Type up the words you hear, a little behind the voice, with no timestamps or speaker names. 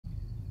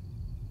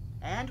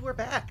And we're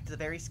back to the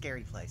very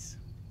scary place.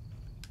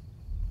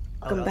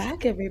 Oh, Welcome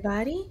back,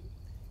 everybody.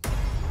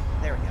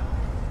 there we go.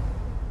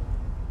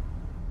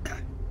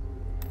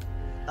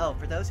 Oh,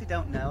 for those who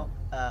don't know,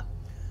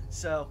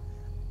 so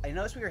I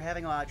noticed we were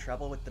having a lot of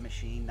trouble with the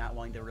machine not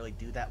wanting to really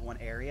do that one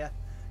area.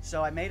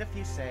 So I made a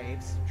few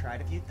saves,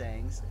 tried a few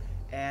things,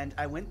 and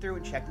I went through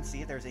and checked and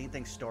see if there was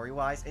anything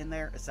story-wise in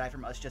there aside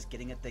from us just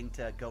getting a thing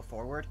to go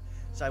forward.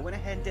 So I went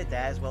ahead and did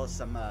that as well as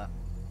some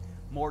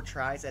more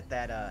tries at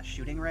that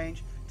shooting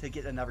range to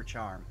get another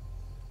charm.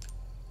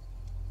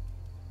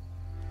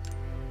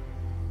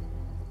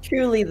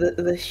 Truly,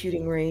 the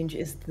shooting range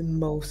is the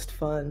most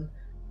fun.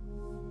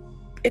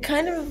 It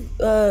kind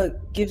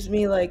of gives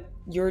me like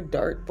your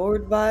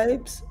dartboard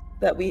vibes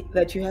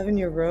that you have in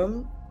your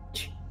room.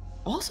 Which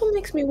also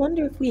makes me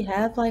wonder if we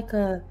have like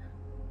a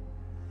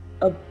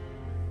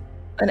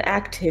an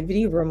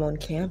activity room on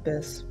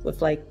campus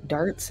with like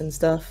darts and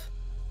stuff.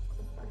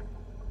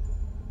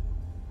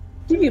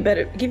 Give you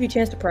a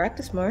chance to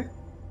practice more.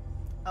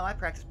 Oh, I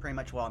practice pretty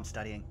much while I'm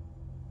studying.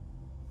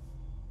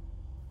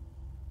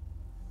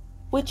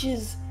 Which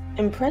is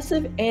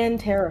impressive and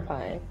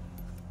terrifying.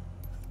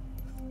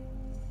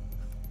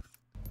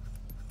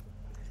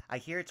 I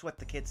hear it's what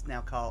the kids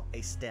now call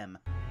a STEM.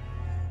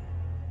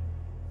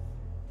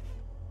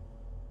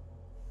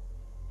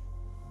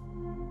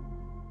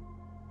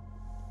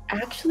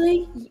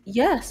 Actually,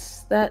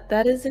 yes,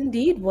 that is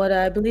indeed what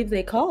I believe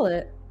they call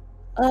it.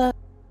 Uh,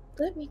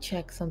 Let me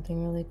check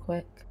something really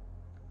quick.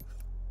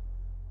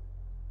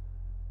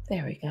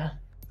 There we go.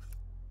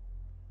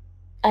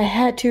 I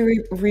had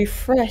to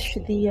refresh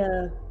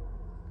the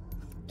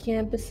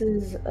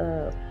campus's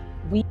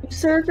Weave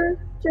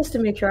server just to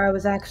make sure I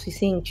was actually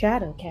seeing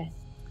chat okay.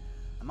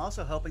 I'm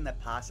also hoping that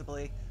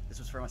possibly this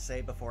was from a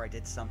save before I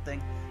did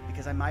something,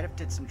 because I might have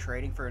did some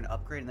trading for an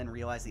upgrade and then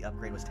realized the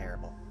upgrade was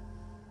terrible.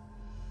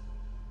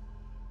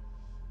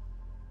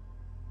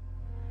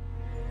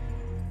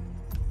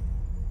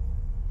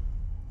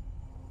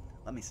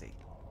 Let me see.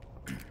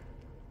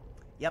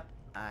 Yep,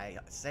 I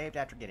saved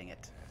after getting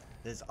it.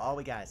 This is all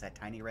we got, is that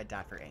tiny red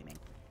dot for aiming.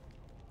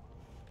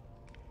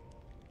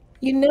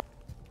 You know,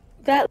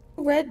 that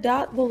red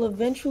dot will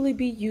eventually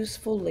be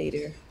useful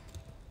later.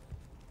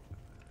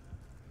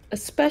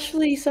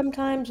 Especially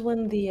sometimes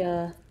when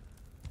the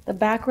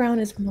background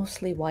is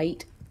mostly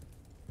white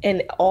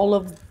and all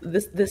of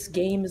this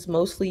game is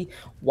mostly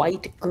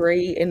white,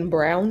 gray, and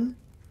brown,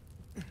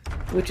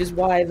 which is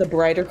why the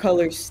brighter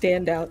colors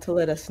stand out to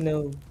let us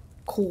know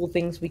cool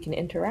things we can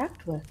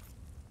interact with.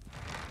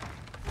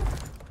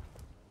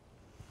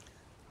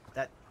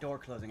 That door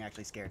closing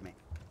actually scared me.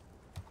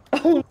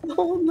 Oh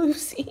no,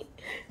 Lucy.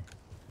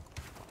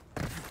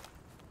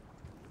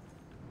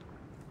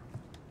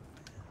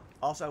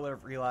 Also, I would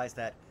have realized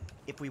that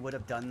if we would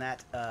have done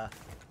that,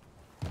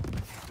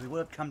 we would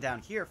have come down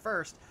here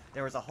first.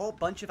 There was a whole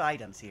bunch of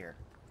items here,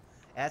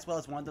 as well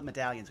as one of the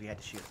medallions we had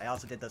to shoot. I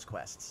also did those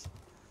quests,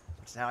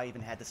 which is how I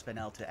even had the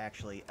Spinel to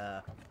actually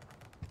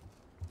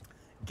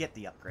get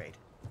the upgrade.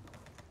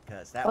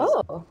 Because that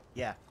was, Oh.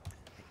 yeah.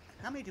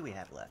 How many do we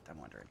have left, I'm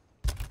wondering?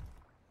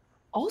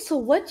 Also,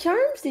 what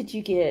charms did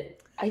you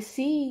get? I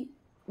see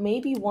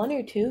maybe one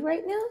or two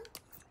right now.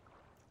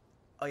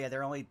 Oh yeah,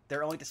 they're only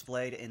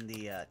displayed in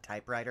the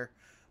typewriter.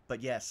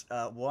 But yes,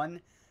 the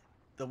one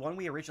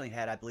we originally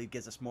had, I believe,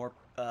 gives us more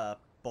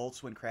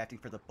bolts when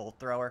crafting for the bolt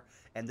thrower,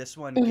 and this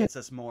one Mhm. gets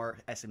us more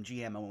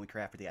SMG ammo when we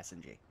craft for the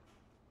SMG.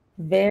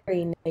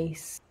 Very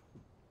nice.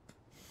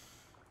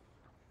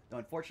 Though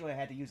unfortunately, I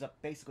had to use up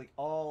basically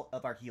all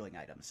of our healing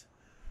items.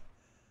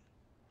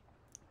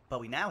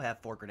 But we now have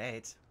 4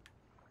 grenades.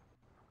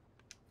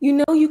 You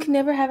know you can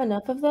never have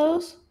enough of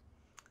those.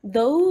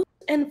 Those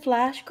and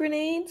flash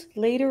grenades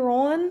later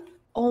on.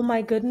 Oh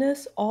my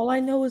goodness. All I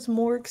know is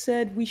Morg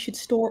said we should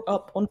store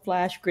up on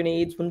flash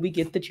grenades when we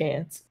get the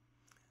chance.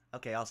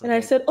 Okay, And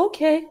I said,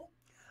 okay.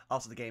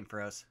 also the game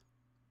froze.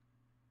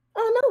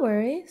 Oh, no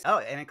worries. Oh,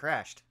 and it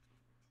crashed.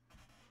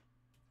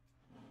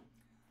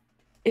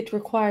 It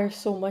requires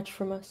so much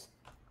from us.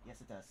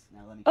 Yes, it does.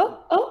 Now let me.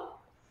 Oh.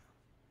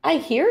 I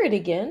hear it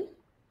again.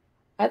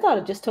 I thought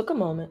it just took a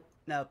moment.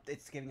 No,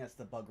 it's giving us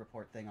the bug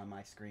report thing on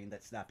my screen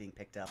that's not being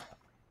picked up.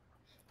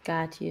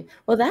 Got you.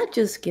 Well, that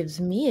just gives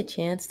me a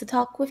chance to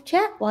talk with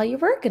chat while you're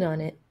working on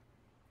it.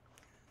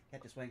 Yeah,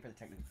 just waiting for the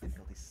technical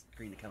difficulty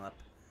screen to come up,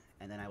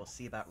 and then I will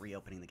see about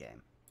reopening the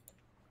game.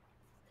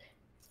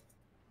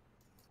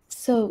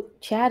 So,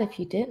 Chad, if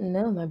you didn't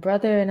know, my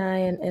brother and I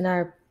and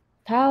our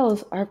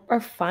pals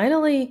are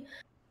finally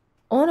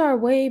on our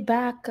way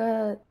back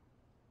to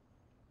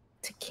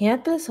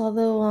campus.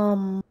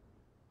 Although,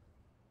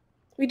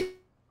 we did.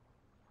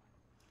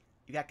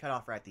 You got cut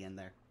off right at the end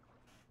there.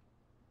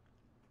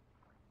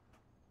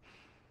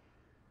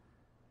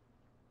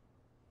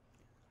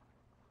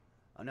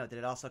 Oh no, did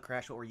it also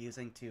crash what we're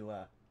using to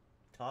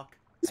talk?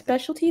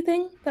 Specialty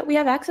thing that we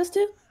have access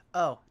to?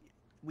 Oh,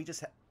 we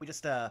just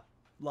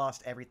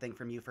lost everything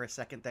from you for a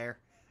second there.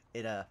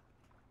 It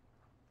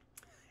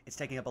it's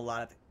taking up a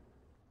lot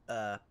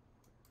of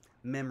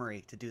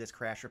memory to do this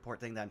crash report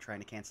thing that I'm trying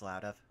to cancel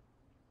out of.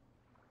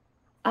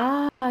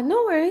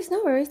 No worries,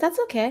 no worries. That's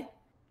okay.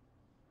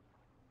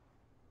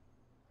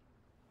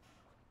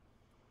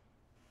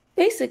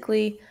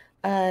 Basically,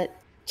 uh,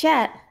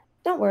 chat,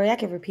 don't worry, I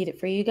can repeat it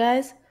for you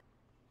guys.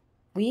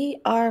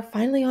 We are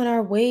finally on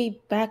our way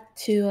back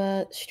to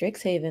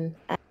Strixhaven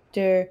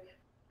after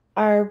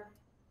our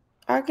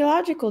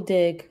archaeological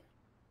dig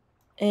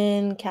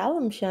in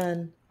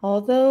Calamshan.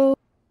 Although,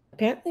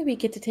 apparently we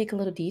get to take a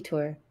little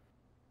detour.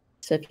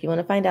 So if you want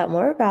to find out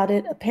more about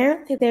it,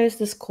 apparently there's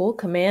this cool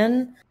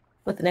command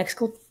with an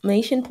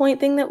exclamation point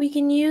thing that we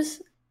can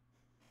use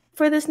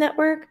for this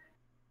network.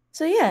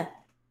 So yeah,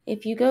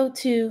 if you go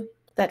to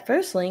that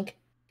first link,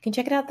 you can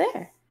check it out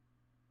there.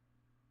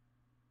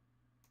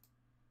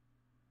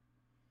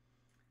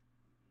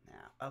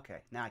 Now, okay,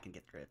 now I can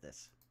get rid of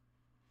this.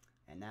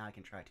 And now I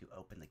can try to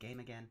open the game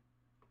again.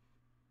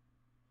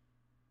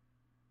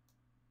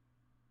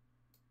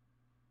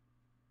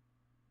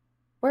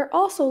 We're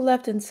also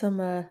left in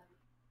some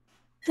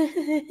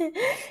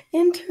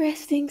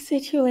interesting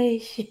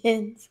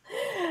situations.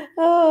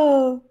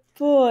 Oh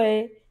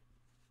boy.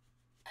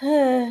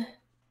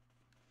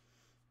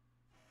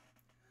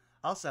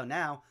 Also,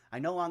 now I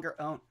no longer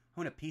own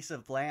a piece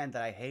of land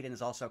that I hate and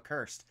is also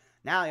cursed.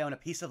 Now I own a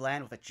piece of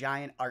land with a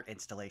giant art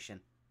installation.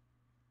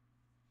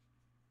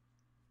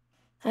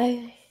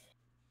 I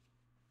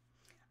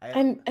I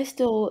have I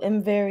still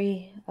am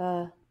very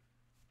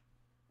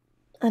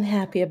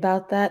unhappy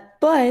about that,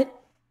 but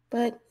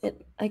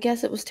I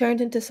guess it was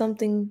turned into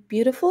something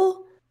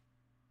beautiful.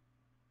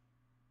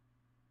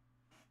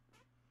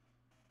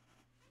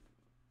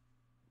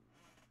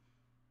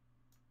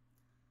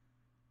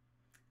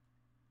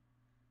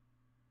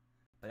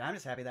 But I'm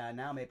just happy that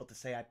now I'm able to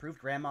say I proved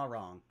Grandma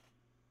wrong.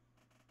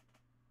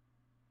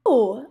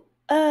 Oh,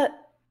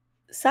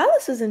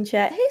 Salas is in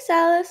chat. Hey,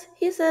 Salas.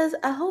 He says,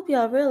 I hope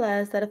y'all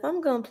realize that if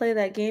I'm gonna play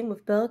that game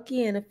with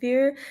Belky and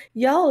Afir,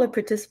 y'all are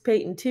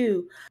participating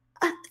too.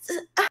 I,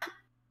 I,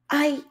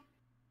 I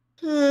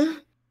hmm.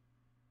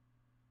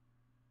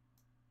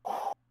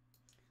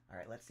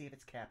 Alright, let's see if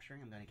it's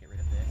capturing. I'm going to get rid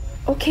of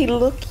this. Okay,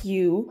 look,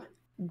 you.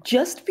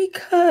 Just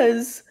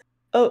because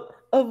of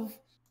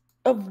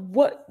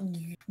what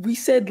we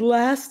said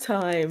last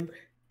time,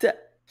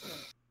 that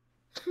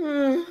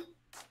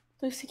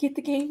Lucy, get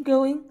the game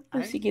going.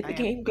 Lucy, get I the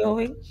am. game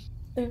going.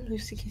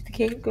 Lucy, get the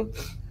game going.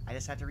 I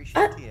just have to reshow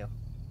I, it to you.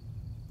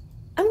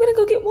 I'm gonna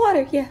go get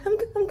water. Yeah, I'm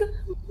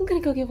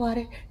gonna go get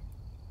water.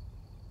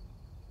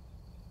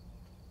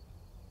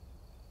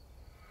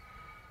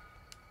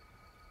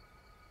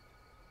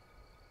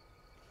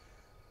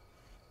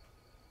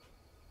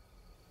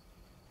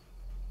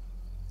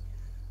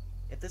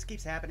 If this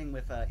keeps happening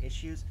with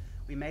issues,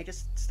 we may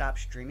just stop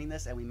streaming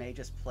this and we may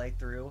just play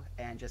through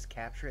and just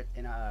capture it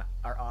in our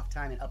off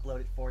time and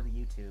upload it for the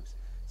YouTubes.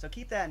 So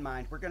keep that in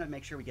mind. We're going to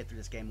make sure we get through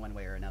this game one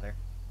way or another.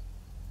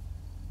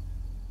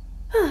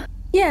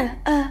 Yeah,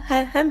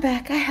 I'm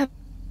back. I have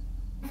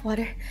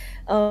water.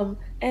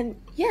 And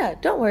yeah,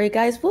 don't worry,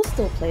 guys. We'll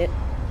still play it.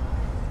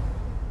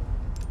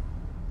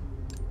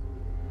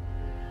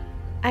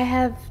 I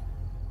have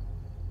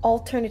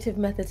alternative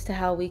methods to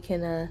how we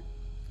can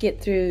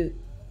get through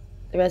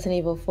the Resident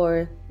Evil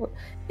 4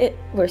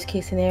 worst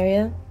case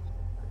scenario.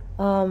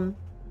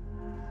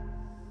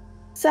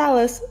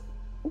 Salas,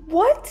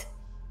 what?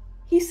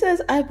 He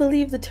says, I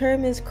believe the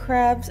term is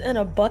crabs in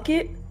a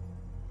bucket.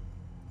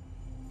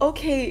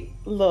 Okay,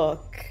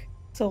 look.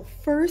 So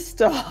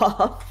first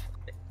off,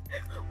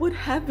 what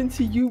happened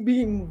to you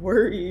being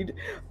worried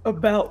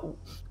about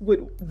what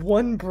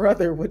one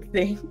brother would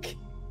think?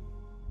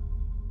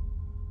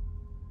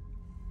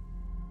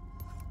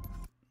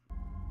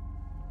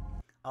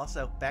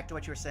 Also, back to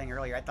what you were saying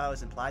earlier, I thought it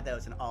was implied that it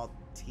was an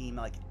all-team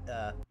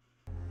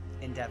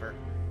endeavor.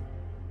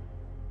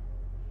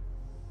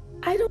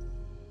 I don't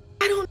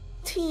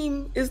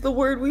team is the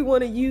word we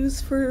want to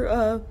use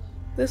for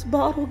this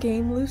bottle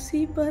game,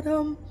 Lucy, but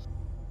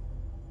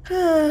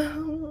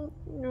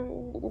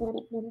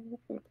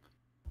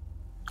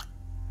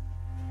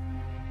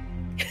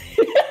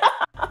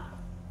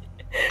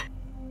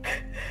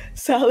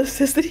Salas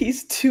says that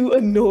he's too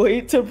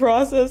annoyed to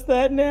process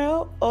that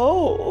now.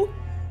 Oh.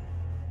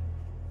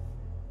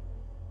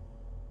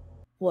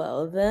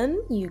 Well,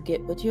 then, you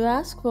get what you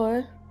ask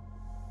for.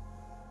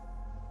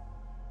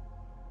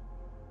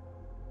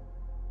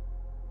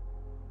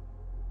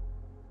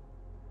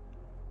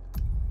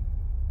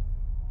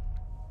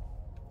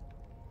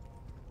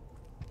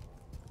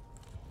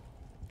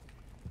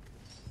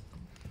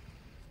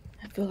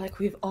 I feel like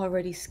we've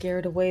already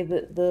scared away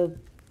the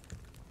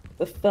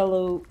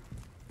fellow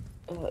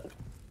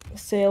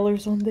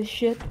sailors on this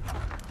ship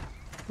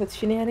with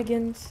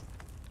shenanigans.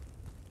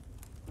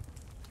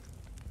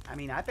 I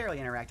mean, I barely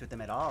interact with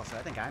them at all, so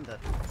I think I'm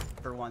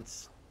for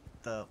once,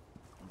 the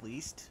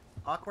least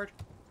awkward.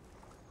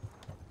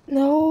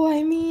 No,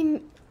 I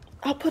mean,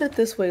 I'll put it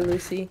this way,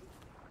 Lucy.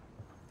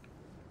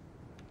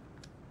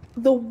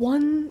 The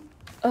one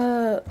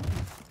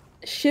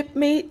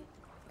shipmate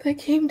that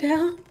came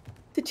down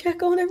to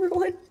check on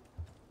everyone.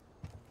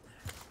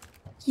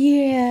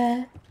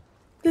 Yeah,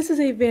 This is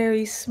a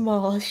very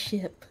small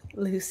ship,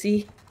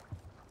 Lucy.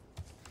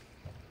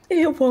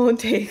 It won't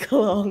take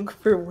long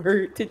for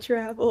word to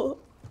travel.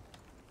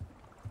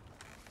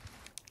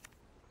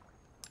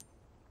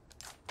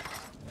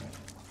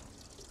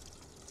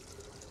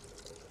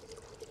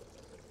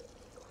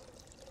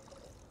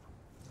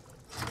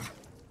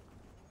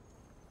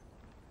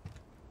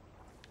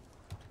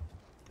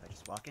 Do I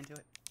just walk into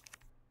it?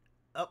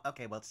 Oh,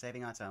 okay, well, it's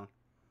saving on its own.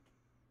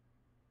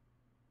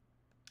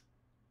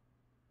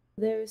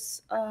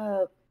 There's,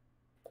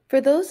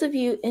 for those of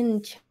you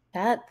in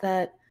chat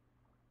that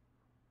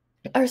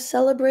are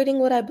celebrating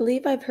what I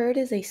believe I've heard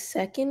is a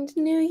second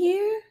New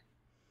Year,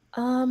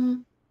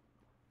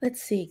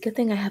 let's see, good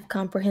thing I have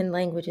comprehend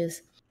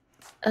languages.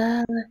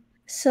 Uh,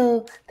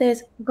 so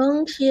there's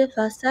Gong Xie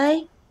Fa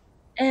Sai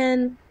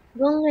and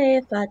Gong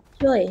E Fa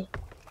Choi,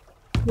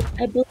 which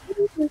I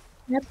believe is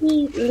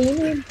Happy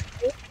Lunar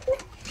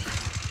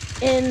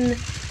in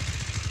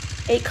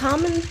a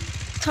common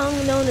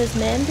tongue known as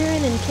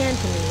Mandarin and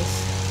Cantonese.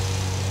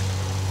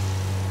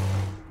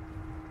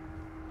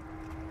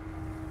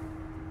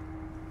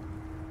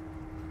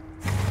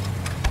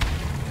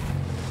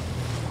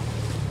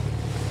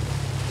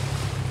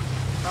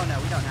 Oh no,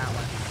 we don't have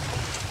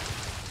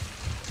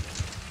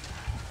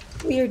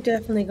one. We are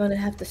definitely going to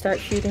have to start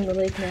shooting the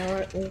lake now,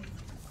 aren't we?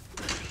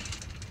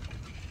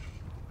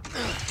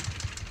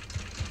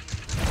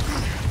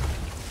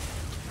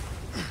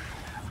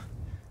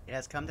 It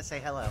has come to say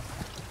hello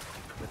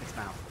with its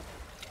mouth.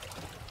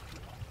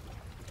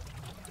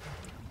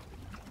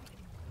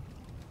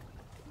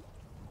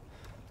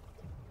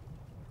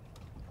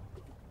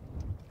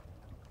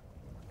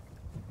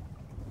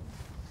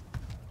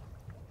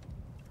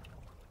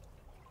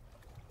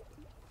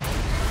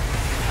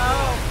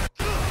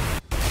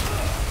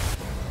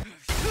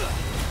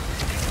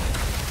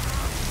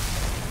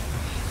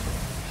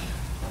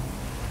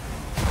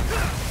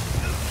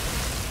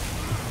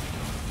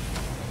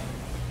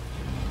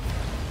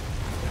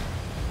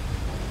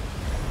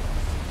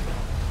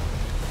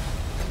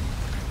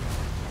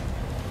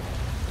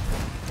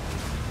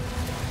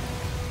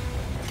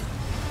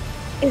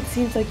 It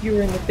seems like you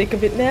were in the thick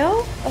of it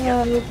now.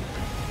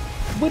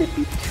 Would it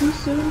be too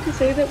soon to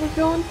say that we're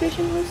going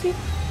fishing, Lucy?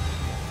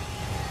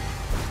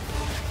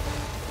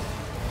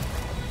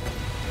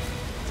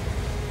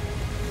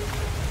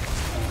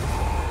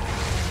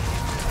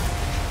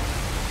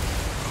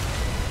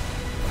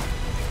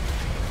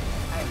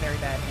 I am very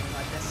bad at things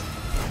like this.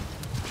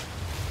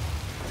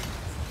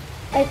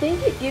 I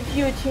think it gives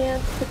you a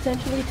chance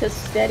potentially to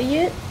steady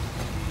it.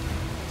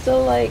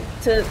 So like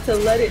to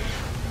let it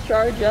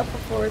charge up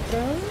before it's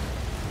thrown.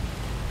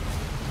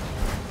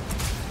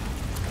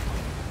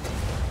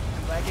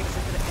 I'm glad you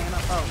accepted the ammo.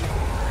 Oh.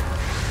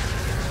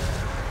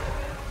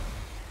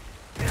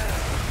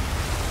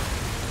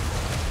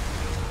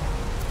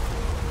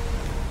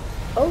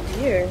 Oh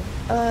dear.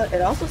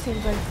 It also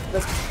seems like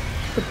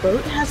the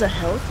boat has a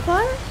health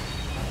bar?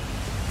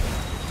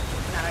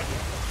 Not ideal.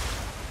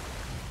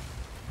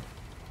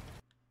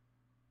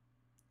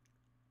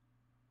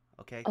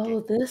 Okay. Oh,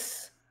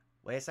 this.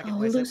 Wait a second. Oh,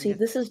 Wait a second. Lucy,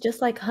 this is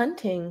just like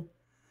hunting.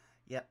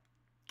 Yep.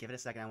 Give it a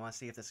second. I want to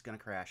see if this is gonna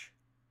crash.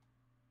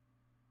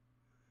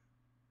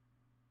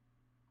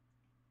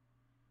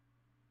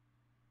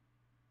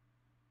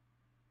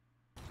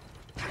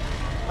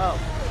 Oh.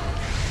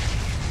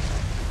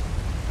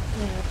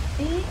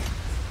 See?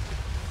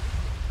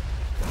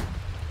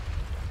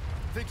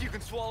 Think you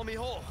can swallow me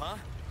whole, huh?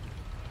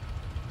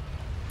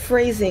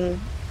 Phrasing,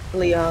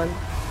 Leon.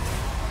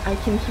 I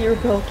can hear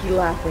Belky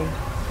laughing.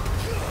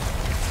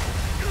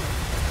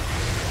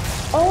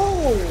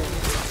 Oh!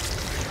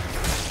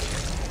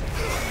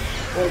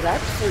 Well,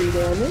 that's 3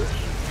 damage.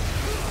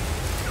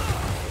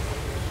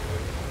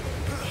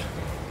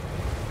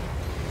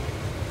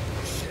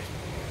 Shit.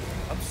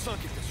 I'm sunk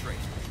at this rate.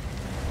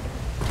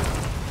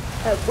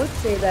 I would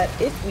say that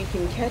if we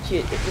can catch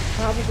it, it would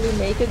probably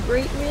make a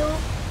great meal,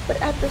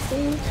 but at the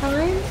same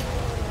time,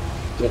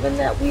 given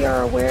that we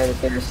are aware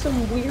that there's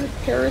some weird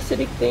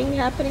parasitic thing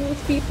happening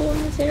with people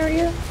in this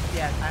area,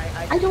 Yeah,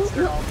 I don't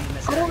consider know. all being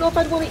I don't know if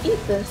I'd want to eat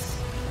this.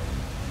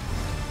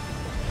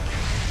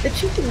 The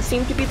chickens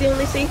seem to be the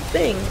only safe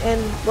thing,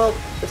 and, well,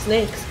 the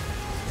snakes.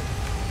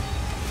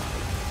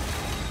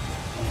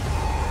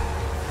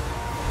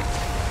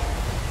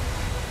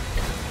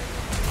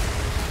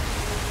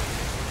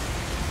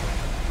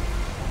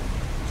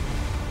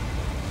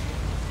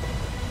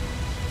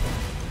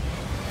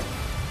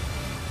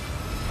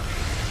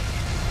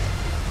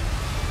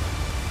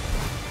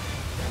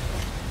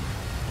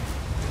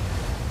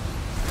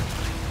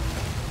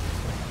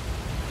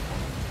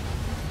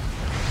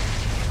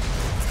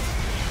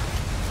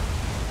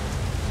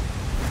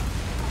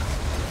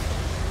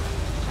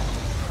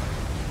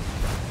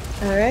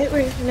 Alright,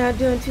 we're not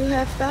doing too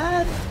half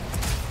bad.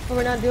 Or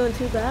we're not doing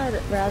too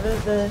bad. Rather,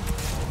 the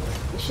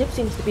ship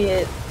seems to be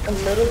a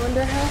little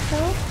under half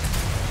health.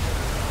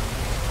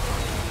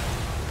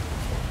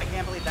 I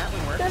can't believe that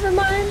one worked. Never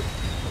mind.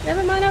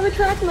 Never mind, I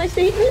retract my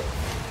statement.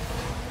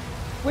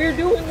 We're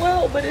doing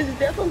well, but it's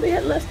definitely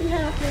at less than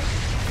half now.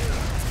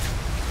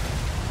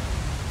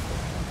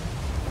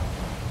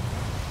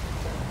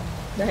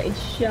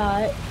 Nice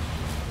shot.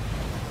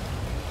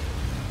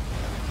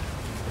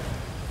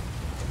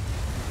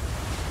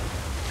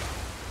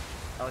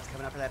 Oh, it's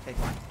coming up for that big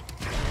one.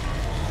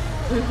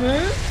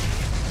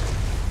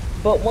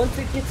 But once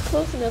it gets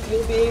close enough,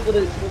 you'll be able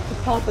to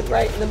pop it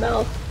right in the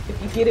mouth if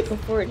you get it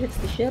before it hits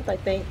the ship, I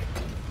think.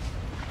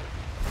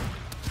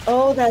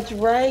 Oh, that's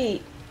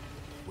right.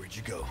 Where'd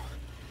you go?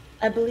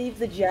 I believe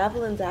the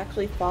javelins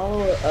actually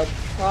follow a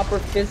proper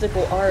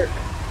physical arc.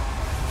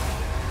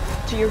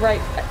 To your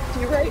right. To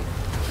your right.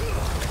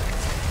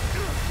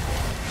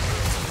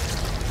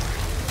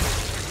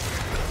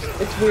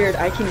 It's weird.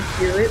 I can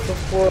hear it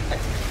before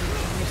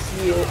you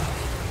see it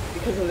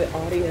because of the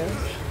audio.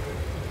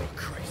 Oh,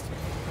 Christ.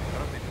 I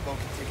don't think the boat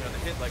can take another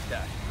hit like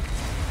that.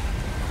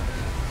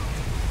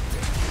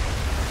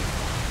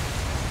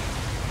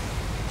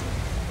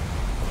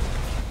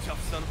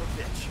 Tough son of a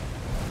bitch.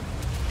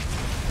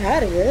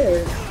 That it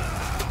is.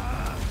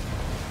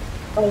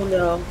 Oh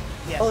no.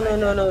 Yes, Oh no,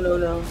 no, no, no,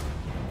 no.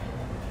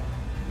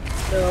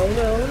 No,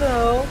 no,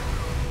 no.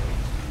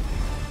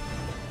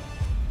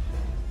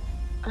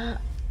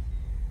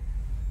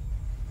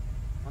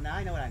 Well, now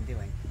I know what I'm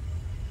doing.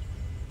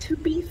 To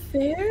be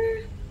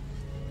fair,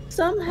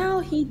 somehow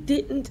he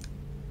didn't.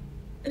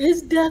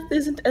 His death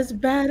isn't as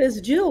bad as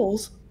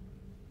Jill's.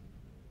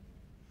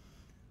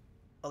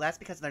 Well, that's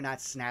because they're not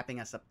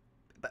snapping us up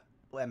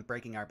and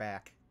breaking our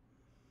back.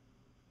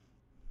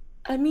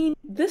 I mean,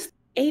 this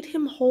ate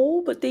him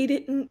whole, but they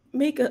didn't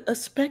make a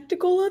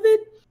spectacle of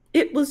it.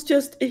 It was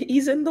just,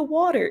 he's in the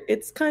water.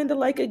 It's kind of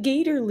like a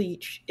gator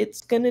leech.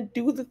 It's gonna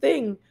do the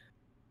thing.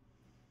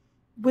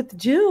 With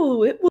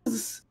Jill, it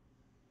was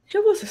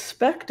a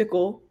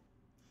spectacle.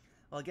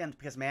 Well, again,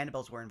 because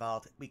mandibles were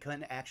involved, we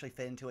couldn't actually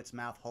fit into its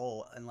mouth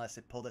whole unless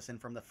it pulled us in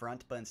from the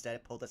front, but instead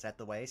it pulled us at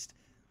the waist.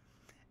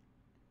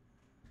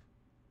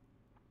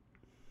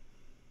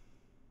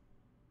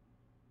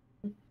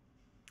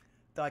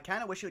 Though I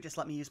kind of wish it would just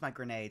let me use my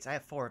grenades. I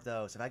have 4 of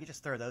those. If I could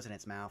just throw those in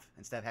its mouth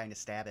instead of having to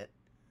stab it.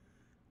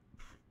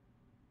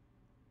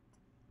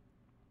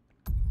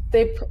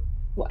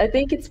 I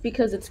think it's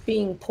because it's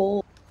being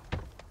pulled.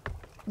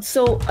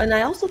 So, and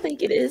I also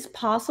think it is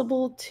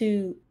possible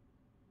to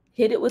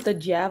hit it with a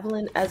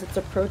javelin as it's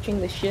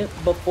approaching the ship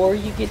before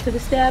you get to the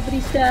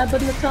stabbity stab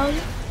in the tongue,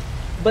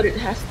 but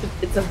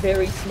it's a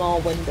very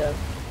small window.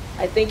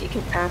 I think it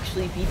can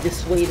actually be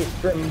dissuaded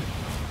from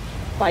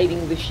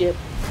fighting the ship.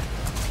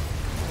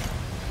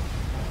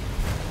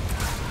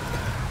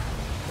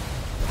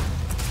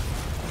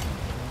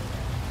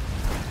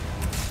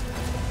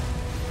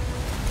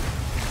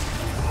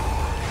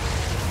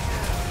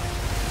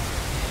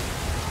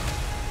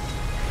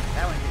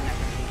 That one didn't have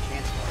any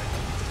chance for it.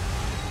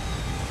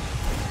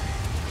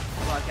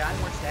 Well, I've gotten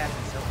more stabs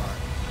than so far.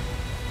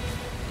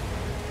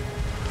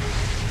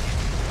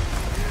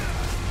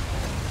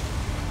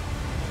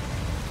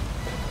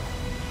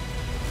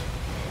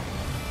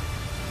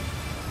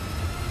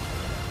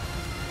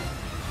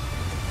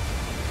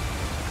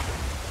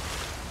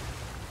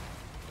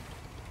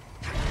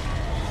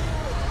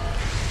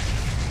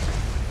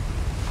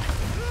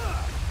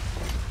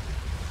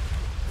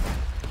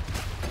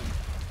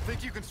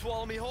 Think you can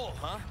swallow me whole,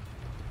 huh?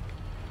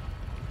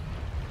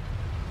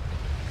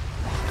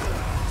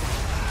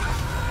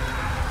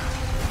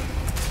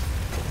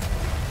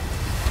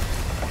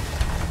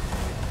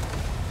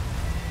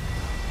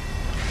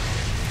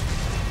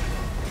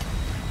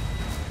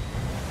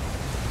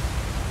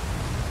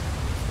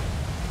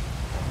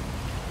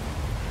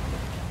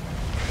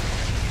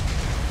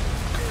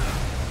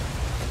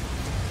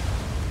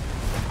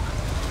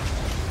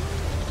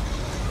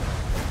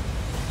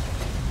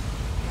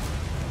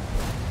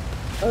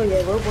 Oh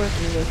yeah, we're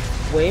working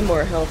with way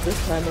more health this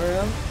time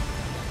around.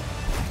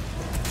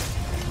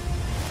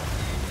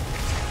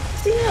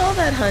 See how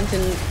that hunting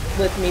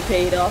with me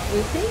paid off,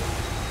 Lucy?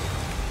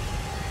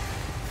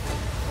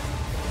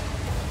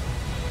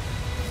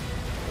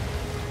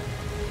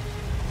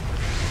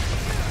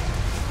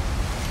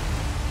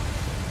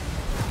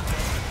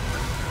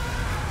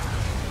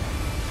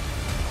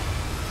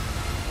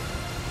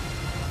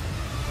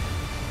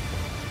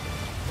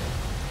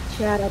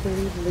 Chad, I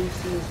believe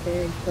Lucy is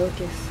very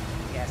focused.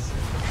 Yes.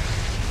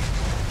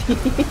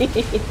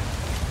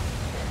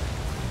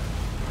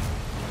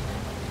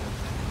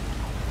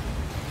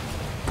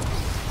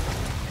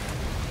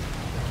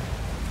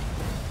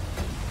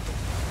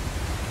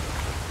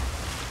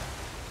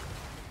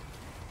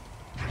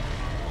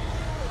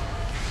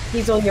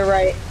 He's on your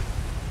right.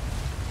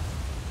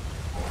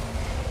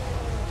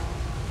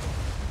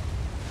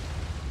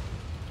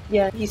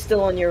 Yeah, he's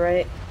still on your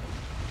right.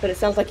 But it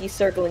sounds like he's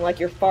circling like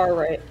your far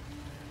right.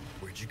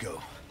 Where'd you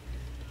go?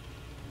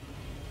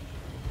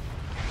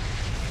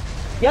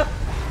 Yep.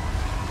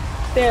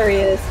 There he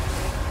is.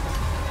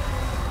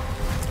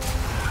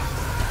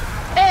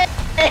 Hey,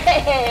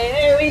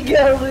 there we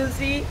go,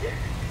 Lucy.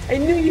 I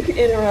knew you could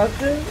interrupt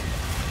him.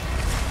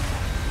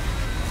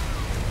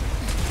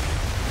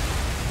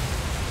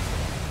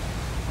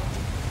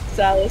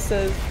 Salas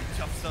says,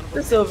 Tough son of a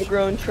this bitch.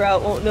 overgrown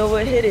trout won't know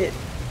what hit it,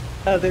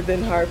 other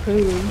than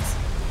harpoons.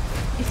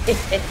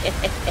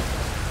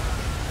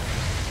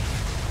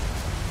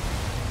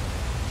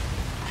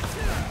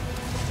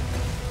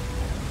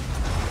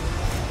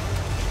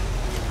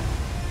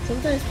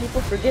 Sometimes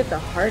people forget the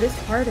hardest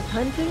part of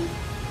hunting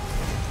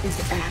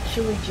is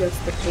actually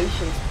just the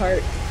patience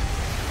part.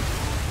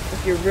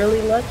 If you're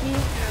really lucky,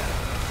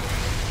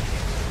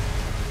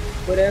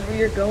 whatever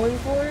you're going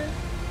for,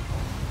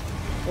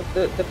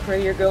 with the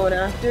prey you're going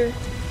after,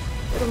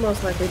 it'll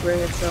most likely bring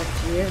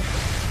itself to you.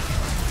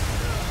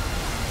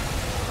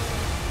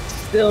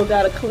 Still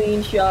got a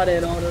clean shot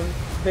in on him.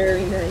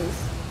 Very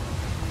nice.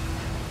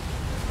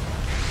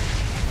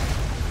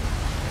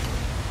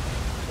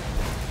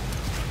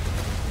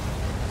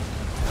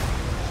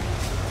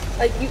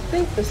 Like, you'd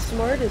think the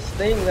smartest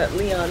thing that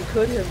Leon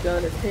could have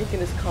done is taken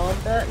his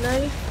combat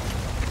knife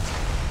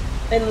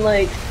and,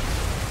 like,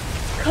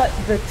 cut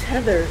the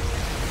tether.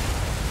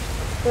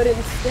 But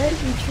instead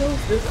he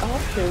chose this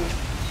option.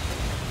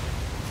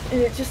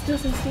 And it just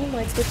doesn't seem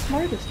like the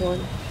smartest one.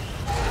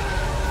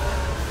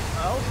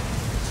 Oh?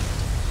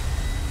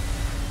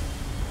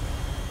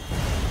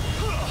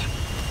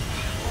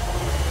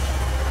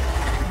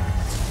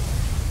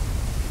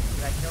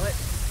 Did I kill it?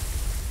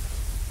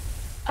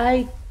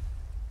 I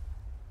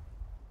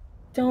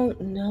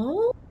don't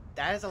know.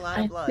 That is a lot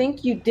I of blood.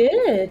 think you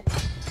did.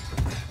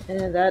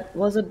 And that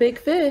was a big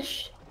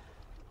fish.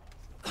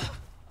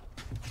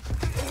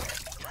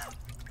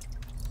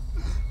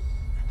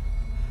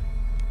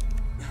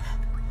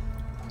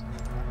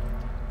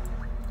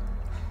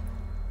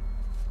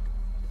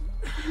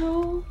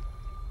 No.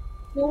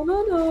 No,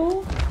 no,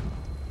 no.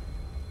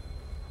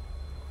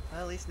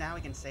 Well, at least now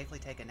we can safely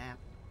take a nap.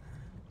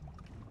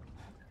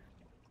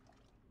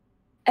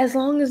 As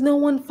long as no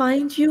one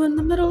finds you in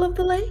the middle of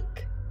the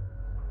lake.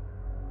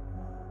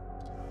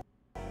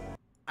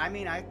 I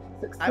mean, I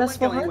wouldn't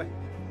Successful go hunt? anywhere.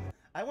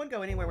 I wouldn't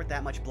go anywhere with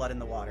that much blood in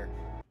the water.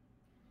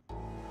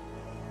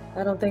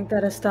 I don't think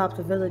that has stopped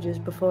the villagers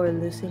before,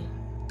 Lucy.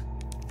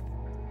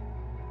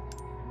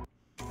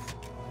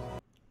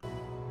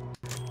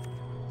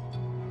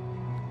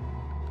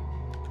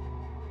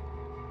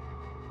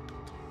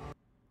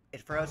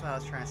 It froze while I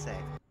was trying to save.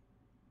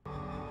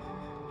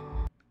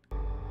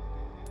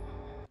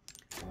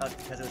 Oh, it's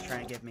because it was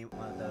trying to give me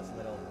one of those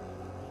little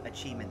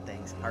achievement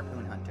things,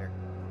 Harpoon Hunter.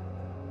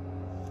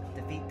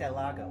 Defeat Del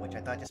Lago, which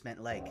I thought just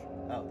meant lake.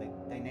 Oh,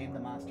 they named the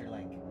monster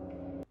lake.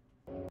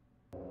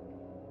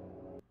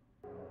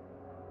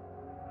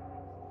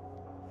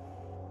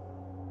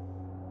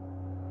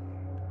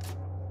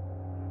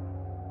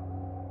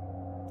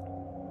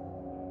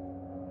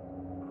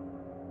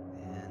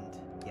 And,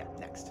 yeah,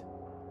 next.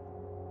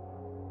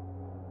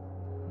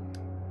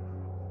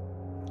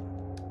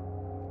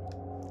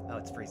 Oh,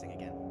 it's freezing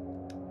again.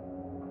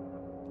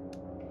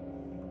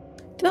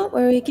 Don't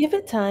worry, give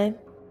it time.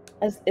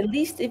 At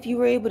least if you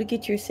were able to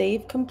get your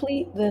save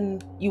complete,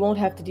 then you won't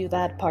have to do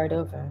that part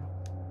over.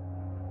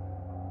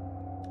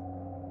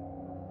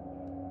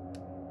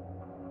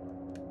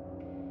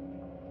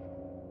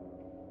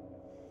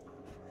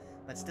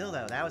 But still,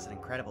 though, that was an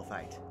incredible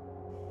fight.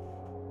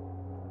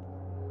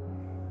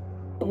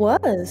 It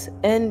was,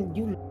 and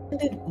you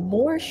landed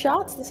more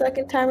shots the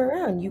second time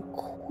around. You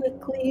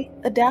quickly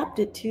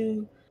adapted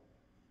to,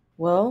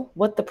 well,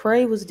 what the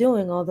prey was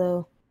doing,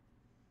 although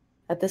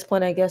at this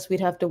point I guess we'd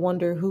have to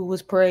wonder who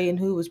was prey and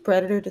who was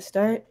predator to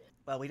start.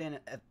 Well, we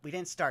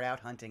didn't start out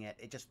hunting it.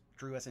 It just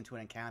drew us into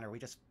an encounter.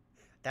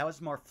 That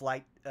was more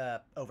flight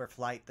over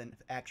flight than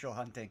actual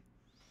hunting.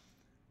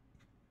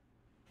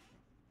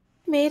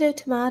 Tomato,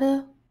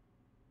 tomato.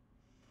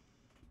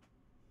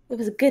 It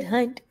was a good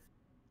hunt.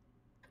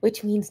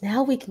 Which means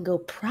now we can go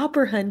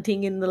proper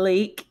hunting in the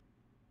lake.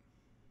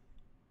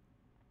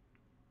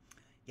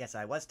 Yes,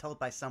 I was told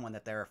by someone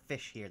that there are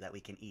fish here that we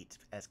can eat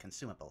as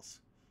consumables.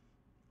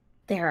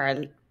 There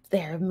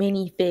are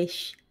many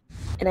fish,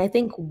 and I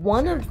think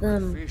one of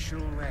them Official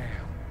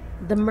lamb.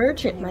 the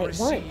merchant You will might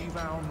want. receive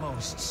our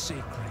most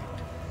sacred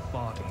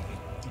body.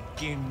 It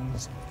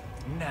begins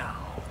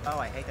now. Oh,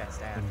 I hate that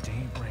staff. When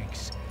day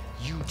breaks,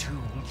 you two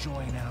will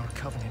join our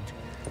covenant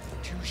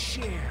to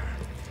share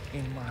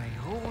in my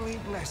holy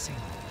blessing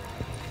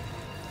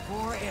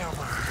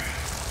forever.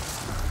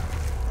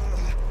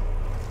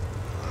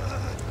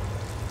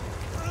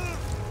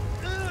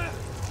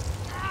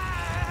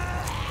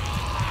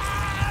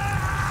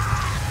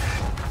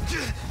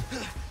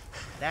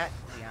 That,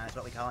 Leon, is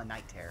what we call a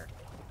night terror.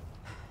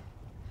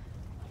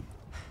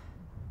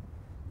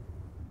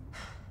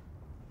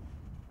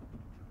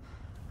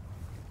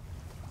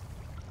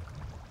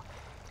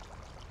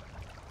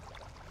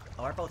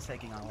 Oh, our boat's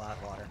taking on a lot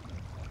of water.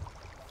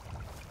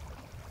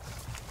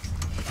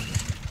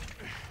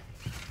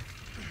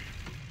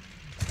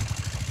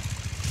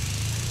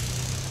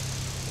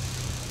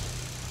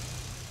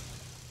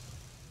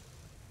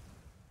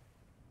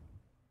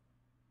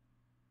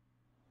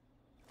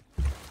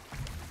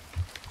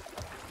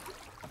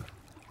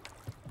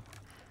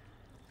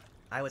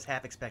 I was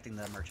half expecting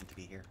the merchant to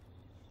be here.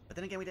 But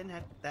then again, we didn't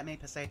have that many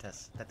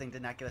pesetas. That thing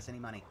did not give us any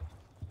money.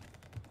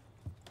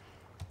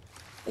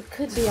 It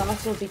could be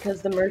also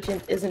because the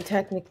merchant isn't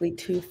technically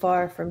too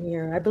far from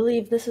here. I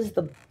believe this is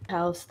the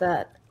house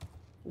that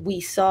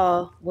we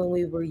saw when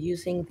we were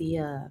using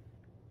the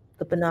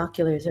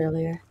binoculars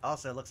earlier.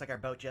 Also, it looks like our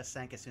boat just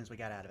sank as soon as we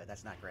got out of it.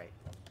 That's not great.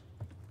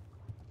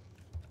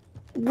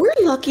 We're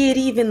lucky it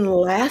even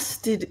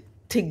lasted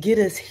to get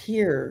us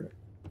here.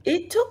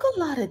 It took a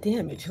lot of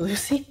damage,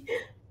 Lucy.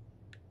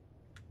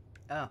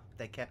 Oh,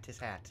 they kept his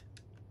hat.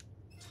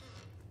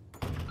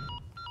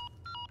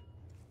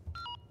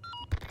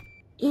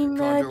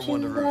 Condor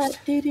 1 to Imagine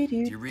Roost. that. Do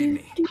you read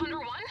me? Condor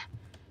 1?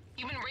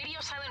 You've been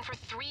radio silent for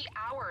 3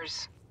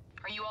 hours.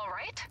 Are you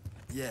alright?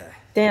 Yeah.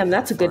 Damn,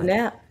 that's a good Fine.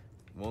 nap.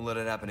 Won't let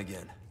it happen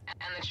again.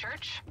 And the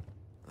church?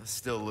 I'm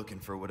still looking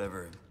for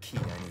whatever key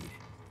I need.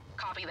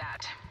 Copy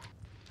that.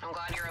 I'm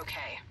glad you're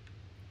okay.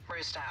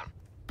 Roost out.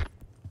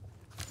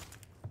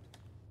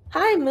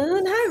 Hi,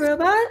 Moon. Hi,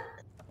 Robot.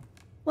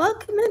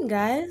 Welcome in,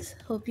 guys.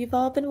 Hope you've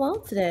all been well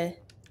today.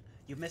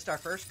 You've missed our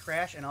first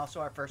crash and also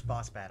our first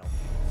boss battle.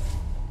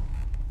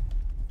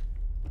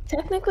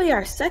 Technically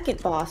our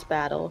second boss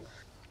battle,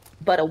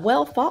 but a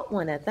well-fought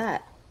one at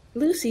that.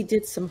 Lucy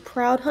did some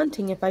proud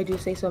hunting, if I do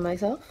say so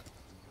myself.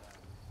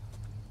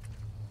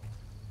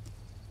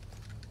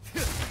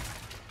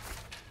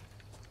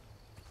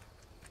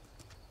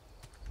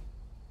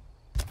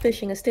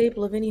 Fishing, a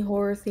staple of any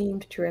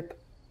horror-themed trip.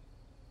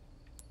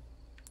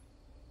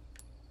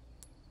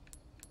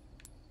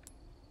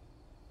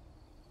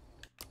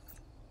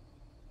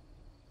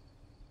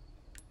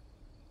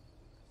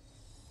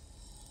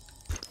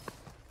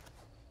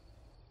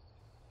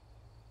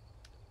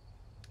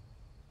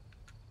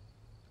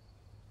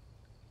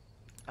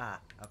 Ah,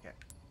 okay.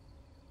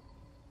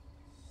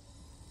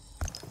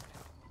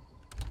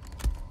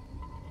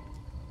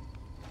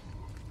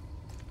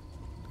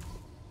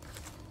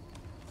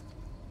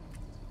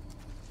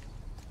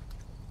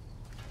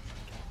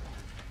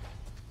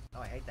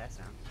 Oh, I hate that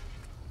sound.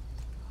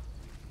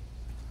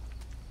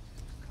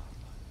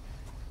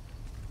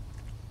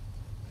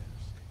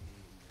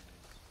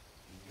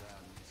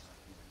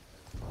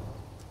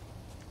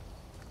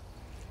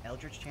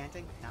 Eldritch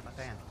chanting? Not my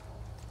fan.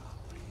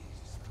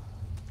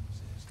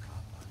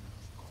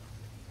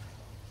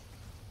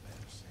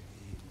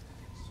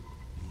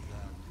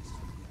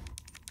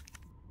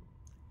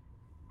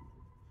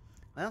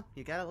 Well,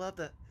 you gotta love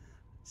the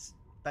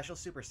special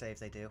super saves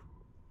they do.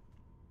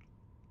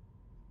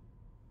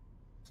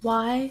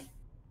 Why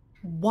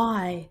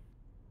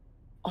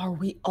are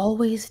we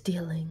always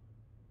dealing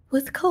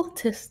with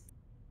cultists?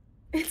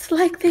 It's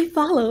like they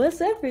follow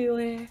us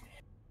everywhere.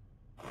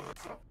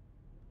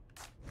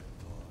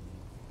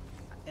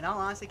 In all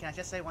honesty, can I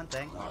just say one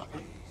thing?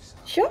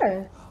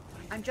 Sure.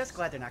 I'm just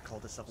glad they're not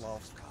cultists of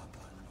wolves.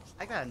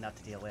 I got enough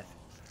to deal with.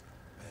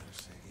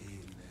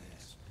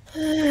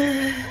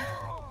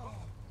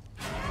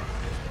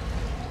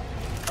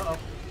 Uh-oh.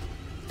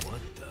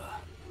 What the?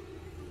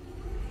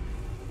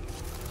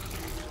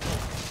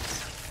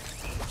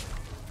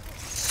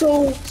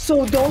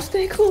 So don't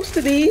stay close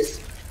to these.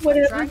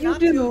 Whatever trying you not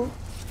do. to.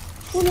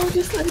 Well, no,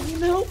 just letting you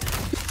know.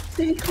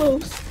 Stay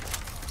close.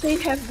 They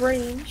have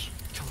range.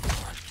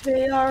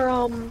 They are,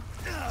 how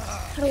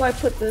do I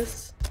put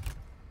this?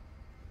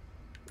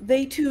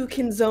 They too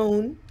can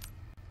zone.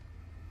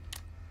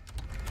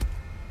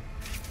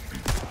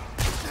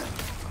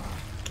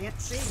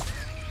 Can't see.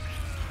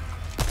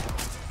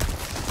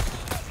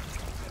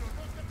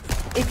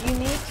 If you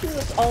need to,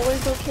 it's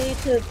always okay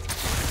to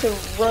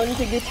run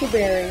to get your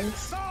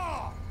bearings.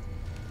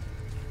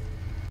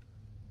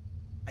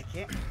 I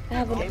can't. I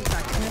have, Game's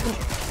not gonna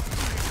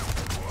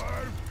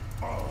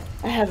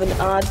I have an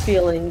odd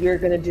feeling you're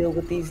gonna deal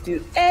with these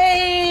dudes.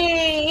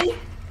 Hey!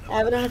 I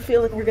have an odd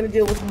feeling we're gonna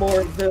deal with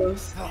more of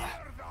those.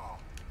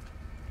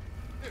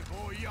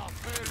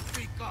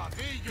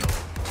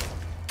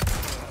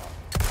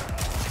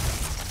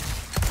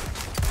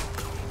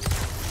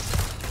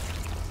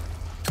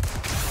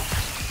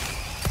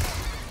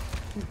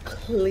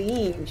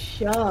 Clean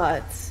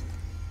shots.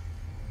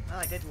 Well,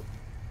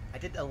 I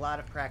did a lot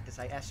of practice.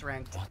 I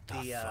S-ranked What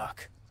the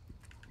fuck?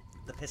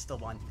 the pistol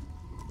one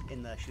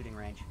in the shooting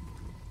range.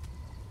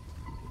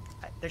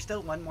 There's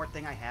still one more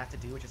thing I have to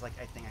do, which is like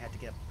I think I have to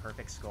get a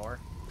perfect score.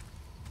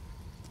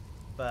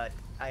 But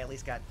I at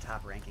least got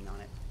top ranking on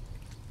it.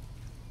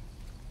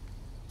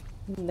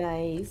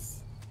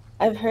 Nice.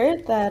 I've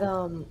heard that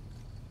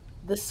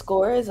the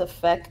score is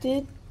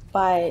affected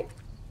by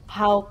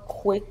how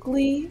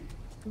quickly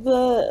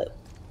the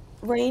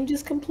range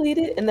is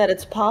completed, and that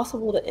it's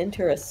possible to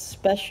enter a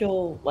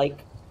special like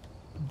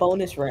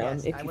bonus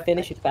round Yes, if you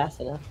finish it fast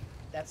enough.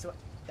 That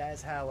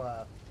is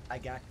how I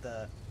got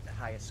the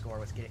highest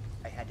score.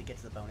 I had to get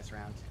to the bonus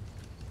round.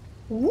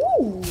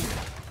 Woo!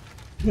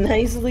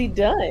 Nicely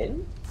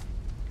done.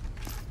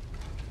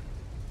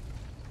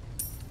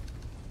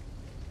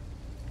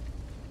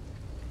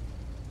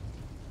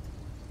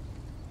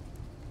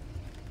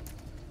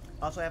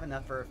 Also, I have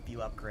enough for a few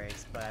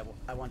upgrades, but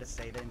I wanted to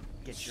save it and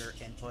get your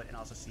input, and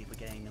also see if we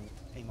get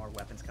any more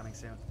weapons coming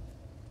soon.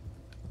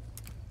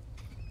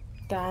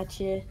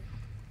 Gotcha.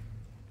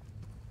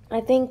 I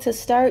think to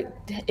start,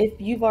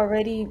 if you've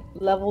already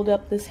leveled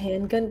up this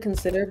handgun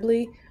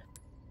considerably,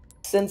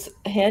 since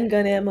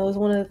handgun ammo is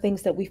one of the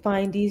things that we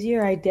find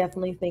easier, I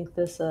definitely think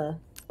this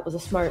was a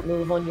smart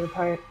move on your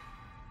part.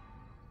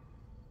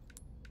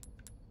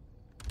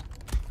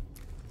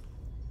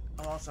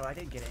 Oh, also, I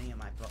didn't get any of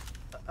my book.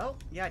 Oh,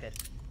 yeah, I did.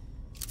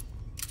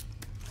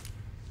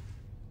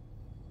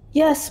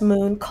 Yes,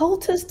 Moon,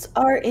 cultists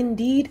are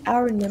indeed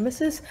our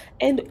nemesis,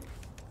 and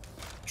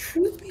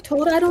truth be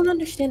told, I don't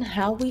understand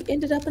how we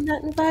ended up in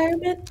that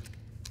environment.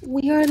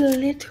 We are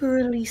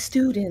literally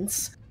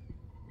students.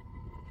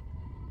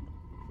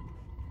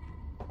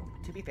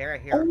 To be fair, I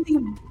hear.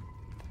 Only.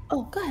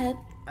 Oh, go ahead.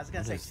 I was gonna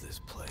What say. is this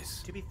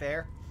place? To be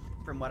fair,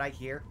 from what I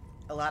hear,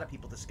 a lot of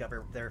people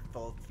discover their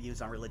full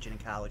views on religion in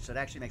college, so it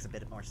actually makes a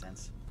bit more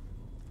sense.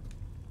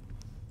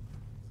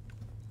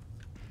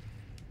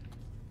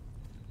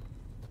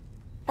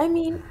 I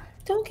mean,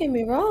 don't get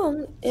me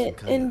wrong. Some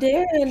kind In of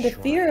Dare and shrine.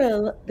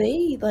 Defira,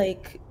 they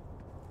like.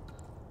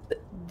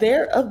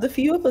 They're of the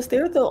few of us,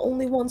 they're the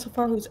only ones so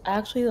far who's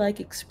actually like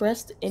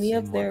expressed any Seen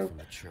of one their from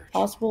the church.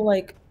 possible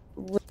like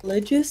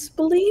religious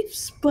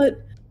beliefs,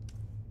 but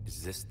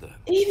Is this the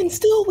even chant?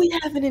 still, we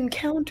haven't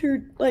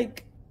encountered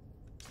like,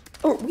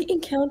 or we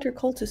encounter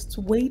cultists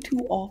way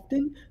too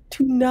often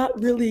to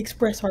not really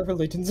express our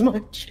religions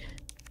much.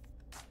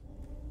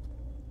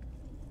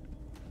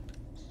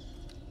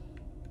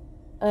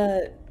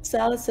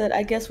 Salah said,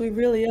 I guess we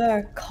really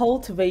are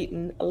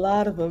cultivating a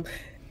lot of them.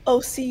 Oh,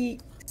 see,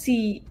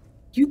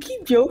 you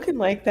keep joking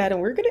like that,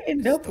 and we're gonna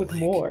end Is up the with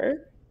lake. more.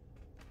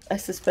 I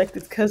suspect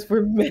it's because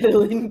we're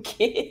meddling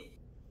kids.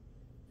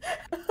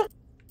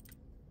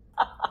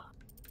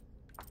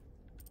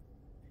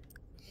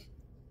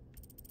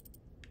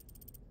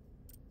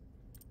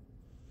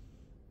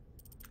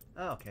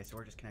 Oh, okay, so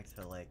we're just connected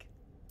to the lake.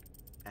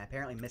 I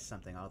apparently missed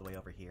something all the way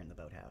over here in the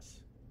boathouse.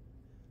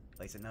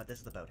 Like I said, no, this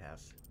is the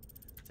boathouse.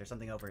 Is there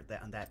something over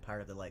on that part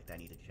of the lake that I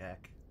need to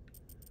check?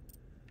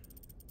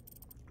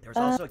 There was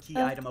also a key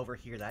item over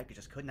here that I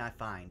just could not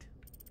find.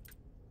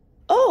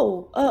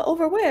 Oh,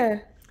 over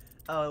where?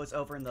 Oh, it was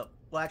over in the...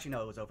 Well, actually,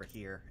 no, it was over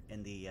here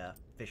in the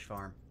fish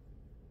farm.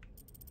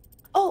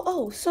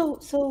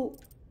 So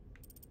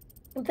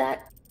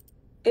that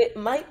it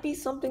might be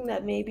something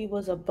that maybe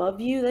was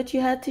above you that you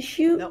had to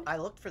shoot. No, I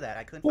looked for that.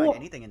 I couldn't find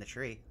anything in the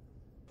tree.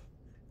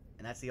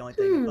 And that's the only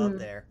thing above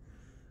there.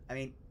 I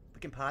mean, we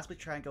can possibly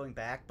try going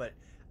back, but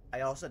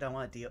I also don't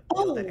want to deal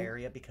with that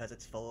area because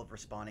it's full of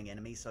respawning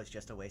enemies, so it's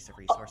just a waste of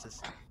resources.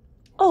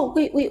 Oh,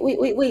 wait.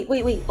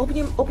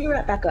 Open your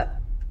map back up.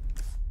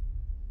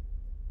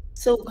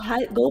 So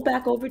go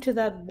back over to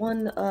that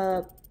one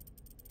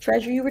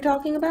treasure you were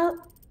talking about?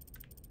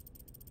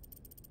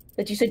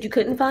 That you said you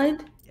couldn't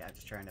find? Yeah, I'm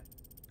just trying to...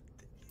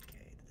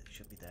 Okay, it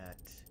should be that...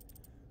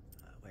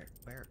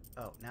 Where?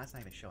 Oh, now it's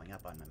not even showing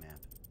up on my map.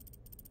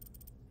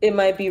 It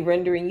might be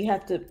rendering. You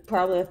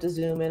probably have to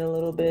zoom in a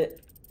little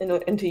bit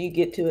until you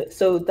get to it.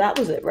 So that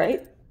was it,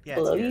 right? Yeah,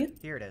 below it's here. you?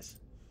 Here it is.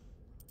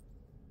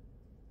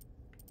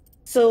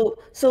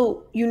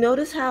 So you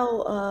notice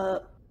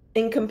how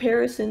in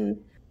comparison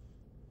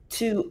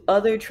to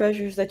other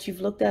treasures that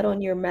you've looked at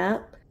on your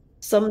map,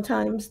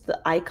 sometimes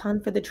the icon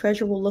for the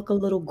treasure will look a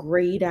little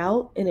grayed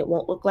out and it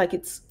won't look like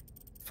it's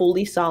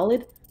fully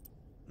solid.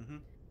 Mm-hmm.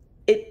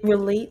 It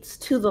relates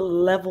to the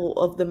level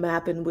of the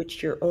map in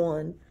which you're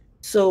on.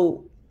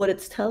 So what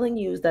it's telling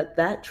you is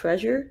that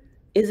treasure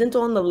isn't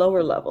on the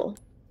lower level.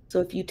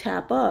 So if you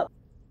tap up,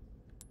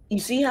 you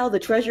see how the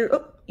treasure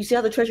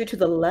to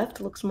the left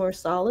looks more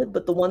solid,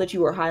 but the one that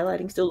you were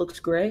highlighting still looks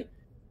gray?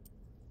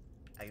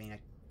 I mean,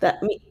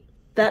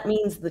 That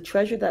means the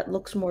treasure that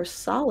looks more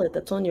solid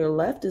that's on your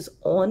left is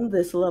on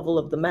this level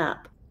of the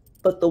map.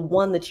 But the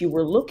one that you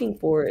were looking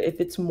for, if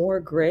it's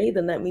more gray,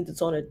 then that means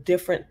it's on a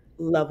different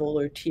level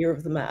or tier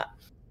of the map.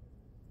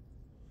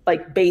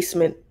 Like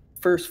basement,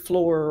 first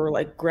floor, or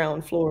like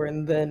ground floor,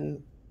 and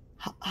then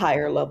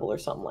higher level or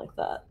something like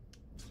that.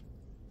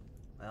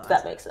 well, If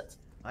that makes sense.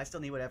 I still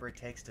need whatever it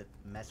takes to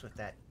mess with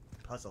that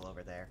puzzle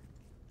over there,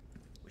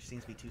 which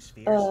seems to be 2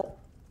 spheres.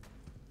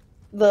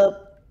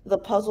 The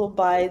puzzle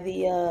by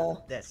the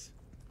This.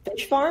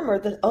 fish farm, or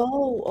the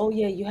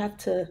yeah,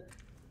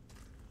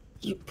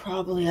 you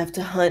probably have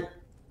to hunt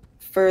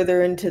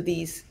further into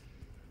these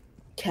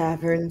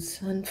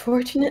caverns,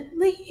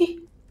 unfortunately.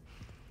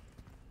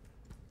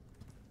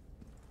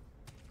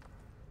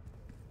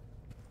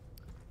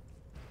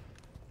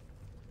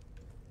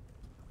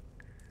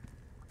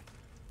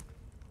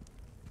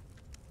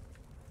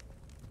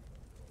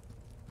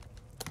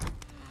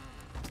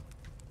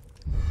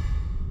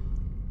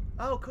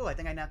 Oh, cool. I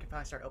think I now can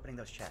finally start opening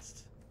those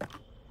chests.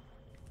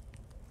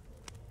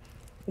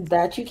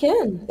 That you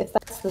can, if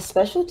that's the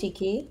specialty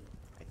key.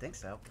 I think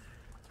so.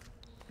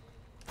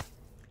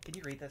 Can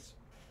you read this?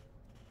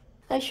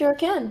 I sure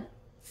can.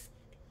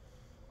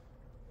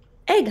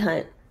 Egg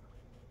hunt.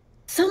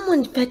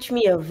 Someone fetch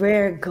me a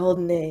rare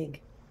golden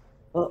egg.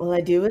 What will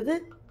I do with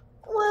it?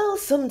 Well,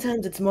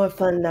 sometimes it's more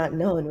fun not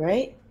knowing,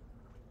 right?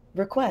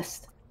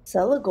 Request.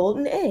 Sell a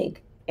golden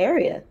egg.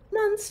 Area.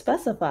 None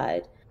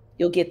specified.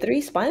 You'll get 3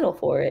 spinal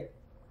for it.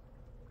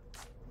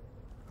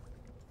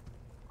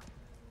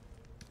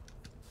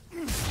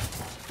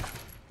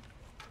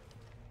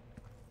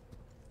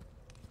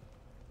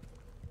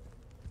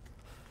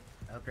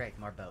 Oh great,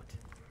 more boat.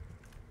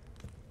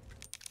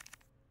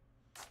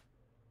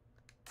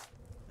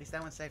 At least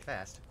that one saved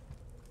fast.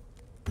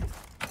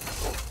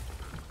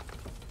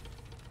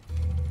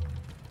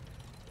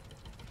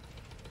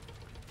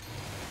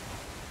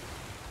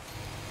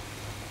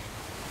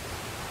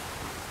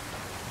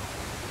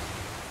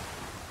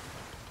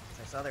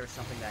 I saw there was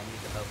something that I needed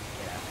the boat to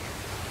get out here.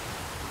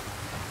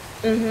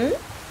 Mm-hmm.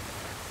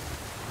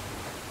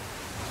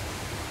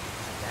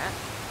 Is it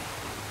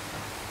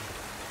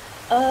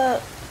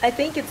that? I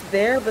think it's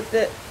there, but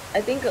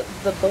I think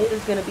the boat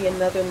is going to be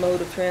another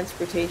mode of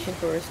transportation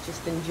for us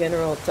just in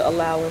general to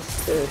allow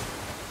us to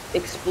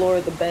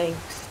explore the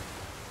banks.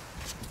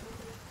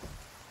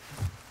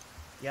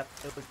 Yep,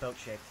 it was boat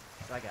shaped,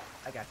 so I got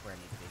where I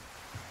need to be.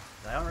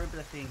 But I don't remember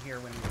the thing here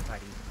when we were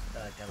fighting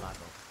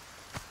Delago.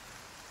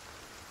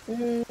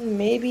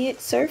 Maybe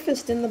it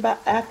surfaced in the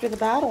after the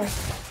battle,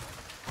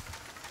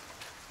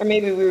 or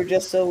maybe we were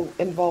just so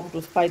involved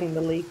with fighting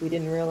the leak we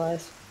didn't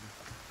realize.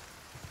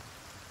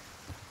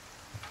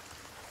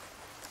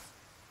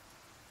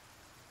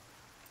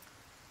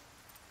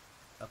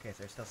 Okay, so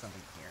there's still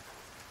something here.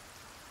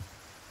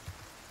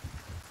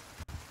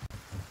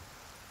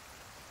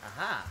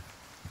 Aha!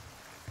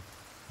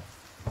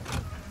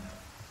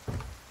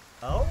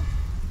 Oh?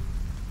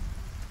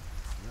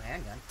 New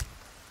handgun.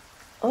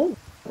 Oh,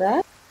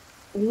 that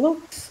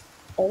looks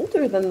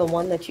older than the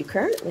one that you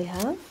currently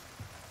have.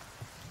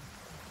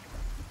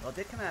 Well, it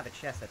did come out of a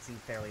chest that seemed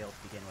fairly old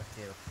to begin with,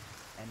 too.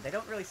 And they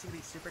don't really seem to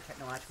be super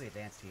technologically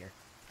advanced here.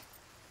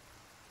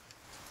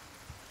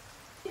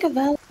 I think a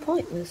valid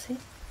point, Lucy.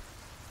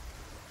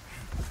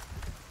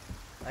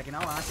 Like, in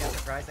all honesty, I'm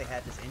surprised they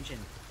had this engine.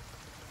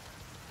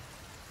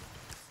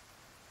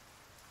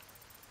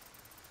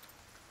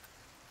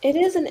 It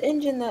is an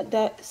engine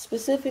that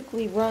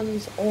specifically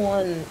runs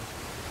on,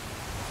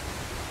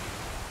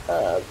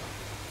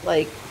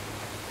 like,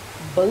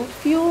 boat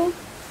fuel,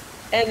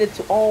 and it's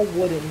all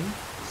wooden,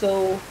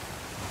 so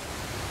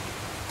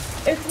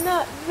it's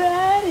not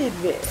that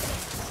advanced.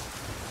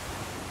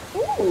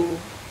 Ooh,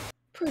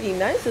 pretty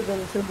nice of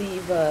them to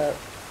leave,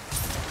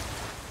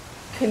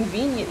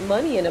 convenient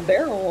money in a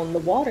barrel on the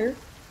water.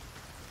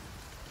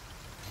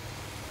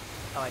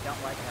 Oh, I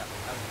don't like how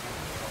I was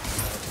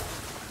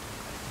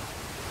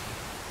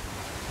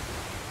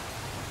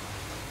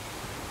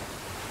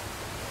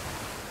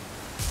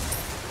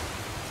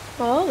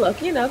Well,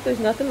 lucky enough, there's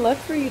nothing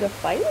left for you to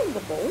fight on the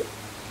boat.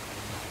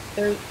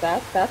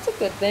 That's a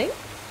good thing. At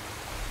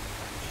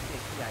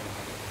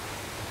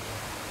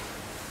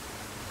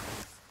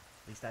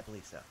least I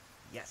believe so.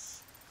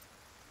 Yes.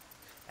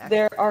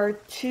 There are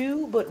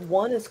 2, but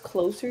one is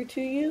closer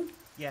to you.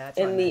 Yeah, that's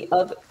And the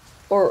other,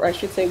 or I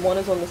should say, one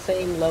is on the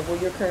same level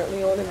you're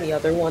currently on, and the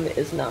other one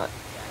is not.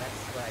 Yeah, that's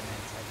what I meant.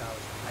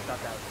 I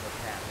thought that was the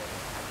path.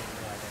 I didn't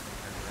realize I'd been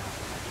turned around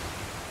so much.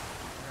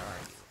 Where are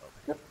you? Over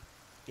here.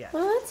 Yeah.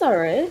 Well, that's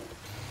alright.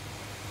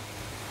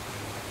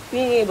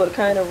 Being able to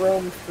kind of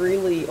roam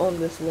freely on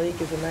this lake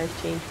is a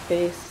nice change of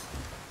pace.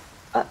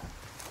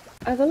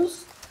 Are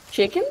those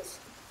chickens?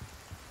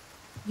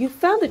 You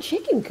found a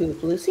chicken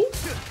coop, Lucy.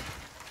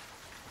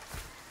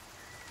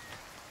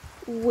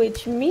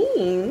 Which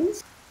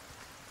means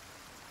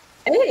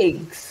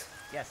eggs.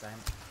 Yes, I'm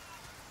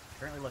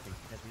currently looking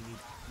because we need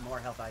more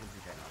health items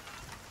in general.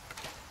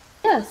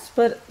 Yes,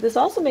 but this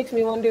also makes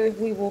me wonder if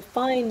we will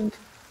find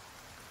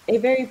a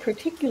very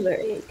particular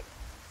egg.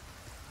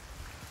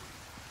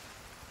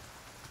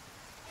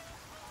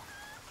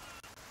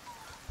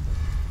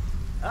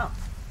 Oh.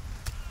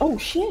 Oh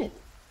shit.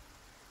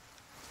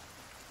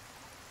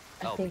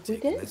 I I'll think be we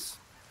taking did. this.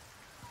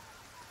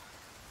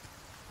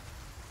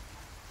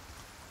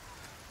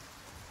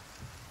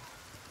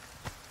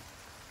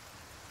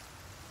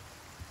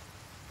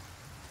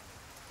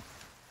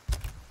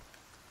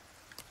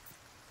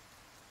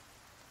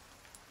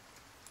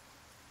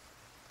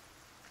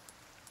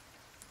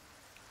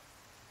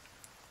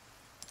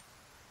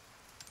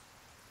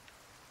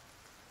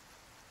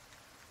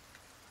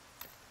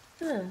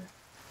 Huh.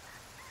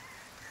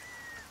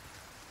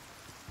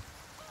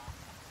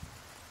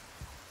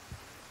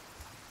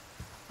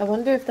 I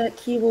wonder if that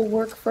key will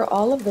work for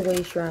all of the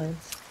way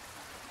shrines.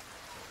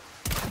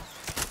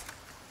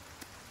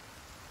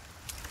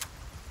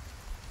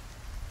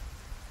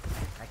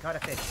 I caught a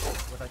fish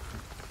with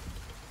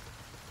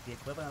the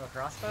equivalent of a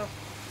crossbow.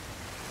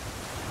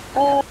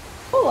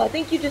 Oh, I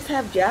think you just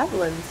have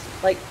javelins,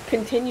 like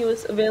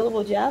continuous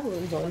available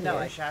javelins on No,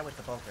 here. I shot with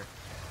the bolter.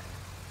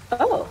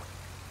 Oh.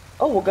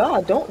 Oh, well,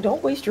 God,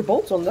 don't waste your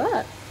bolts on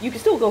that. You can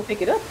still go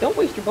pick it up. Don't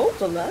waste your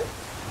bolts on that.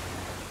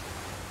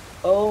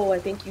 Oh, I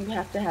think you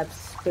have to have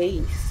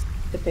space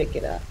to pick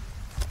it up.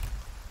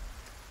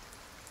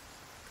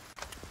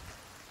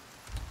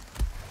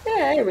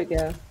 Yeah, here we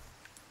go.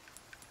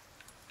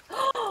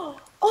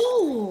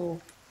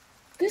 Oh,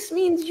 this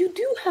means you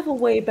do have a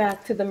way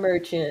back to the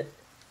merchant.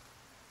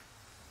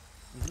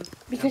 Mm-hmm.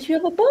 Because you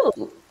have a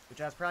boat. Which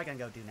I was probably gonna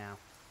go do now.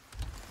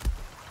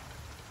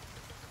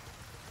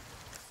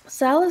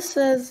 Salas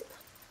says,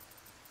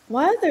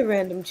 why are there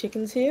random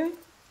chickens here?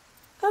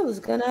 I was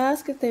gonna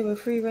ask if they were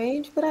free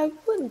range, but I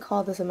wouldn't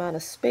call this amount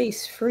of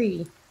space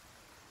free.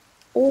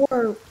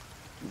 Or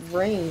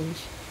range.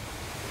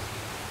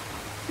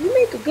 You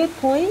make a good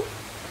point,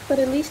 but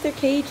at least they're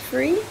cage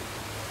free.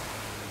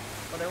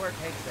 Well, there were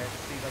pigs there. It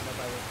seems like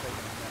nobody was taking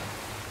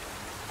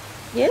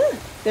them. Yeah,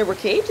 there were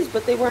cages,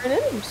 but they weren't in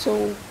them,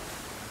 so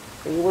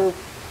they were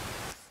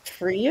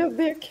free of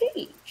their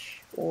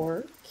cage.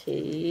 Or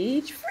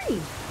cage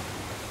free.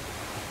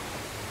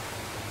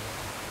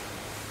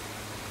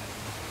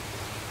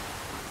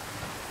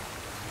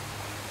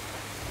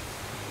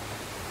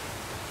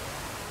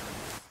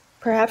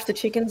 Perhaps the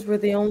chickens were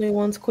the only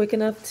ones quick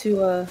enough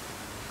to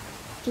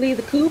flee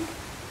the coop.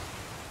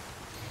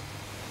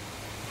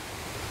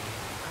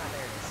 Ah,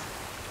 there it is.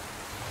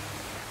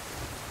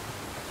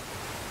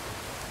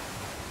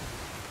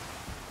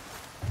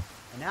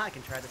 And now I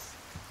can try this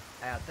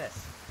out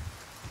this.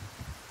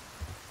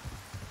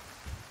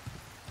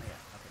 Oh yeah,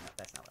 okay, no,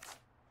 that's not what.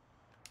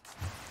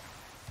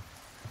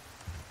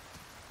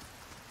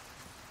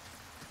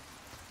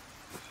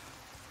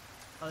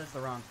 Oh, this is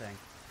the wrong thing.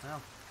 Well,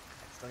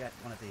 I still got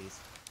one of these.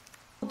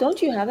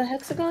 Don't you have a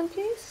hexagon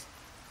case?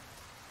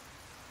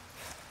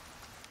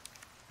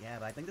 Yeah,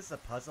 but I think this is a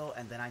puzzle,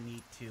 and then I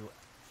need to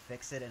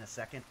fix it in a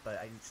second, but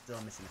I'm still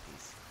missing a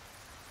piece.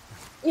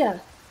 Yeah,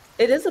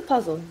 it is a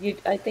puzzle.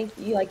 I think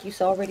you, like you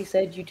already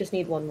said, you just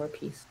need one more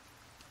piece.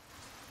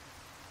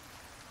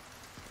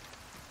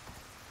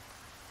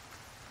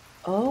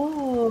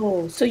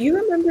 Oh, so you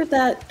remember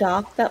that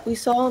dock that we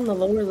saw on the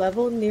lower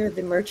level near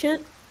the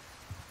merchant?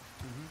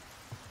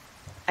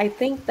 I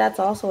think that's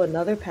also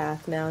another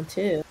path now,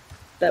 too,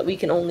 that we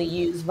can only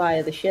use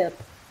via the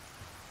ship.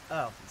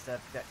 Oh, instead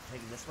of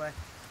taking this way?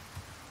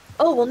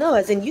 Oh, well, no,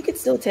 as in you could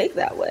still take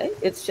that way.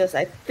 It's just,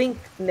 I think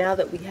now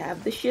that we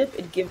have the ship,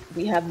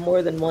 we have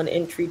more than one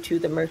entry to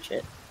the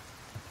merchant.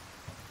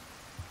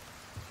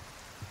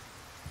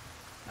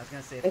 I was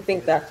gonna say. I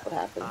think that's what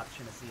happened.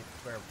 Option to see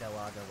where Del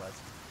Lago was.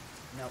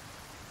 Nope.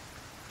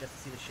 Just to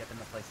see the ship and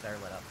the place that are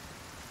lit up.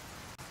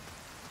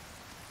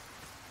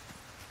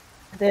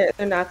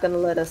 They're not going to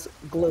let us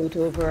gloat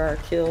over our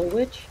kill,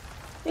 which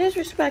is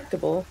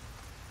respectable.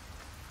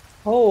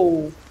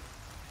 Oh.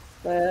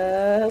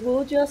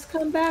 We'll just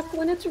come back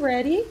when it's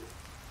ready.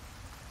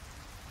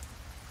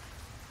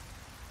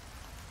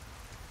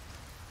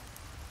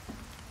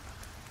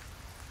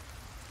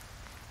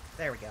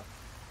 There we go.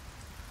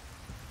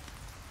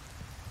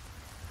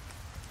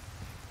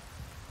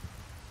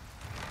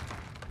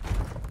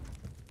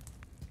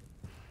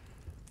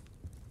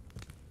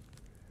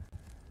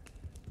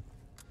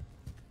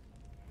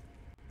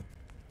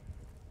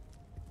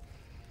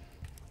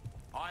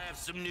 I have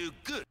some new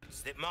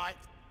goods that might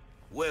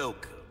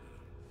welcome.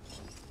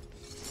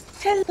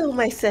 Hello,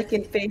 my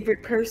second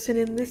favorite person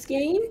in this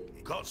game.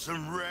 Got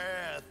some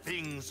rare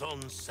things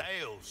on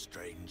sale,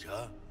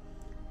 stranger.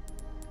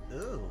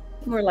 Ooh.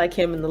 More like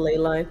him in the ley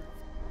line.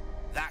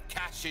 That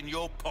cash in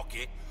your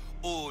pocket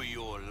or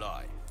your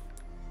life.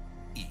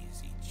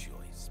 Easy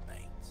choice,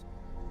 mate.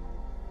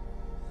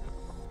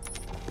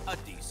 A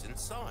decent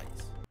size.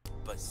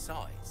 But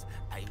size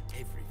ain't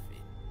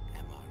everything,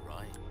 am I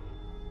right?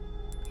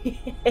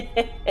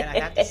 And I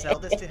have to sell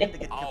this to him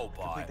to I'll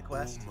complete the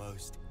quest?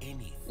 almost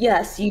anything.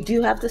 Yes, you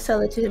do have to sell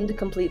it to him to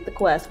complete the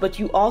quest, but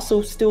you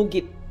also still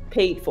get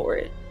paid for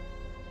it.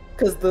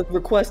 Because the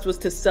request was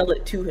to sell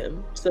it to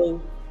him,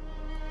 so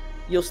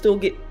you'll still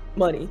get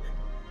money.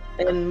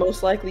 And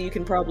most likely you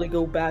can probably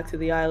go back to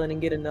the island and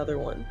get another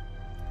one.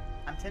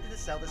 I'm tempted to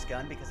sell this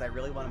gun because I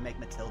really want to make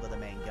Matilda the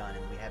main gun,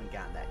 and we haven't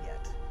gotten that yet.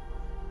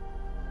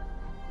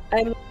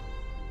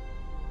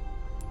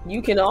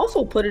 You can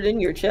also put it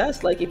in your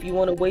chest, like if you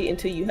want to wait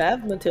until you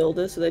have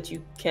Matilda so that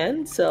you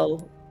can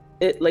sell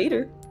it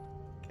later.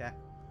 Okay.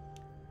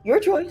 Your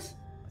choice.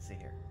 Let's see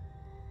here.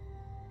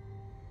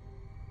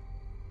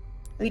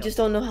 We just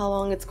don't know how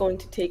long it's going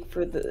to take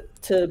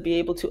to be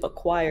able to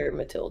acquire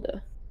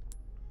Matilda.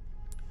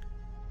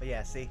 But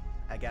yeah, see?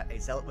 I got a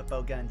Zealot with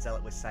Bowgun and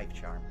Zealot with Scythe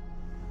Charm.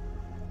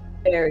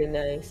 Very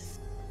nice.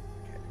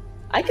 Okay.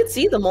 I could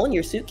see them on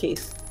your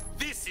suitcase.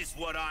 This is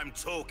what I'm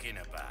talking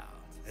about.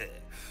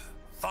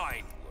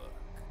 Fine work.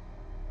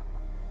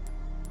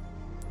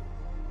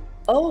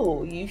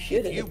 Oh, you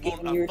should If you have want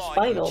given a your fighting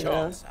spinal now.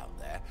 chance out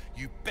there,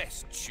 you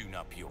best tune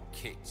up your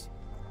kit.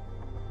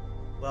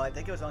 Well, I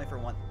think it was only for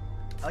one.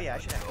 Oh yeah, I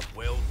should have. Job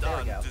well There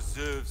we done go.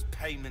 deserves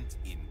payment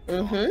in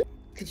Mm-hmm. kind.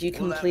 Because you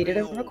Will that completed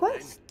be a all,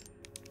 request.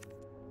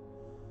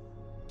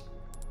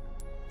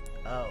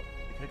 Oh,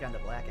 we could have gone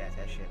to Black Ass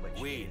that shit,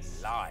 which We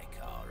is. like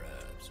our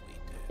herbs, we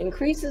do.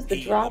 Increases the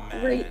Heal drop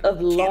man, rate of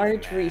kill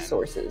large man,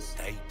 resources.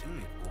 They do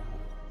it all.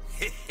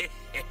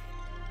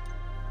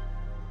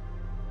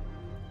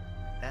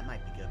 That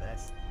might be good, but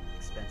that's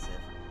expensive.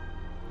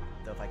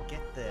 Though if I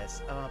get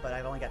this, oh, but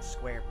I've only got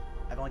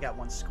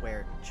one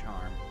square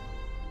charm.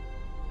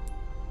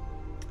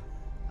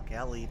 Okay,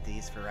 I'll leave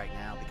these for right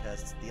now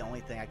because it's the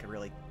only thing I could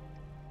really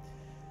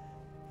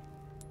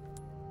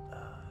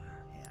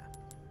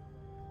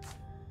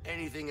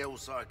Anything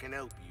else I can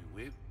help you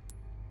with?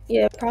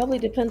 Yeah, it probably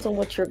depends on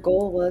what your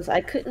goal was. I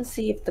couldn't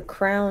see if the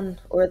crown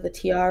or the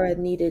tiara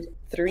needed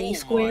 3 All my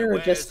square or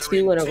wares just are 2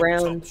 in and a tip-top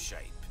round. shape.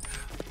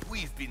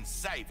 We've been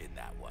saving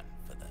that one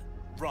for the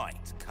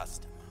right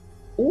customer.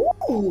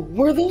 Ooh,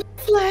 were those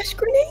flash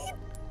grenades?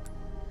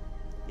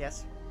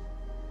 Yes.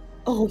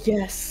 Oh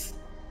yes.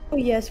 Oh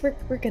yes,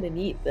 we're gonna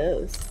need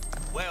those.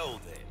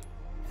 Well then,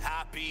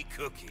 happy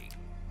cooking.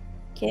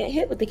 Can't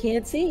hit what they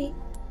can't see.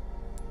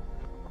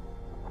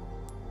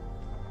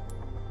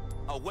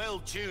 A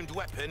well-tuned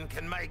weapon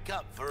can make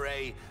up for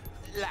a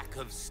lack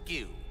of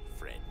skill,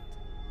 friend.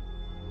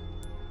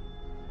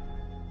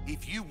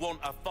 If you want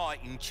a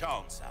fighting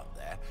chance out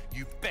there,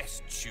 you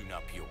best tune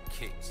up your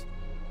kit.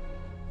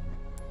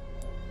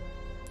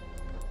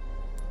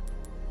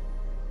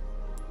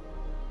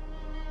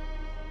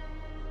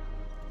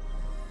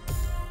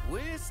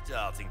 We're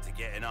starting to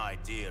get an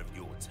idea of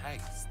your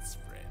tastes,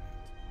 friend.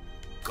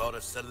 Gotta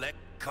select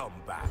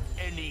combat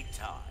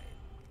anytime.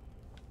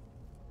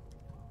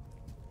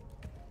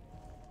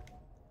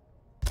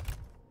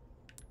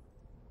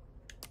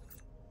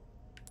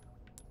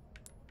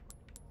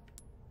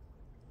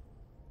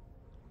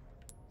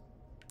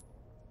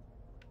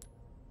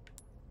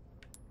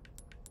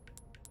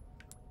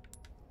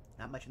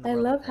 Not much in the I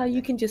world of love how you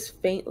crafting. can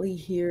just faintly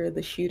hear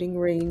the shooting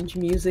range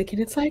music,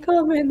 and it's like,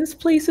 oh man, this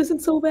place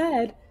isn't so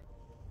bad.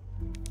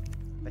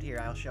 But here,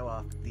 I'll show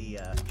off the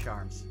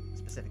charms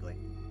specifically.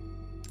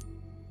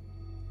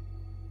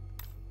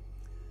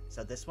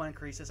 So this one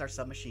increases our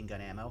submachine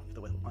gun ammo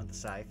on the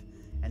scythe,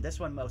 and this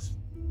one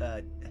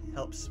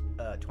helps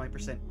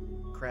 20%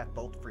 craft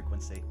bolt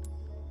frequency.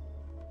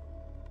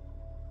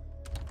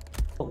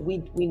 We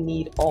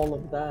need all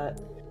of that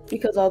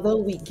because although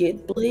we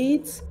get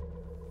blades,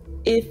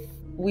 if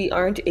we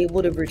aren't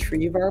able to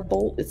retrieve our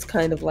bolt, it's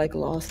kind of like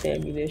lost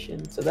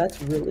ammunition. So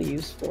that's really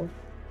useful.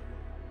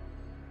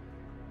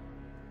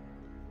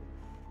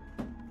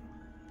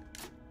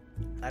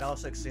 I'd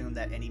also assume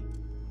that any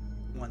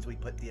ones we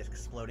put the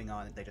exploding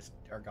on, they just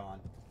are gone.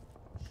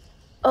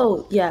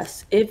 Oh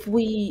yes, if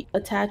we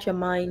attach a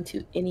mine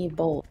to any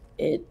bolt,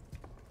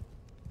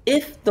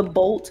 if the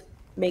bolt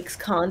makes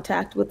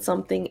contact with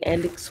something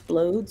and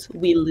explodes,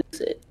 we lose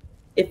it.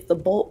 If the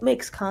bolt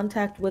makes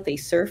contact with a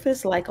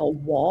surface like a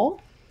wall,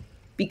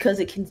 because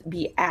it can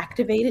be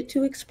activated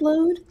to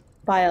explode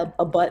by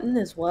a button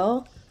as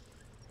well,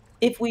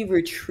 if we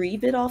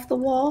retrieve it off the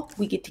wall,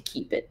 we get to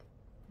keep it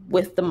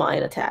with the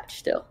mine attached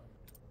still.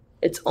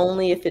 It's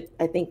only if it,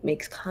 I think,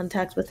 makes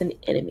contact with an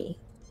enemy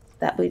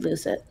that we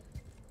lose it.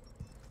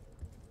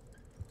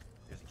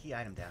 There's a key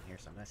item down here,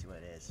 so I'm gonna see what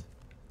it is.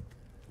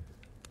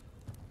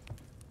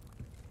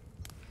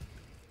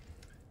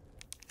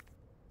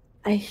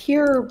 I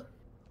hear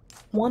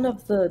one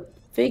of the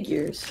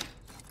figures.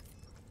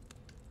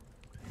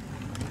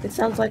 It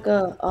sounds like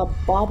a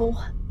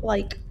bauble,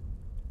 like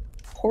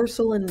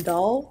porcelain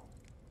doll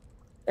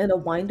and a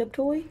wind-up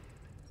toy.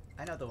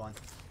 I know the one.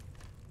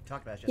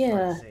 Talk about it's just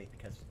hard Yeah. to see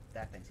because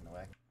that thing's in the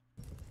way.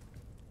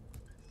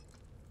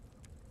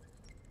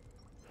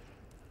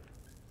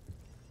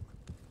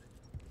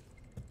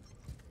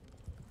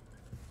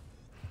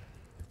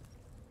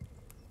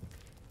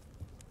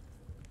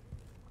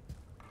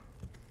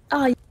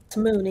 Ah, yes,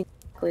 Moon,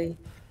 exactly.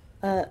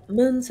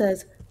 Moon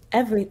says,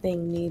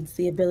 everything needs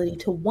the ability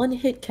to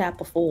one-hit cap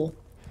a fool.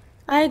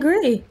 I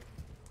agree.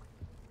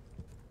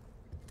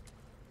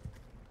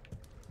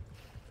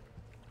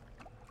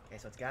 Okay,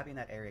 so it's gotta be in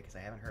that area because I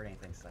haven't heard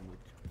anything since I moved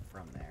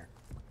from there.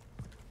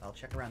 I'll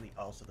check around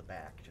also the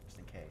back, just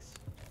in case.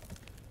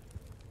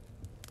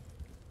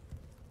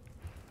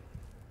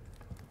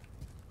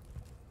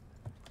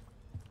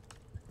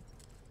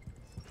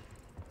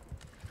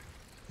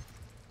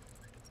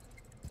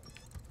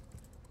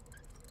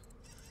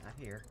 Not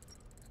here.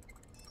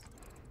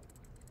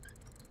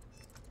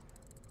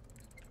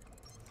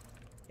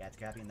 Yeah, it's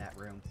gotta be in that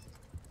room.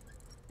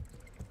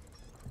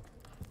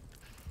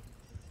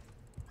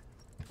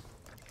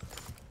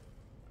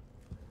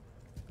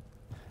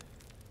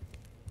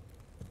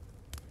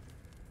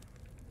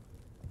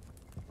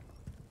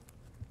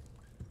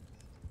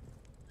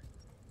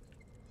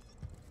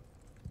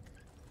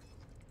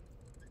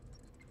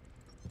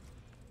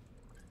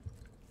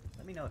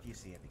 Let me know if you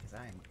see it because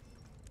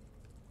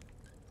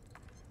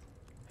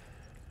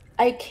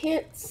I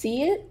can't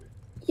see it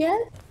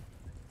yet,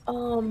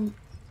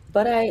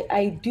 but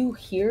I do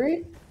hear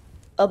it.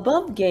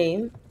 Above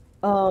game,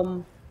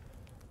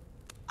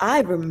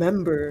 I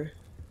remember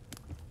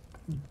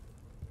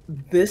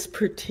this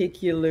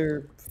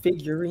particular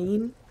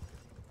figurine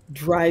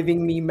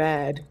driving me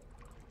mad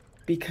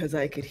because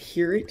I could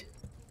hear it,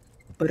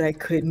 but I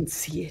couldn't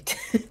see it.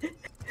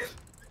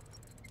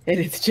 And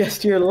it's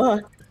just your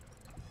luck.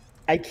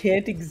 I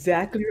can't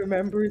exactly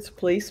remember its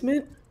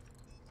placement,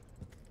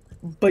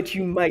 but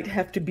you might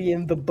have to be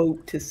in the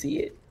boat to see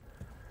it.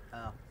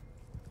 Oh.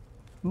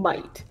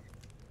 Might.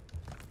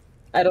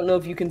 I don't know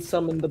if you can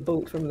summon the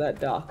boat from that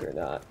dock or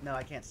not. No,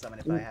 I can't summon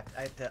it, but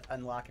I have to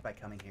unlock it by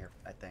coming here,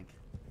 I think.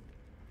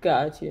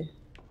 Gotcha.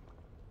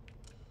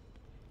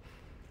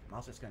 I'm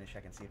also just going to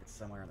check and see if it's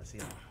somewhere on the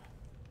ceiling.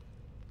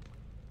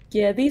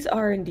 Yeah, these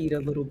are indeed a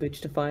little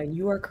bitch to find.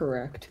 You are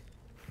correct.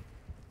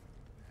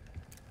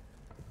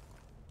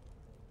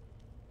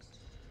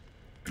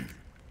 Oh,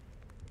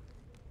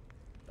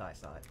 I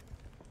saw it.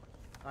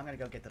 I'm going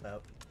to go get the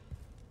boat.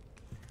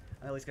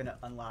 I'm at least going to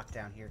unlock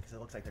down here because it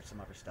looks like there's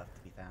some other stuff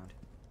to be found.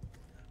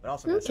 But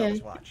also going to sell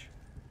this watch.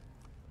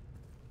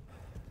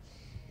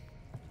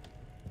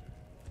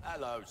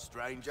 Hello,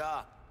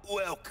 stranger.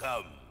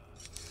 Welcome.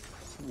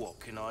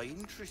 What can I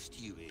interest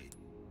you in?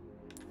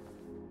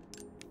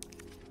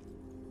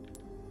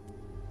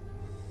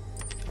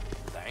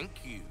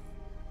 Thank you.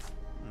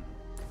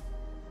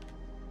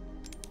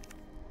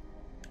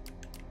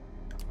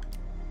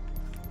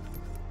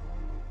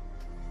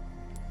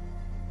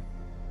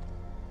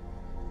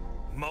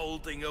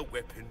 Molding a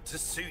weapon to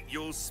suit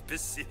your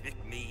specific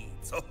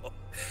needs. Oh,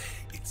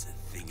 it's a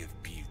thing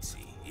of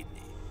beauty, isn't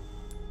it?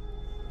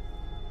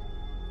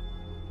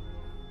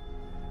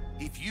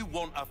 If you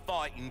want a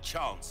fighting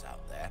chance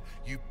out there,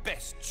 you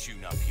best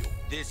tune up your...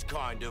 This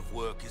kind of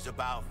work is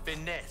about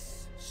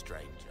finesse,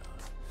 stranger.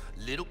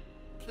 Little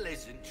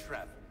pleasant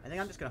travel. I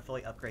think I'm just going to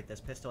fully upgrade this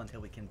pistol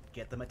until we can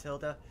get the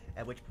Matilda,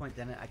 at which point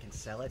then I can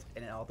sell it,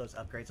 and all those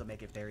upgrades will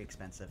make it very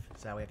expensive.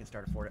 So that way I can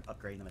start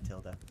upgrading the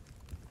Matilda.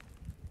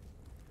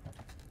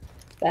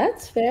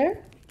 That's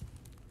fair.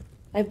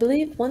 I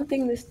believe one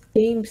thing this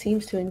game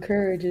seems to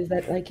encourage is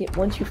that, like,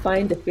 once you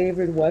find a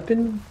favorite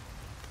weapon,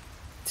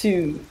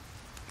 to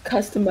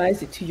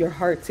customize it to your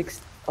heart's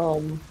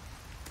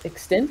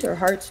extent or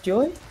heart's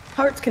joy?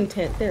 Heart's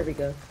content. There we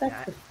go.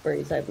 That's the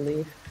phrase, I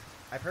believe.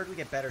 I've heard we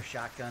get better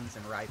shotguns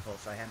and rifles,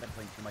 so I haven't been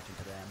playing too much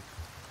into them.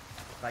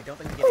 But I don't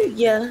think we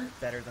get anything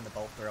better than the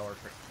bolt thrower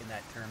in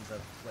that terms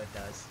of what it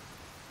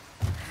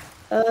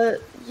does.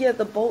 Yeah,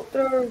 the bolt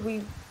thrower,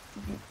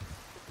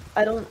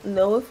 I don't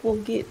know if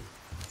we'll get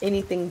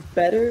anything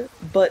better,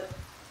 but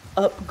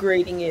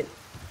upgrading it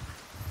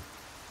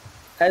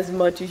as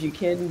much as you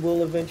can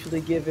will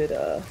eventually give it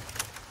a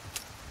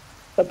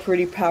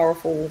pretty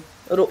powerful,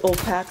 it'll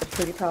pack a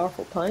pretty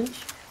powerful punch.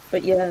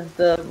 But yeah,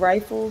 the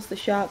rifles, the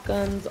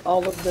shotguns,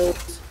 all of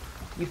those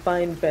you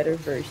find better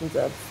versions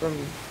of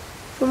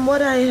from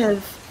what I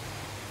have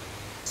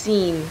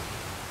seen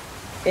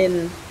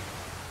in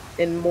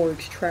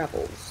Morg's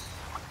travels.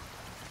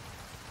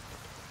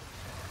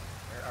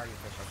 Where are you,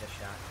 fish I just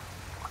shot?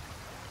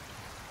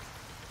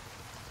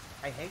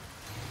 I hate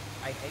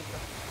the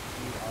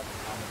view of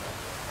on the boat.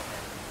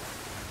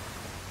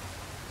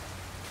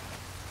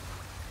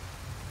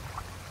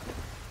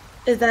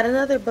 Is that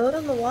another boat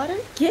on the water?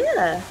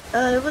 Yeah,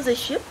 it was a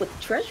ship with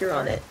treasure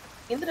on it.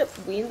 We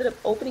ended up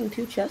opening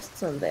 2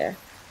 chests on there.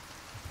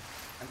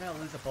 I'm gonna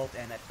lose a bolt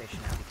and that fish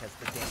now because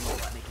the game won't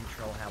let me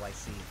control how I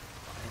see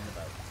in the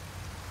boat.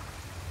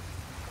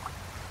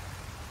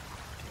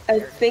 I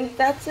think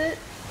that's it.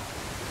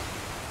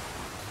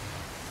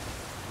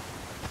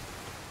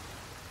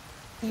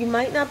 You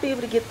might not be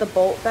able to get the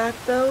bolt back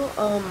though.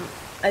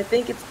 I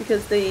think it's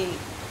because they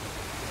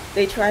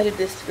try to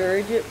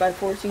discourage it by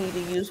forcing you to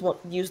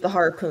use the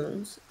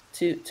harpoons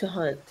to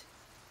hunt.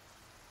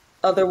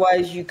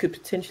 Otherwise, you could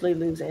potentially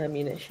lose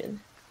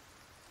ammunition.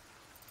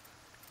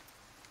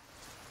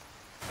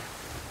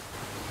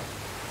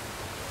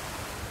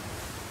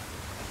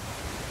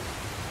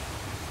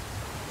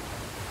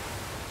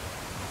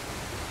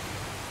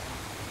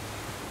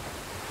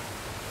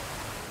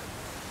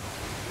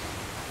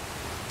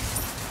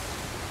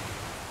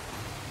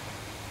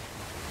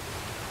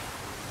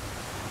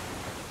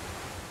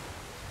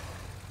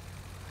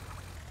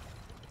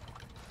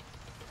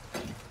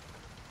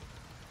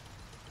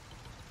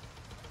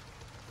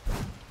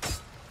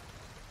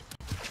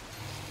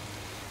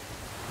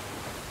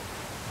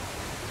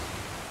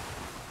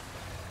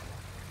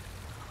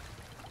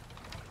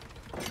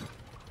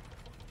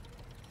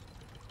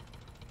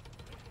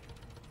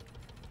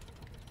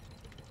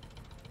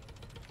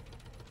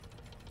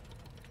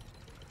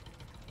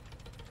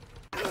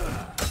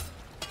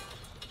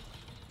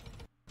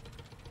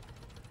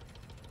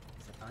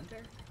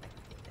 Thunder?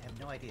 I have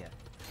no idea.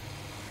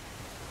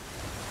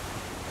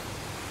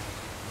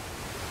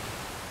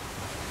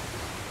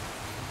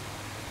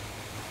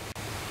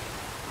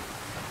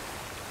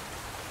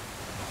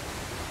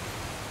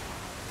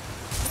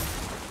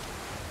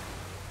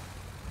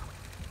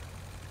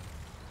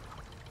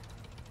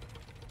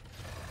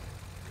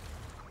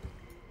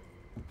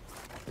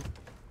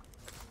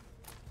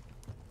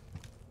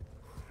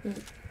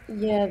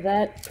 Yeah,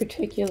 that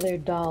particular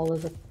doll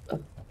is a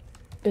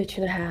bitch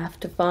and a half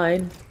to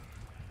find.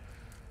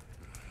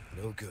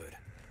 No good.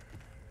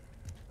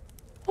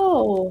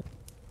 Oh,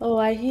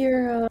 I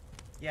hear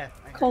Yeah,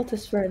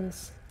 cultist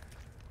friends.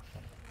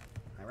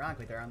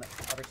 Ironically, they're on the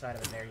other side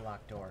of a very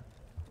locked door.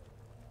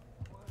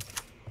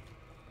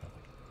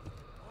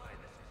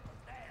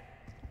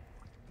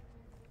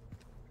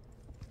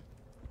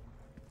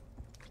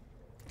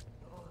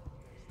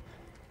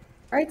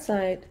 Right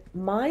side,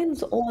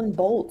 mines on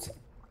bolts,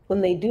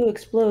 when they do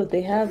explode,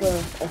 they have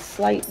a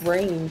slight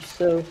range,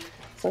 so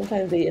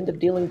sometimes they end up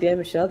dealing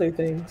damage to other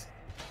things.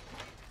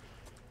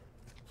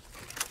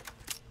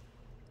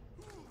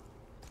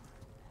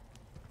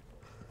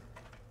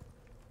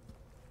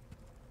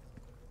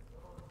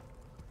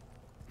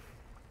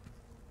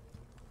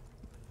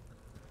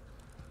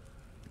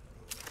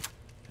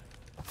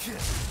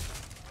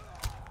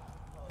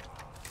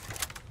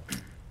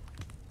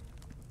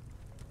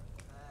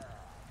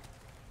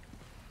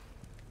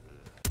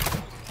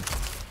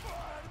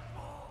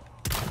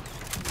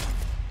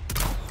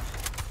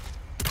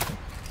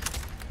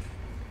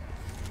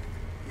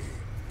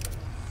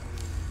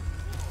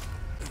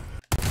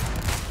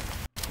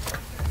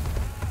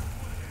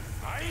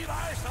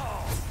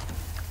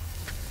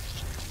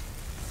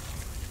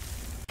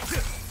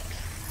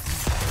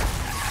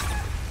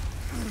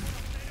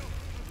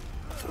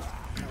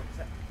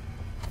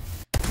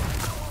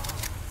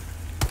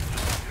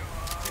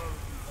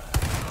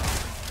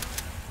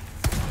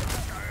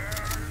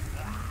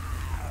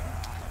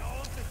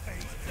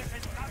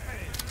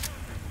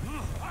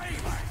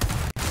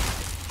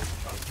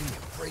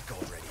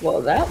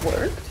 Well, that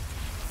worked.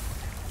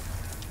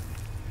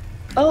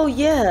 Oh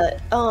yeah,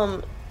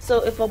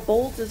 so if a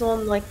bolt is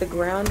on like the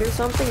ground or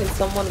something and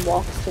someone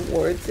walks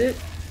towards it,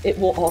 it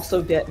will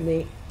also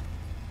detonate.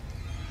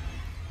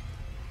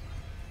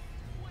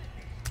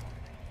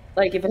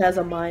 Like if it has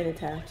a mine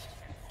attached.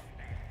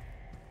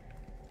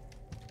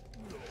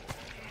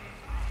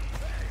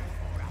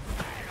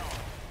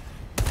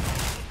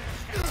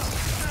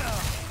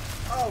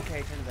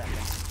 Okay, turn to that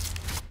thing.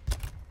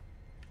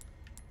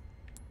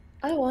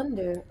 I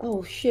wonder.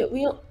 Oh shit,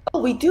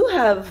 we do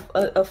have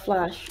a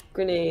flash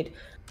grenade.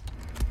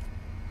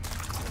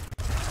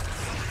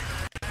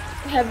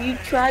 Have you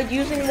tried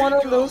using one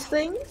of those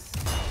things?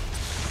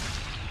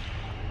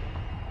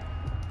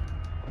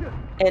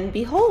 And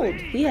behold,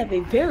 we have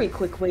a very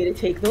quick way to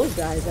take those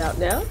guys out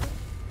now.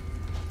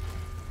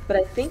 But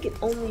I think it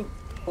only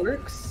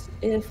works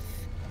if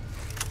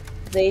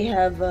they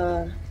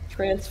have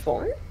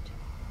transformed.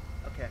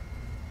 Okay.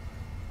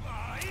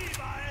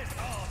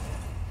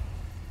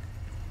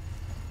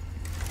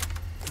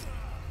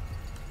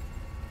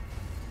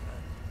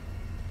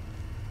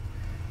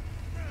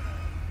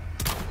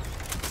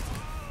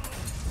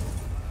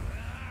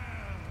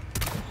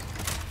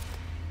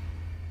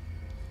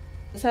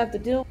 Just have to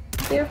deal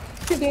with their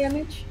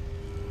damage.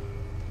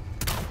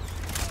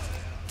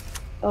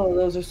 Oh,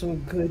 those are some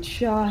good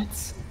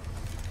shots.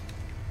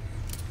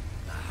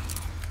 How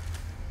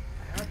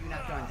have you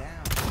not gone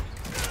down?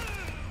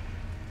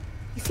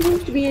 He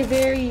seems to be a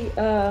very,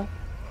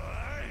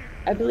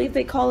 I believe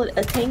they call it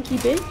a tanky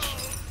bitch.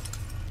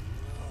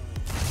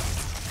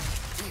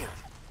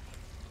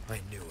 I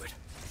knew it.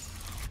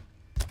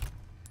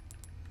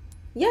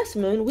 Yes,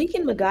 Moon, we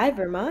can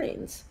MacGyver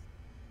mines.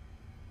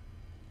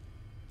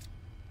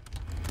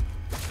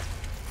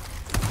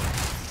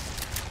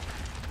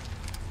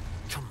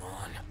 Come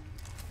on.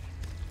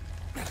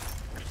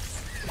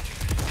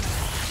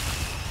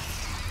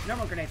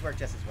 Normal grenades work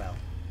just as well.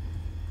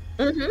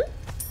 Mm-hmm.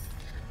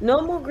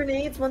 Normal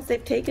grenades, once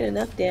they've taken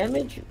enough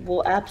damage,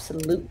 will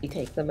absolutely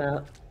take them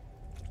out.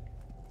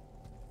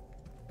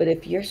 But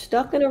if you're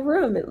stuck in a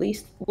room, at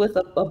least with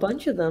a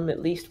bunch of them,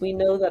 at least we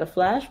know that a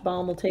flash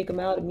bomb will take them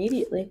out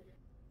immediately.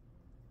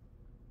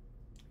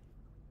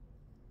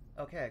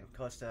 Okay,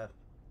 close to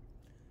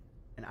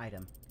an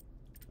item.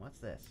 What's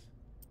this?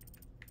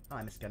 Oh,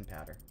 I missed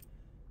gunpowder.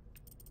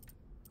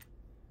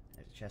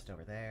 There's a chest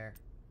over there.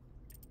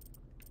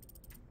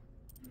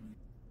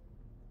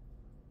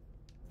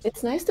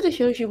 It's nice that it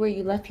shows you where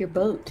you left your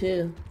boat,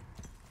 too.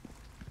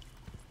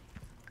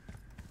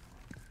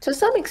 To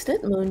some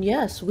extent, Moon,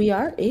 yes, we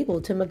are able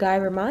to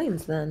MacGyver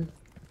mines, then.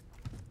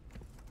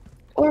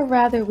 Or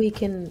rather, we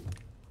can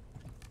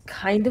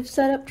kind of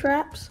set up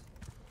traps.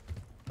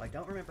 Well, I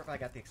don't remember if I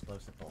got the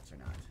explosive bolts or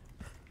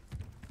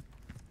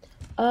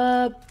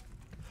not.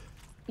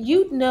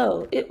 You'd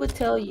know. It would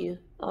tell you.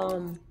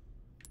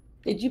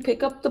 Did you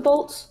pick up the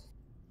bolts?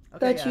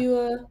 Okay, That yeah.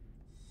 you,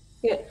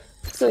 yeah.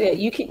 So yeah,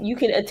 you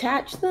can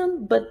attach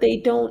them, but they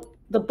don't,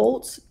 the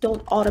bolts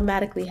don't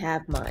automatically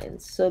have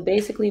mines. So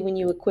basically when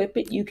you equip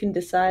it, you can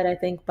decide, I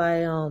think,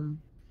 by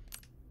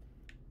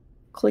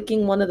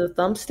clicking one of the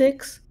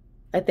thumbsticks.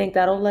 I think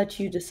that'll let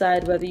you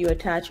decide whether you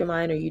attach a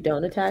mine or you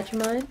don't attach a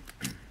mine.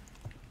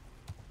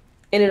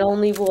 And it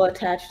only will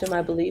attach them,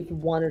 I believe,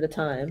 one at a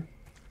time.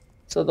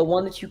 So the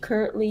one that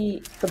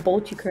the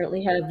bolt you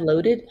currently have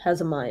loaded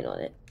has a mine on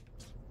it.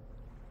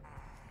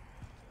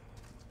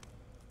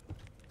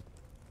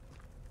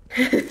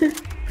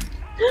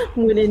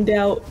 When in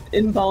doubt,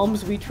 in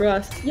bombs we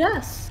trust.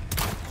 Yes.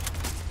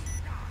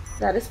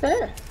 That is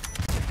fair.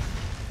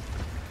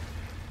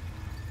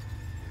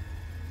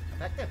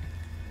 Effective.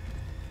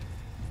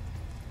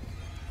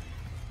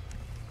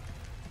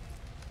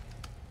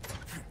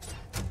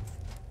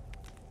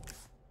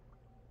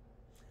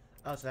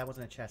 Oh, so that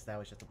wasn't a chest, that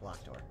was just a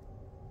block door.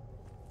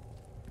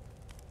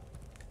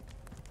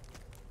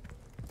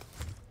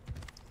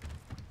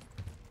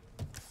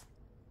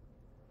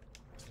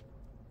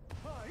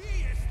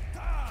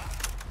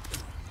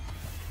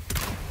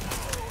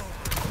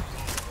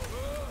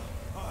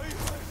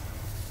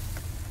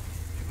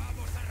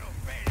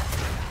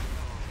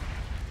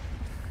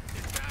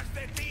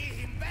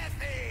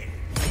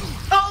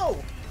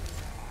 Oh!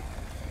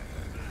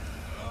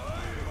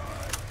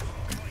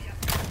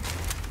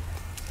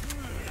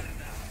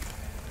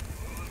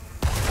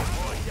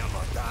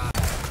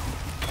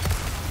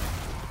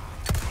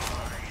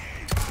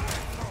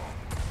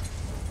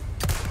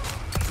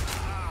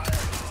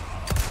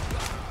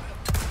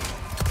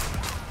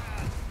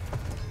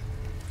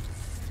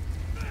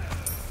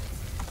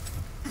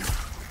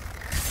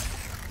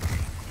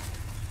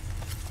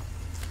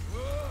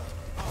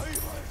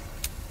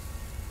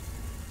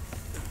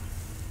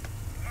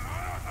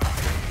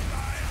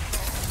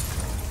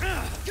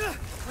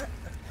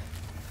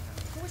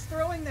 Who was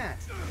throwing that?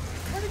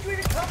 Where did you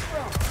even come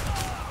from?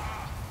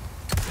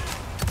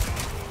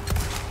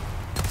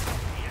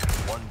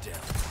 One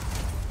down.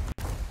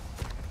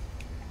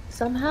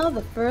 Somehow,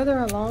 the further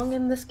along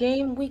in this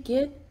game we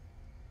get,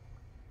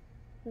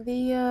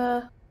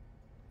 the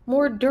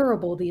more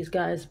durable these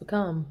guys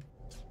become.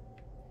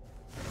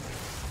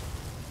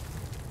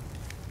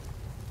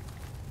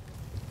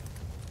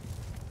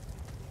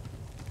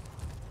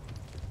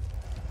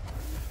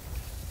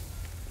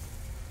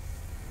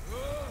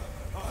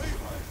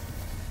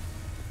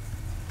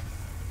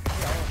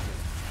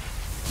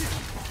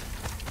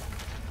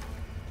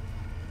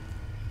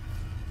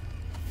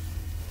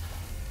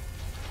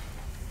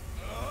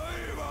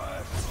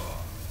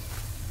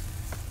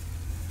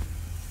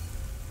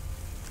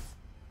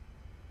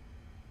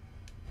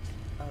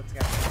 Oh, it's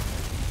got.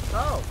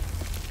 Oh!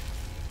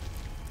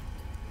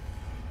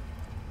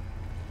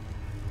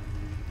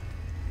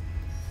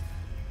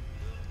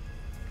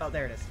 Oh,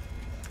 there it is.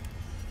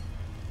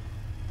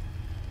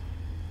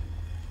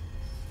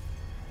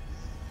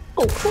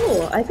 Oh,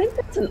 cool. I think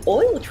that's an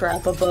oil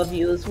trap above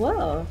you as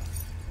well.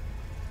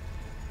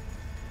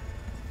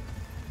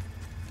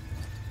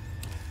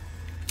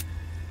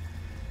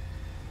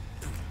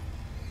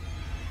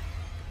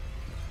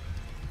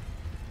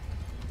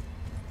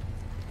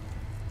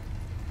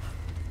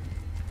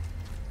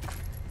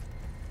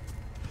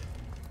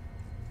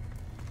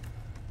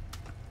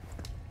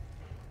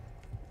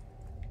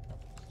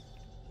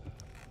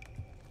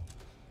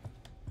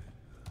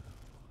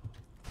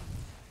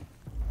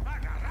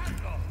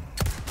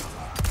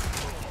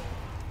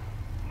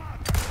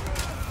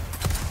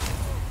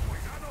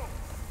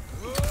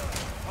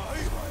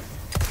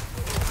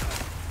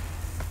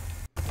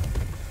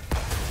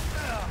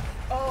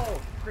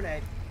 Oh,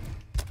 grenade.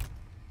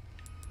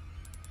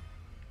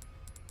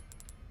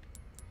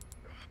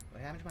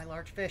 What happened to my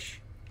large fish?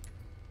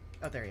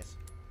 Oh, there he is.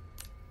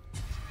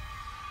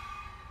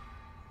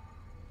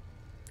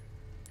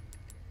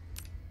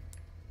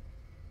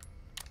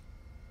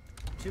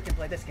 Two can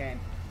play this game.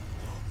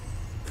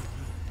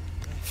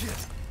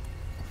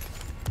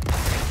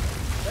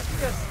 That's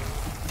because...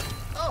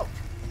 Oh!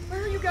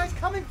 Where are you guys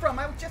coming from?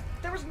 I was just...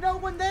 There was no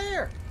one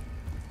there!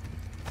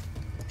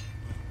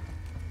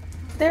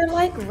 They're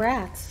like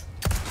rats.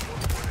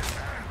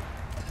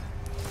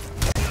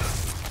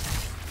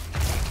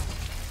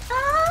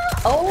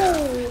 Ah!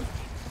 Oh!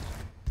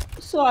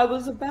 So I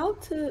was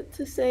about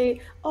to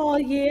say, oh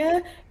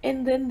yeah,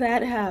 and then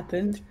that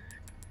happened.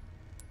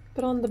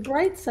 But on the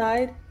bright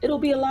side, it'll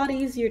be a lot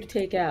easier to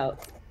take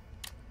out.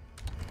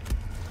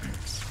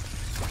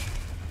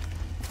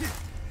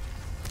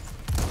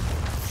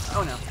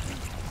 Oh no.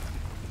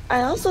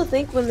 I also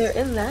think when they're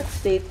in that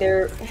state,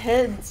 their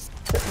heads,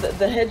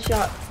 the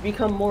headshots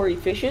become more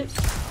efficient.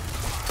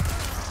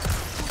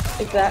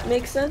 If that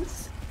makes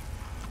sense.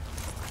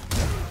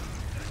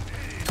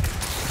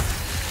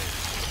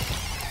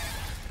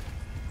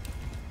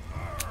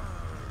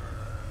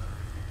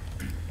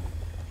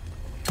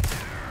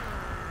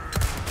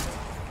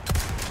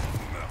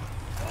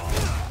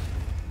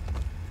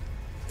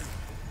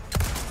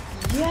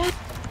 Yeah!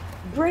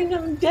 Bring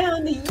them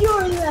down to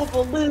your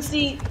level,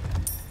 Lucy!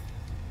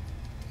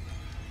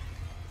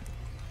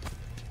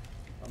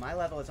 Well, my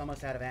level is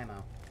almost out of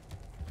ammo.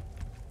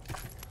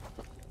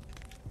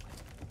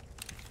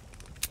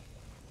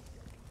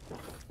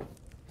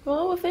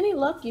 Well, with any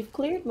luck, you've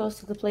cleared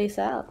most of the place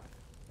out.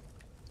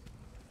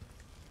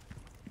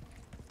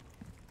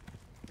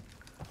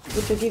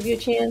 Which will give you a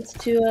chance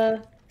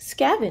to,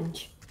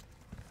 scavenge.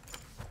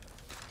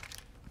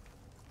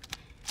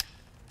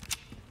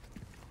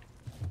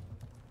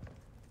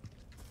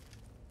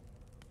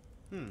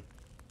 Hmm.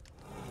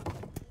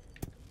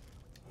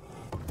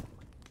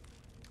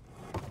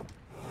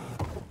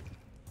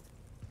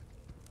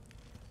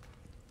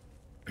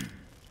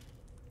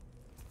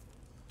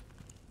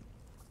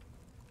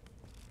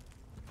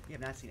 We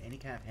have not seen any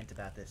kind of hint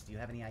about this. Do you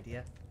have any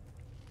idea?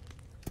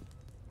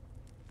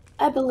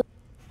 I believe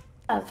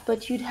you have,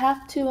 but you'd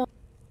have to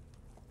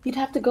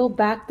go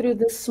back through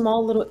this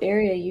small little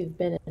area you've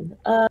been in.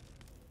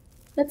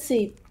 Let's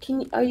see.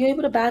 Are you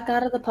able to back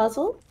out of the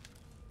puzzle?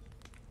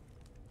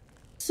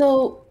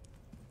 So,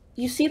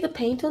 you see the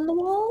paint on the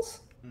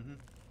walls? Mm-hmm.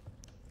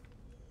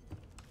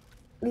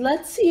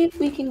 Let's see if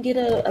we can get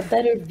a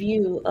better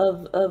view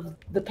of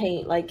the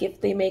paint, like if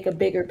they make a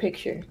bigger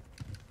picture.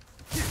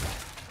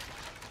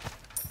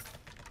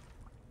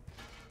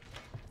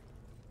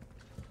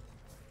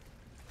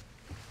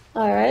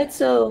 Alright,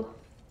 so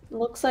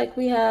looks like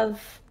we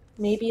have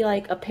maybe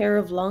like a pair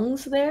of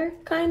lungs there,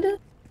 kinda.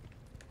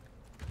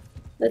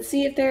 Let's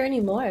see if there are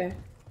any more.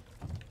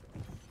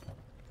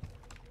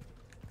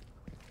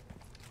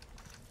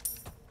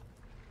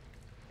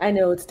 I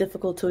know it's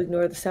difficult to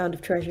ignore the sound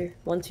of treasure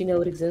once you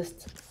know it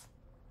exists.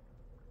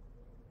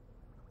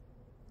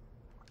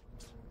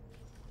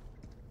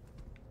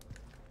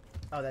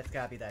 Oh, that's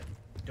gotta be that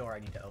door I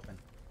need to open.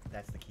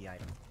 That's the key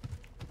item.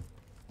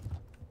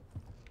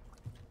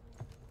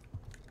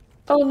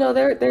 Oh no,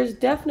 there's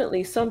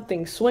definitely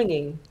something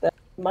swinging that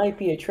might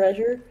be a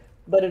treasure,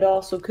 but it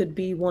also could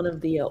be one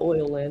of the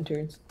oil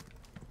lanterns.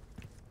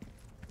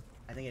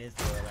 I think it is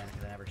the oil lantern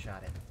because I never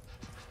shot it.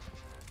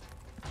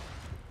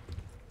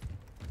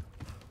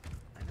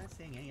 I'm not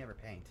seeing any other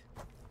paint.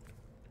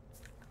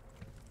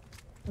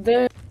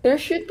 There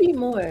should be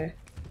more.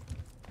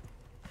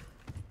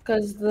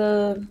 Because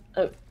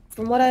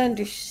from what I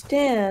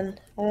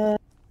understand,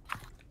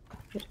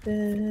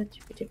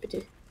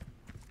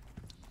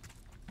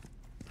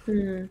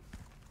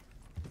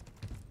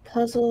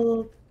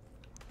 puzzle,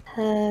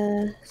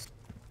 pass,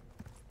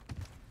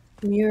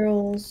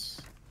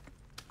 murals,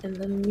 and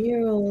the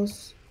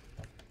murals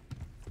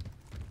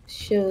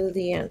show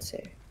the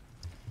answer.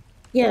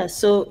 Yeah,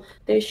 so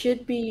there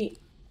should be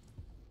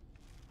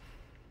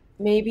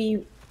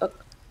maybe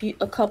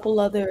a couple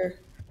other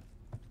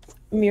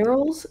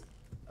murals.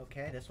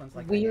 Okay, this one's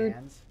like the Weird.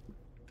 hands.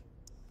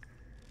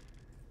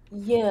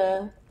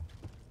 Yeah.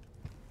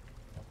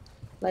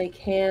 Like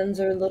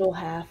hands or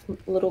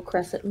little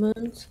crescent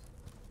moons.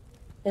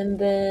 And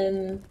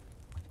then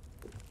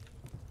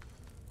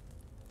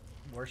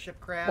Worship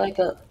crab. like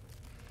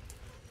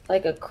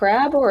a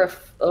crab or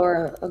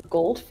a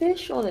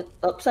goldfish on it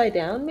upside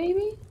down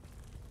maybe?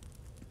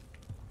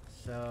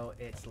 So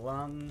it's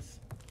lungs.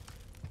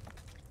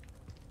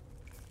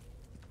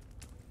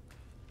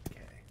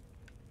 Okay.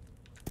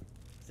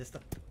 Is this the...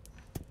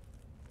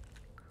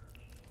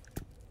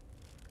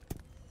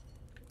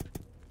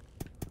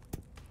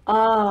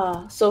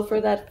 Ah, so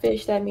for that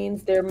fish, that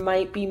means there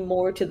might be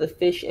more to the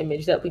fish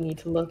image that we need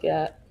to look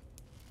at.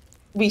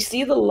 We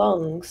see the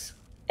lungs,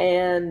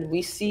 and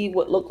we see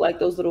what look like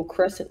those little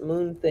crescent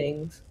moon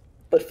things.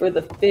 But for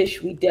the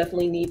fish, we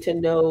definitely need to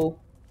know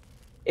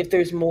if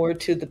there's more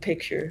to the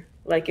picture.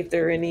 Like if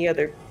there are any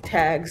other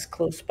tags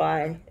close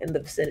by in the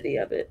vicinity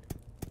of it.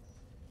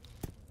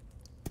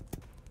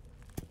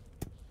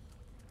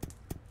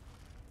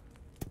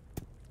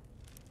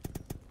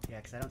 Yeah,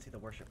 because I don't see the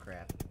worship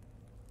crab.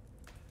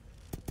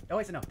 Oh,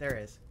 wait, no, there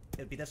is. It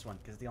would be this one,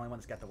 because it's the only one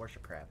that's got the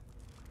worship crab.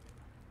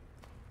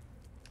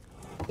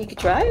 You could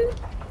try it.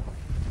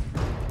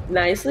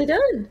 Nicely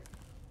done.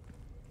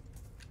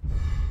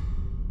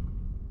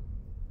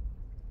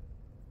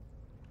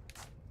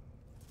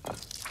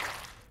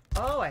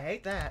 Oh, I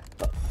hate that.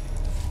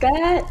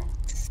 That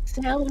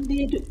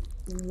sounded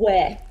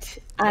wet.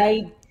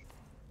 I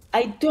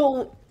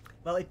don't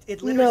Well,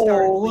 it literally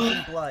started No.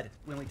 leaking blood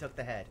when we took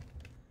the head.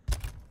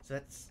 So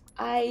that's...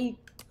 I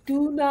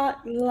do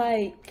not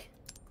like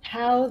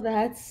how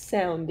that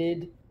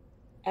sounded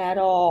at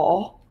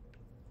all.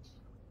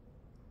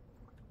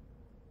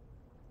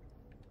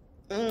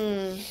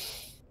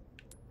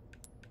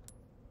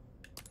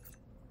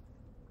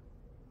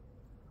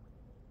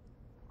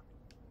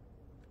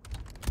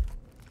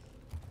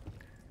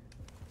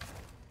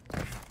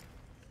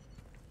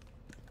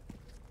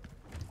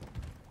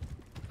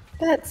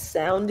 That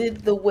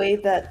sounded the way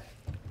that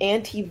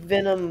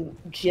anti-venom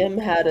Jim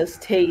had us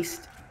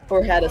taste,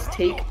 or had us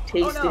taste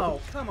Oh it. no,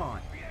 come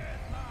on.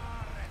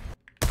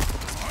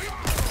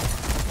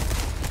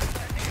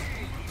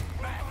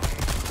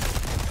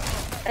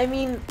 I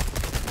mean,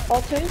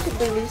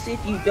 alternatively, Lucy,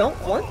 if you don't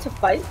want to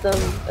fight them,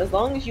 as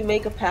long as you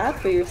make a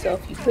path for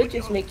yourself, you could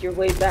just make your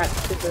way back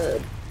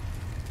to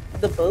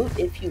the boat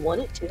if you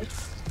wanted to.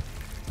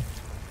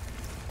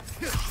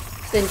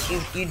 Since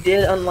you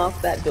did unlock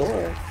that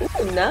door.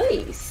 Ooh,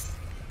 nice.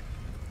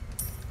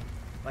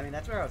 Well, I mean,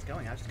 that's where I was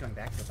going. I was just going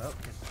back to the boat,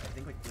 because I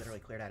think we literally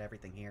cleared out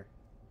everything here.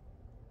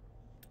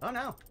 Oh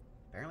no!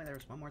 Apparently there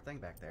was one more thing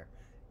back there.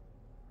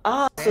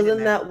 Ah, so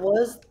then that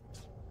was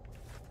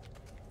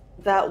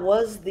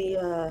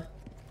the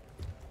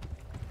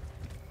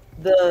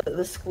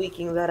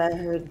squeaking that I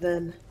heard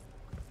then.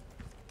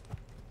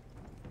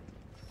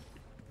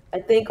 I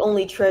think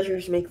only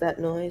treasures make that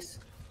noise.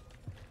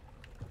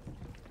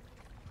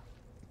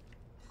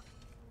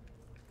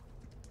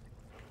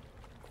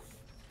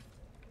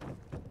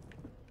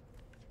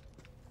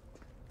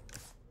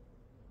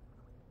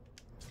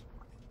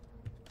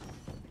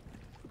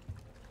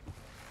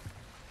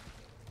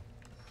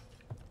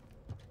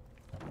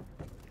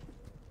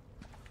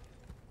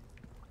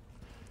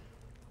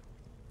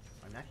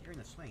 I'm not hearing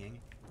the swinging.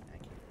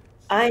 Thank you.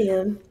 I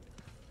am.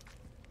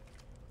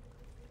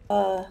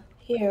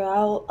 Here,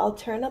 I'll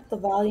turn up the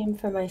volume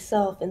for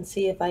myself and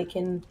see if I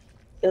can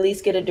at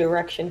least get a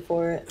direction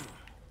for it.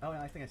 Oh,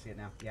 I think I see it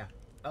now. Yeah.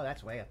 Oh,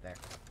 that's way up there.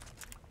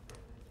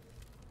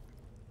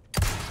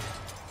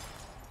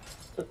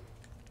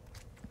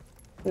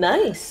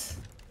 Nice.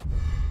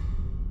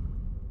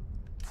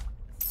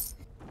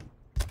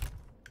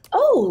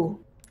 Oh,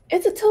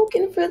 it's a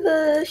token for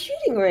the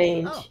shooting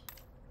range. Oh,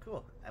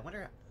 cool. I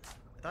wonder... I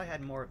thought I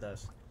had more of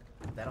those.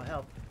 That'll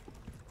help.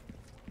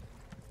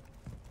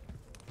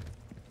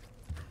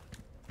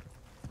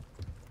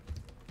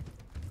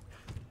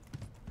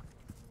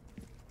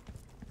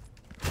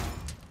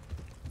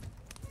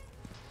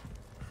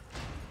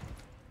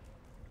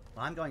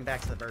 Well, I'm going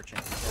back to the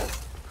merchant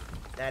because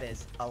that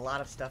is a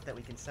lot of stuff that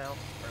we can sell,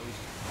 or at least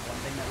one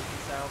thing that we can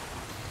sell,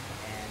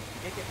 and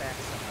we did get back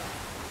some,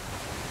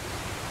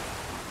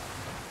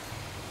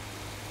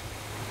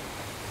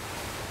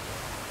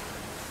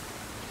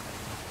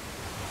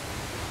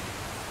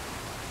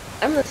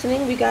 I'm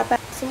listening. We got back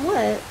some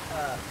what?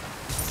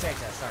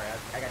 Sega, sorry,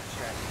 I got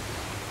distracted.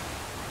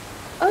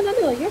 Oh,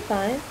 no, you're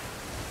fine.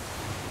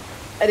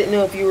 I didn't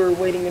know if you were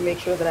waiting to make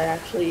sure that I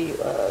actually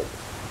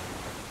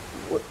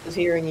was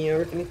hearing you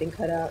or if anything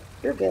cut out.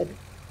 You're good.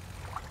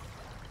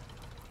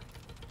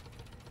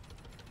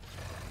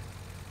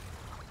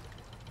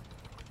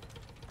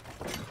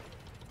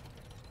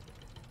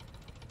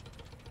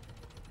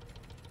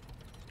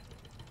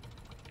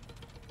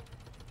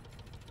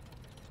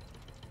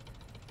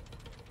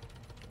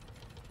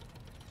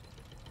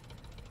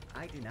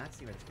 I do not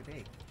see where this could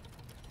be.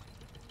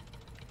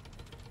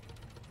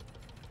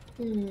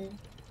 Hmm.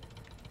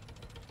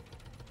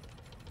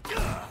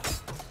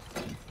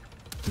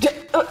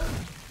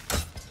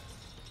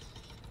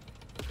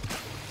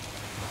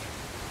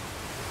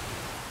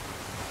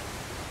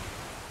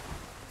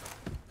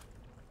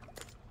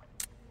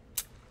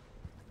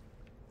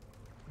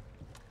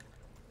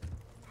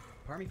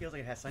 Part of me feels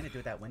like it has something to do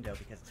with that window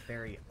because it's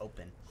very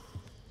open.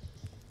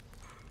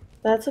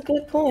 That's a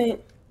good point.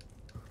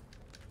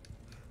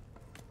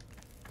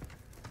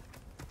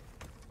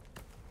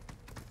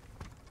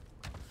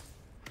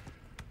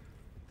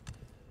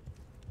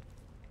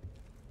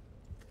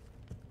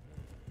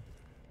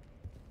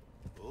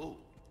 Oh,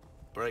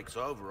 break's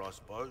over, I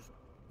suppose.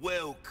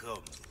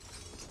 Welcome.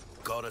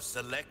 Got a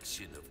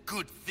selection of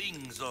good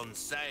things on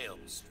sale,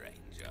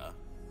 stranger.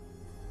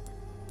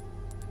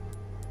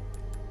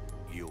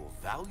 Your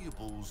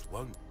valuables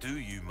won't do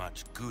you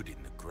much good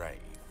in the grave.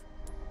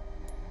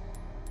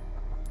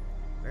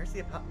 Where's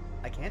the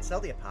I can't sell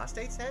the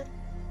apostate's head?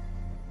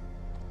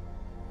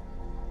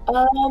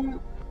 I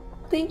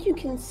think you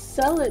can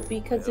sell it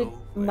because it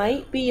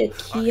might be a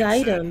key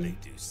I can item. certainly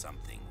do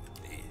something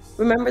with this.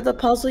 Remember the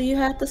puzzle you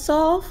had to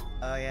solve?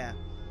 Oh, yeah.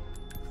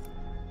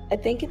 I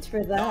think it's for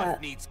Knife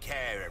that. needs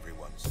care every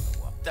once in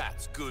a while.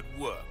 That's good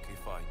work,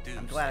 if I do.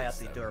 I'm glad I upped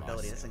say the so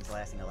durability. This myself. thing's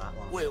lasting a lot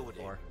longer Well than then,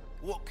 before.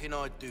 what can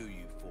I do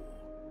you for?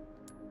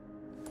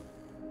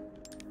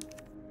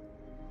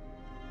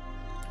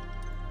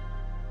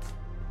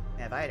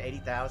 Yeah, if I had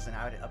 80,000,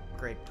 I would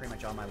upgrade pretty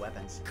much all my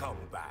weapons. Come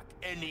back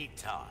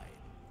anytime.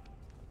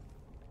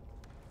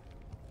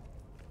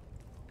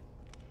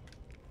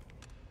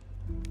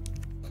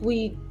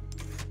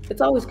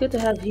 It's always good to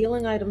have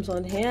healing items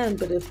on hand,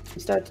 but if they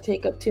start to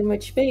take up too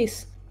much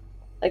space,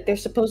 like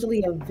there's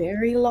supposedly a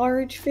very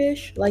large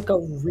fish, like a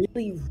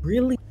really,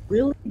 really,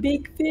 really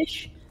big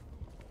fish,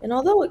 and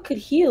although it could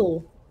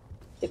heal,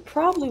 it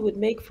probably would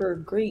make for a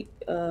great,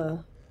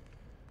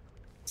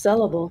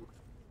 sellable.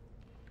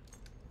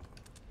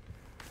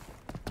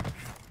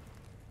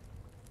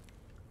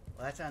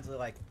 Well, that sounds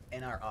like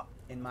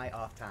in my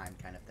off time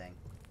kind of thing.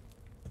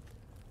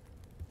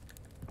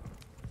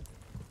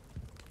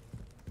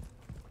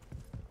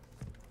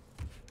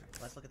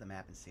 Right, let's look at the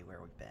map and see where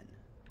we've been.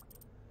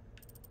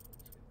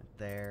 Went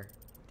there,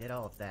 did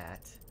all of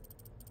that.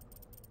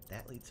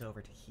 That leads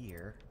over to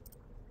here.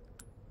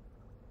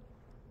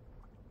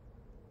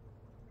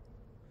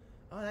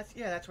 Oh,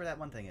 that's where that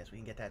one thing is. We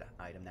can get that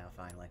item now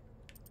finally.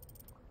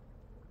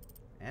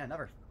 And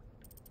another.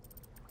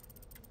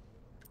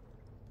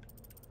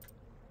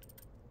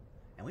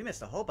 And we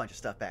missed a whole bunch of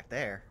stuff back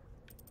there.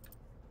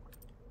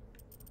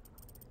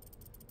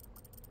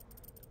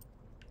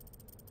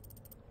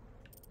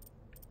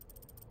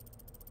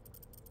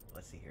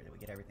 Let's see here. Did we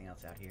get everything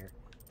else out here?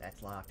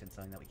 That's locked and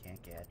something that we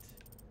can't get.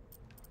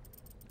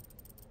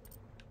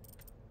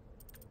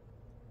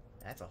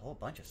 That's a whole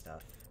bunch of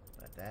stuff.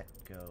 But that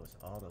goes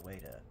all the way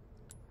to...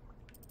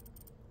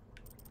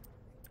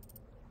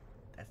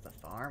 That's the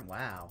farm?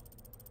 Wow.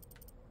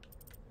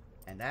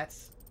 And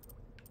that's...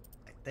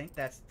 I think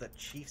that's the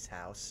chief's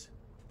house.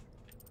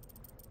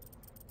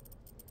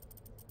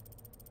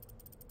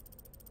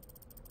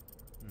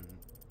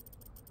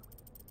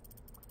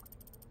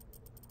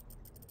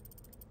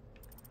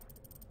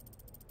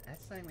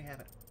 That's something we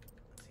haven't...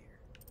 Let's see here.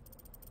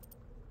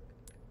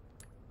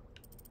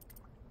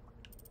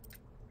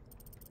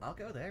 I'll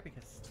go there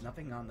because there's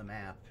nothing on the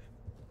map.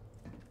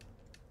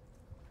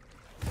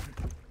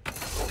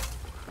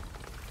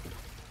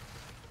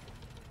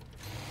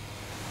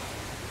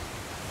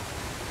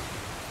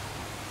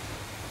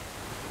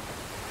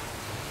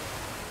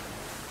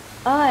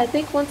 I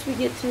think once we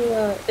get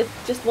to, it's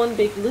just one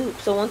big loop,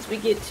 so once we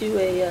get to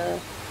a,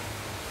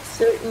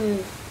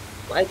 certain,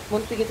 like,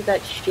 once we get to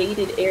that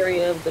shaded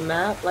area of the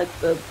map, like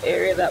the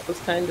area that was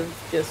kind of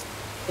just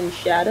in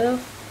shadow,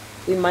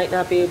 we might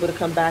not be able to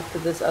come back to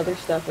this other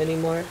stuff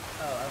anymore.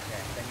 Oh, okay.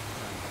 Then you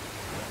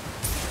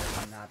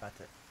can I'm not about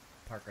to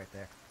park right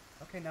there.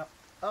 Okay, no.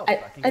 Oh,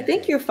 I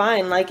think you're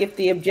fine. Like, if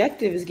the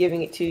objective is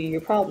giving it to you, you're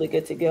probably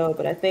good to go,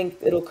 but I think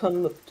it'll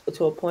come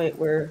to a point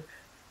where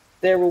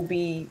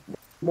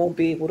won't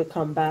be able to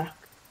come back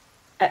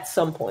at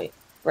some point.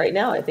 Right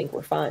now, I think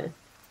we're fine.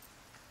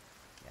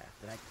 Yeah,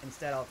 then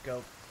instead I'll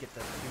go get the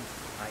 2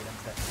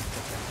 items that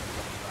fit them in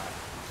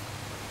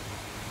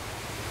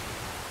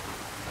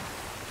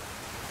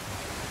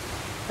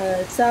the other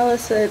spot. Sala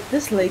said,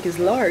 "This lake is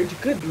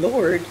large. Good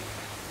lord."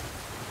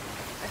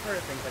 I've heard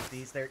of things like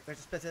these. There's a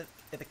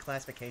specific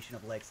classification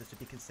of lakes that should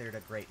be considered a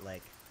great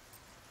lake.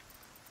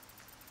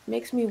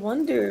 Makes me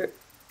wonder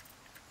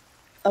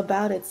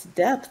about its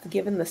depth,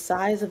 given the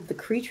size of the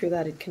creature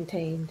that it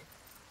contained.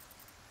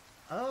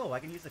 Oh, I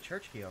can use the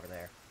church key over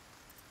there.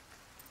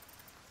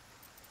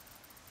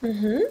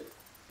 Mm-hmm.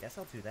 Guess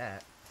I'll do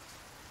that.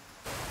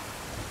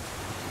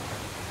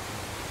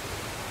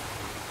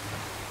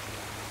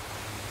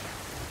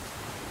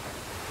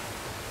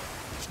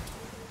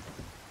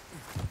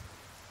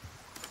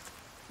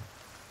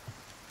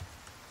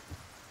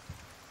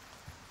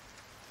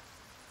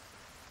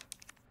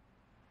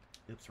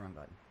 Oops, wrong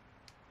button.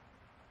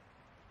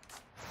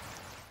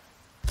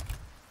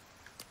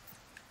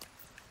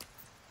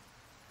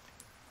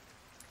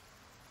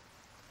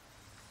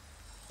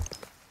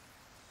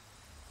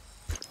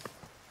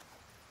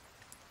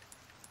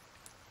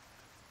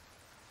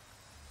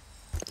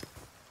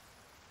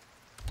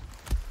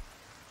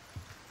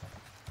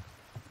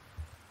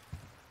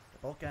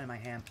 The bolt gun in my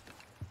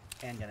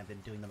handgun have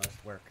been doing the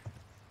most work.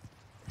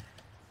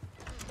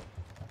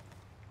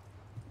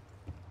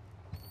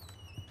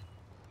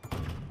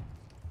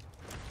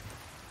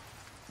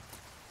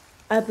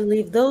 I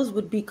believe those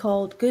would be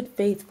called good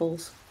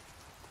faithfuls.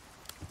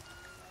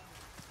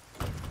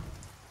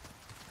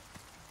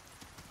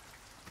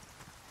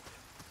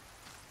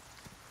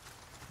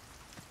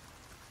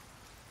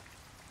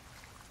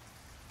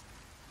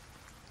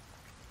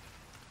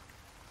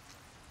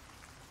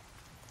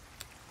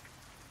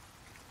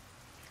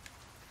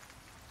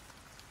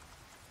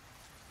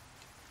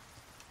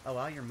 Oh,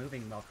 while you're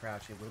moving while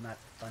crouched, it will not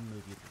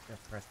unmove you to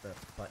press the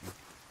button.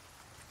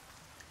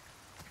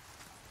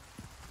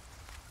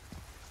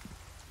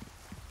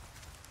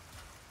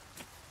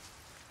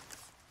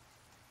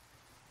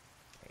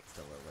 Okay, it's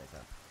still a little ways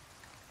up.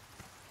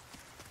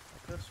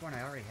 I could have sworn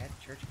I already had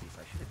the church key,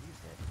 so I should have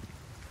used it.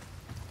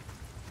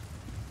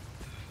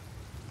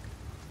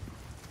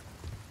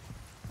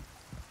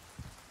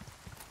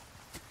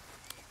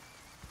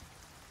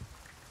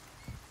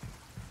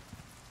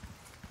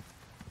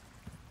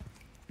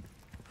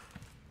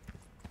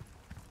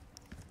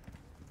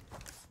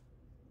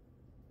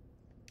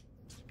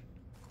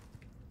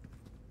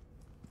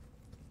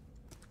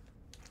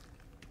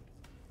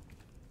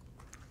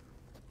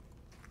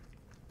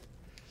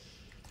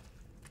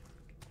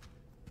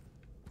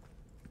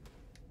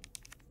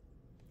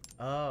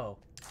 Oh.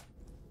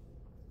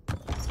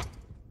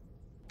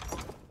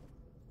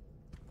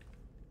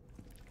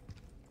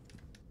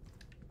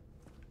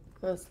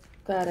 Was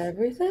that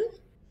everything?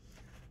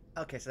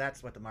 Okay, so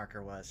that's what the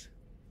marker was.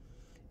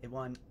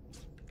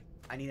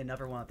 I need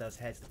another one of those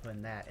heads to put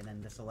in that, and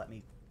then this will let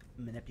me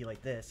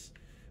manipulate this,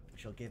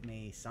 which will give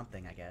me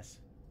something, I guess.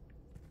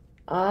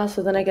 Ah,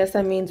 so then I guess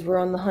that means we're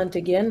on the hunt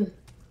again.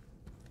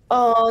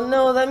 Oh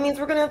no, that means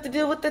we're gonna have to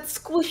deal with that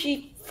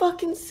squishy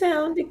fucking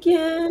sound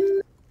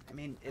again. I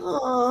mean,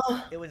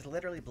 Aw. it was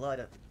literally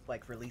blood,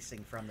 like,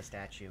 releasing from the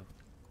statue.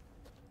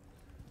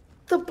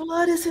 The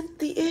blood isn't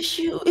the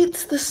issue,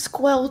 it's the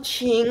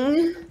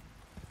squelching.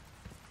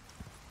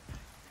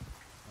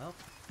 Well,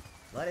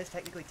 blood is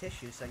technically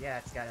tissue, so yeah,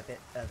 it's got a bit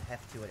of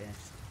heft to it in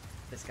its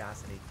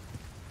viscosity.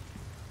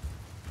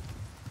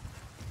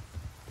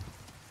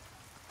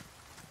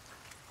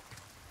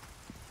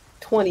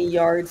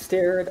 "20-yard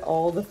stare at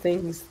all the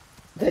things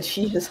that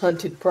she has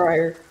hunted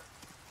prior."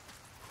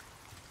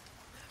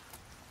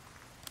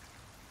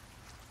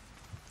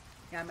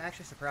 Yeah, I'm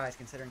actually surprised,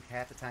 considering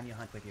half the time you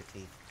hunt with your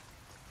teeth.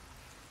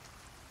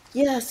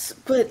 Yes,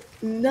 but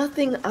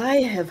nothing I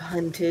have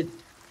hunted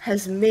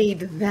has made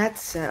that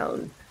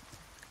sound.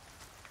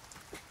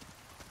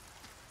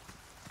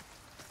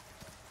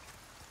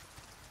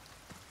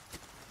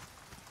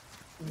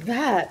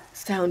 That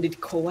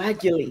sounded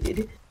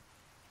coagulated.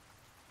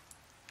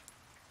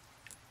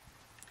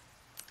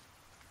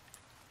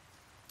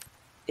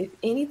 If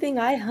anything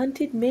I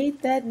hunted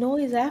made that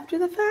noise after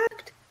the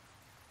fact,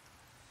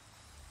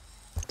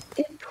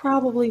 it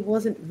probably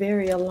wasn't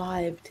very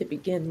alive to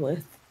begin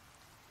with.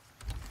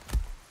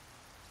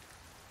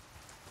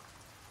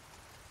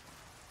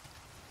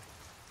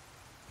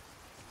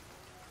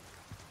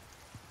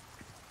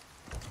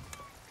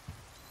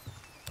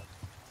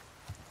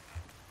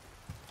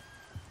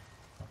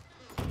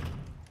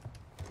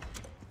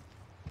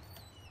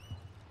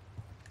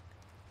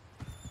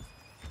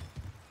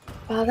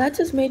 Wow, that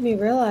just made me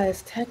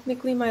realize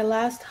technically my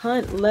last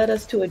hunt led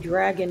us to a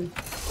dragon.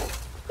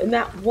 And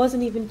that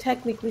wasn't even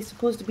technically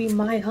supposed to be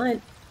my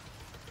hunt.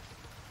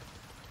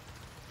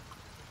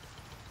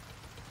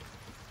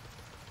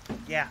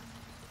 Yeah.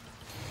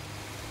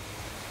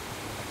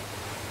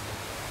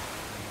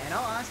 In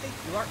all honesty,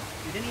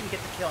 you didn't even get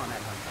the kill on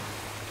that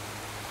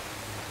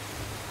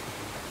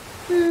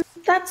hunt.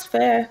 That's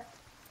fair.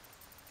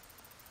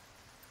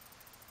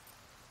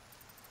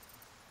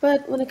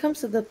 But when it comes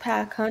to the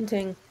pack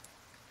hunting,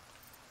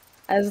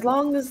 as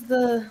long as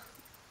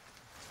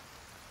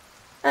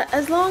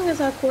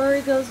our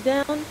quarry goes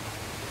down,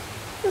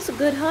 it's a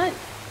good hunt.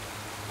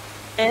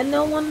 And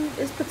no one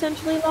is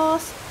potentially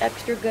lost,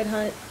 extra good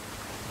hunt.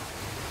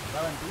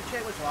 Well, and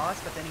Buche was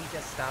lost, but then he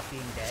just stopped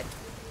being dead.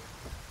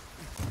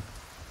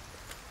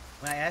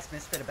 When I asked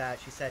Misfit about it,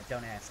 she said,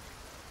 don't ask.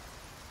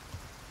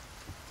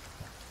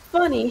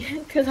 Funny,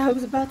 because I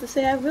was about to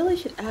say I really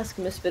should ask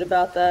Misfit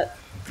about that.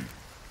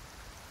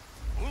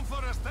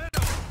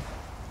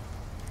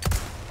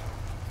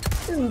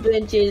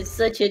 Bench is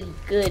such a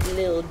good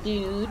little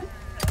dude.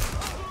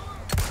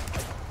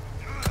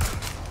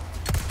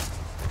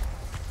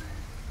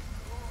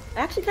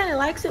 I actually kind of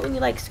likes it when you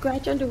like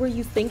scratch under where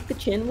you think the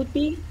chin would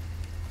be.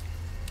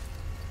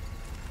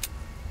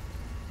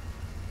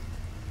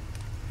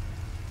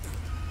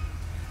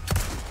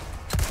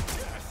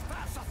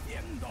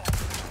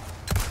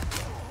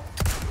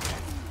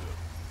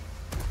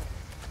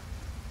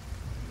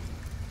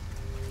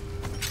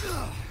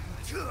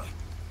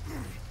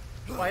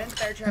 Why didn't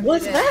the bear trap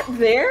Was do that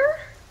there?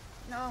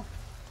 No.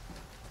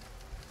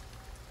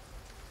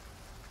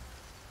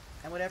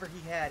 And whatever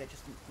he had, it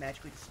just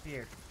magically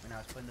disappeared when I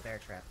was putting the bear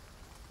trap.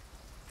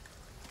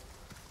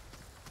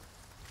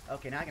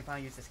 Okay, now I can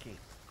finally use this key.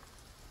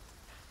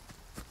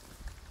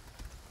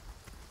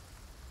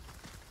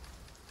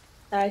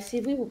 I see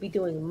we will be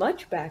doing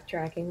much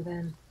backtracking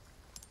then.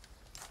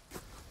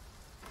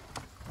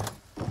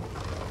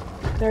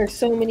 There are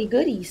so many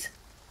goodies.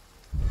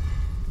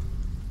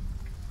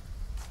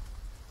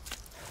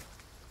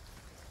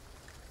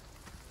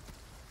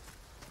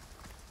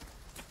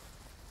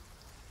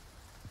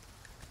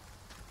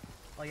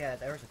 Oh yeah,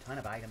 there was a ton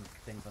of item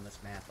things on this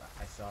map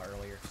I saw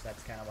earlier, so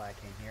that's kind of why I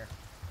came here.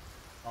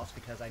 Also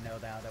because I know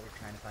now that we're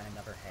trying to find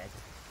another head.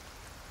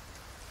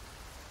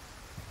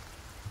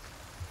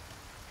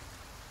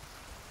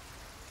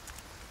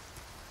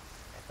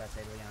 If I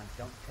say, Leon,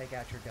 don't take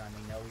out your gun.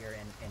 We know we are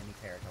in enemy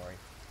territory.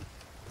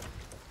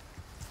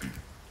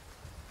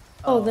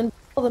 Oh, then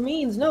all the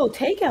means, no,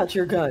 take out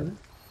your gun.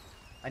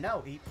 I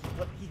know, he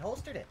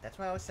holstered it. That's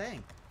what I was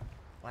saying.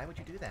 Why would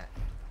you do that?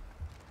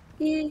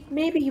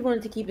 Maybe he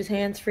wanted to keep his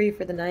hands free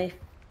for the knife.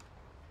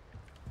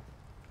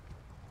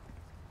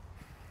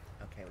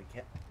 Okay, we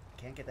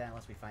can't get that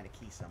unless we find a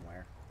key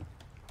somewhere.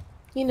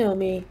 You know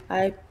me,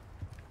 I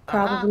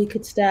probably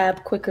could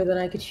stab quicker than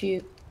I could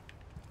shoot.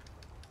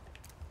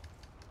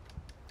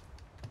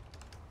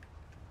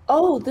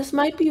 Oh, this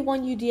might be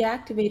one you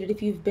deactivated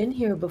if you've been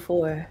here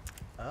before.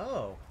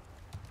 Oh.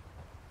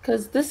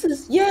 Cause this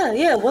is,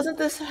 yeah, wasn't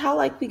this how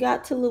like we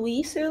got to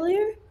Luis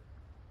earlier?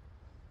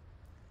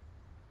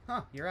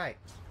 Huh, you're right.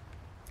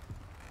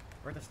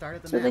 We're at the start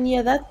of the So map. then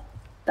yeah,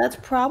 that's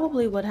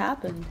probably what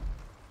happened.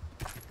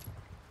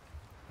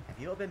 Have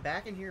you all been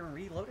back in here and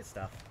reloaded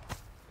stuff?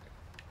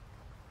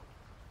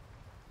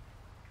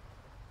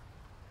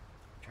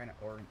 I'm trying to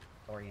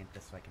orient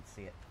this so I can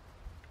see it.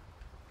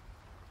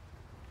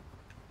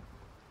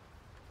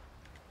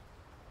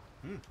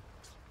 Hmm.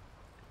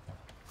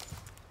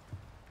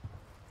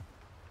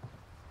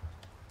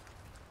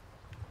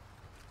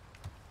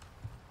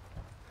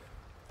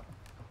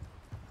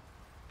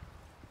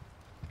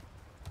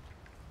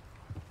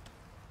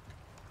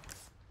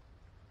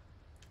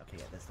 Okay,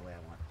 yeah, that's the way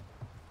I want.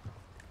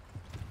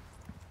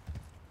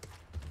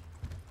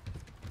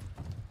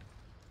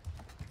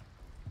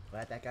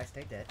 Glad that guy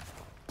stayed dead.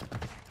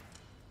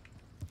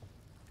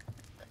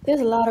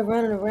 There's a lot of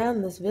running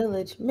around this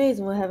village.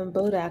 Amazing what having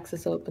boat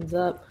access opens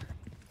up.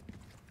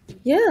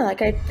 Yeah,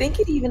 like I think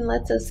it even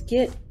lets us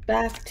get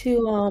back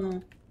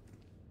to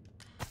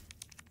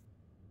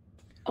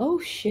oh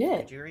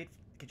shit. Could you read?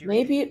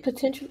 Maybe it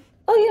potentially.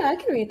 Oh yeah, I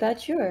can read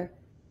that, sure.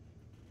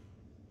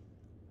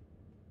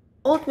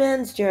 Old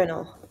Man's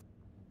Journal.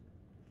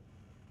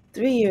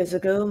 3 years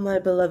ago, my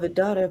beloved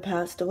daughter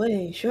passed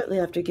away shortly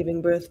after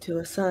giving birth to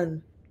a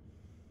son.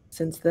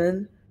 Since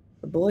then,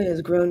 the boy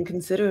has grown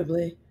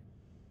considerably.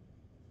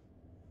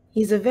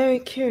 He's a very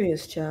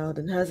curious child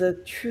and has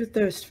a true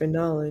thirst for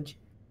knowledge.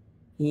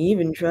 He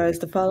even tries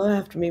to follow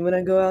after me when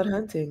I go out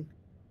hunting.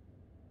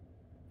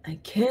 I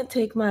can't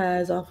take my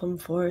eyes off him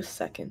for a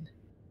second.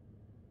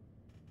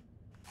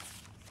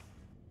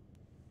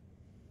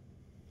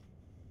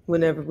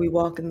 Whenever we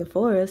walk in the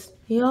forest,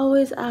 he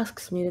always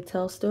asks me to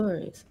tell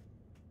stories.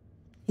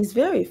 He's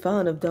very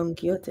fond of Don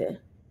Quixote.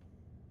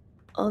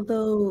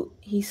 Although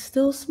he's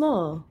still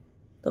small,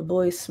 the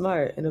boy's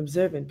smart and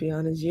observant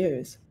beyond his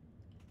years.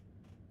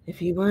 If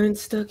he weren't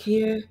stuck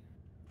here,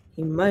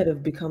 he might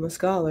have become a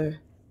scholar.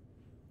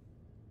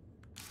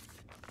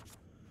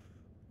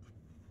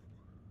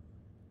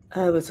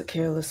 I was a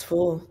careless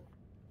fool.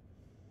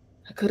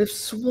 I could have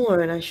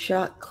sworn I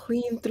shot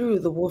clean through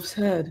the wolf's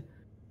head,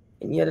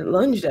 and yet it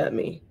lunged at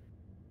me.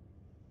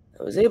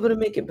 I was able to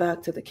make it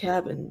back to the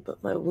cabin,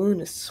 but my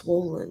wound is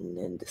swollen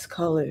and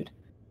discolored,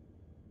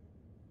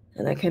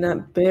 and I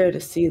cannot bear to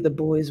see the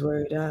boy's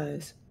worried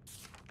eyes.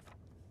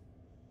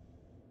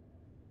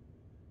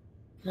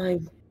 My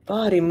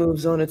body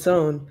moves on its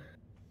own,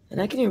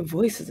 and I can hear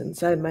voices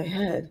inside my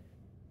head.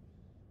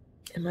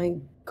 Am I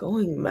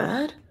going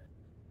mad?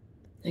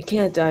 I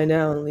can't die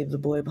now and leave the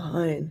boy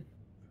behind.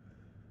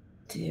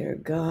 Dear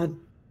God,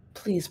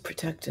 please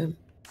protect him.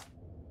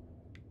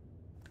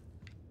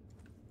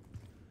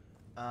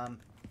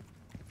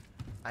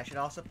 I should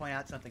also point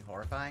out something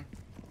horrifying.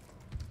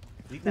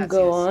 We've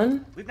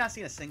We've not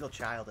seen a single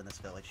child in this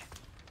village.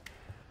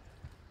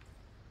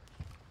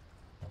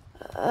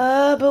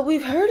 But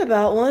we've heard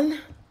about one.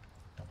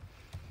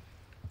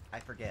 I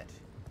forget.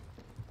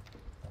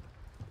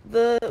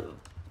 The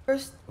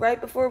First, right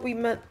before we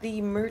met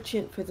the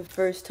merchant for the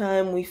first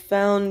time, we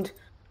found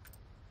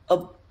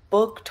a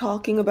book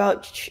talking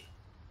about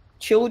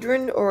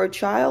children or a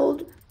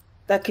child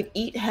that could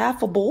eat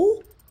half a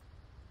bowl.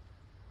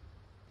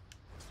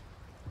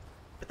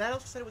 But that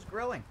also said it was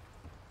growing.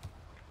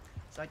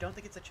 So I don't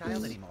think it's a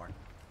child anymore.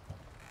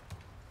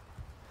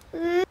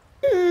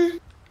 Mm-hmm.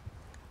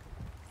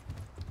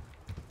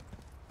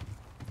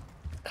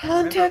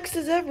 Context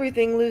is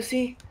everything,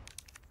 Lucy.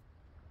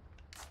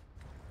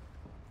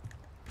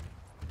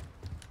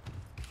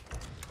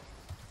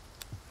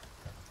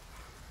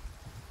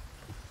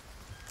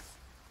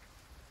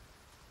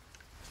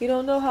 You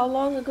don't know how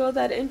long ago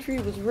that entry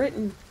was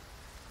written.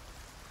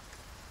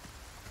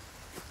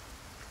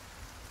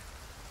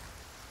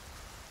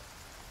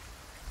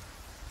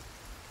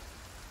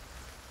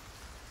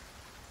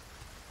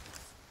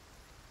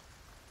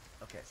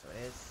 Okay, so it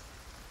is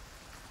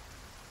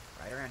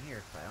right around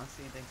here, but I don't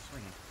see anything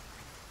swinging.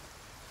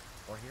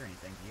 Or hear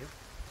anything, do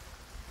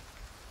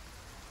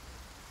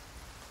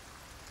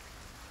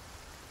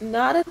you?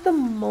 Not at the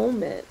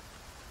moment.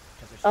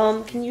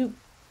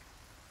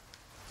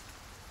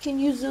 Can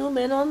you zoom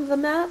in on the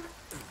map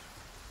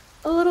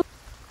a little?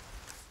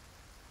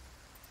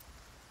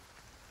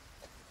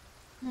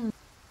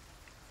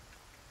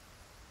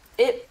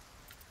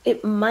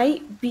 It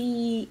might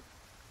be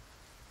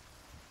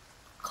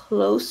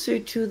closer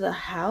to the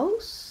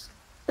house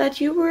that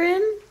you were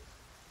in,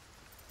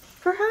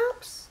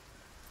 perhaps?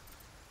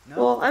 No.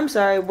 Well, I'm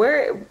sorry.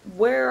 Where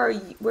are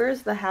you?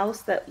 Where's the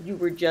house that you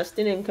were just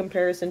in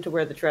comparison to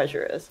where the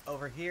treasure is?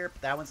 Over here,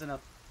 that one's in a.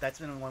 That's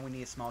in one we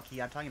need a small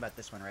key. I'm talking about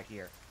this one right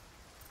here.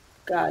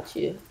 Got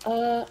you.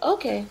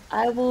 Okay.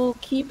 I will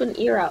keep an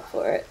ear out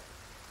for it.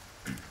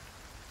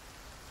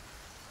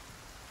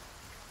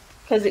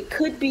 Because it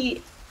could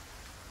be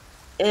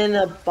in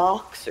a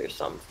box or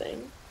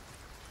something.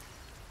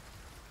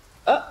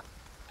 Oh,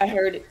 I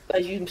heard it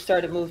as you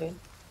started moving.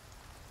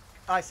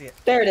 Oh, I see it.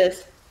 There it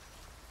is.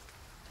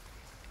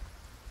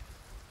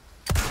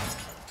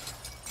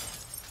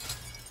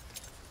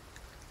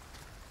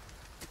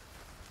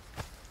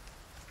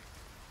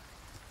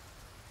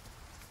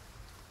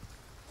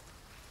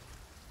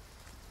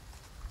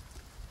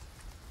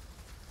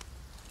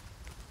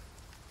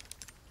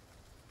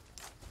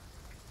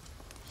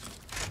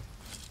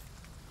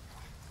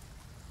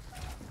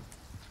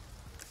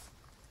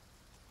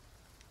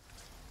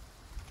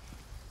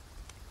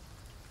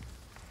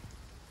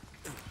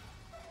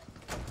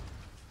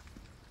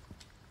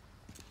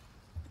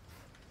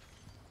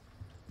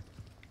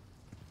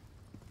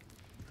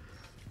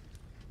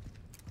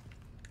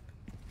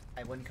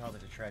 I wouldn't call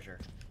it a treasure.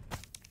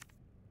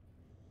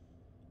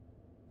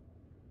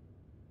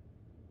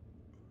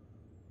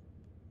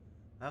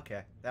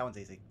 Okay, that one's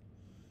easy.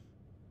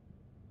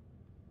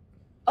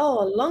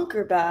 Oh, a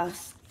lunker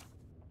bass.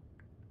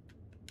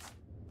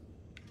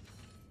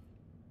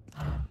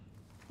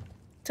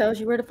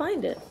 Tells you where to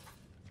find it.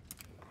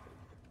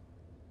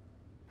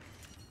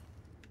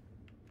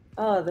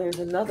 Oh, there's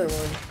another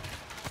one.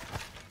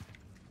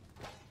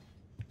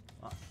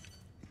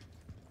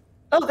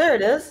 Oh, there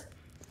it is.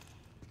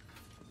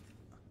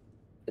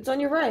 It's on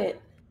your right.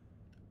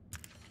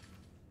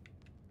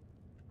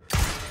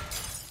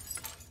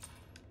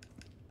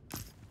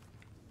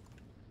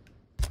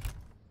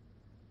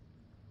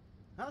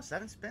 Oh,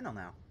 7 spindle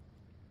now.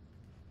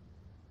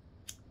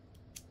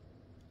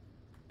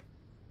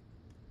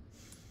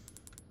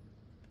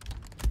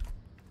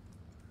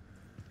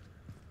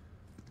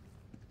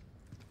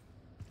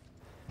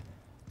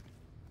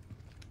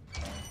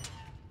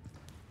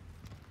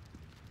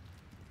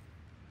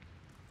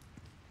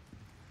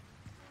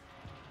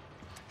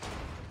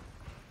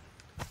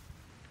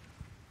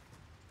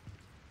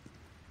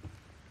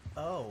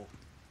 Oh.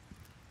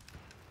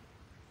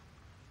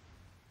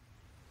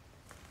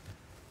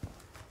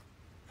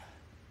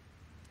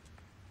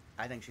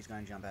 I think she's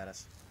going to jump at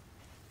us.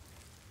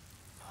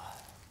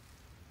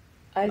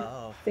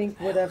 I think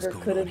whatever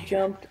could have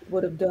jumped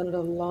would have done it a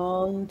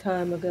long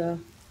time ago.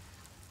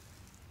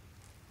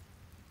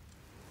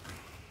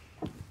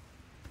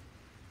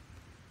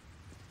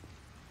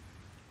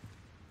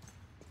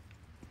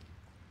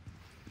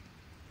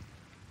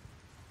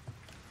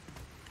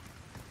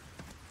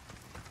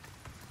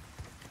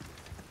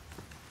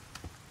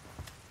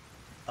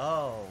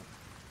 Oh.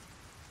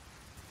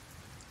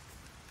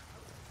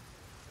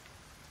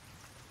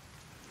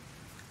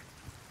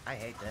 I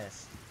hate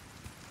this.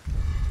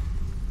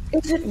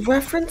 Is it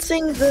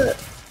referencing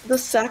the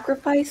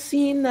sacrifice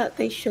scene that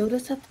they showed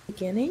us at the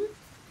beginning?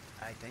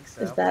 I think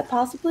so. Is that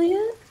possibly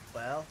it?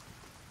 Well,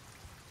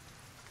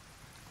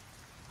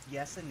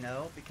 yes and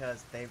no,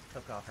 because they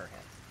took off her head.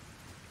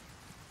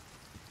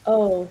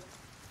 Oh,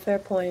 fair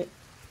point.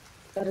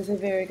 That is a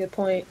very good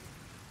point.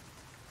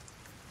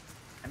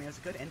 I mean, it was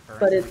a good inference.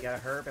 But We got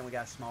a herb and we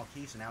got a small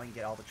key, so now we can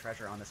get all the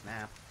treasure on this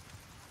map.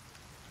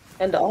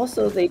 And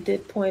also, they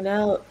did point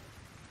out,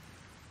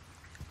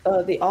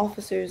 the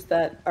officers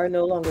that are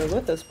no longer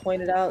with us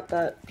pointed out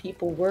that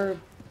people were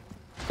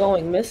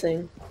going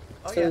missing.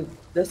 Oh, So yeah.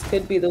 This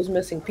could be those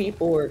missing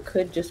people, or it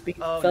could just be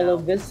Oh, fellow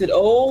no. visit.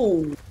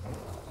 Oh!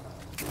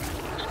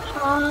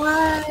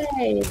 Hi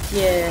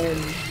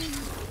again.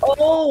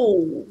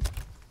 Oh!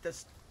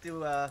 This,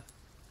 do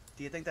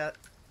you think that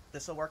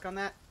this will work on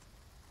that?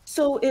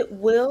 So it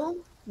will.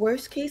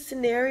 Worst case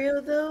scenario,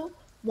 though,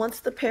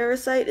 once the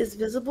parasite is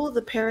visible,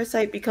 the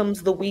parasite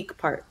becomes the weak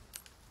part.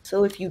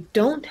 So if you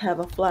don't have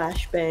a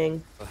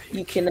flashbang,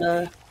 you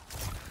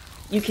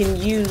can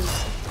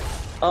use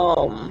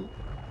um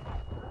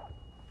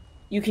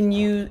you can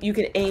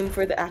aim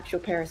for the actual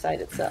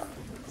parasite itself.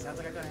 Sounds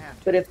like I'm gonna have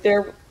to. But if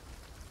there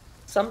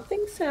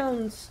something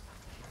sounds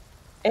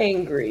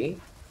angry.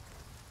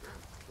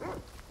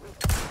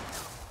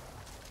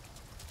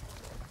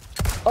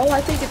 Oh,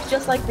 I think it's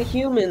just like the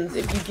humans.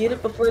 If you get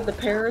it before the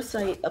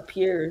parasite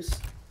appears.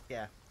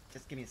 Yeah,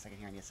 just give me a second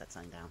here. I need to set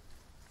something down.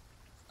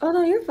 Oh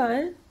no, you're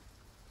fine.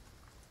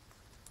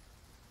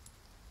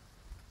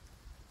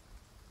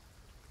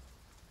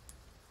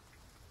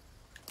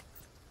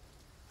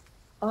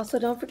 Also,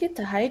 don't forget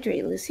to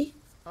hydrate, Lissy.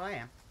 Oh, I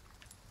am.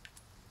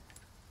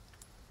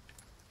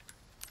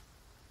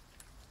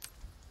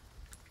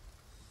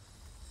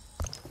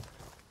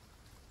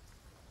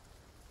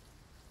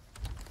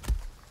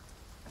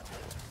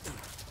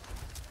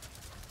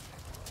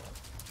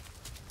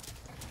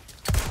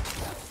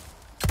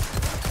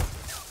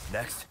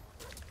 Next.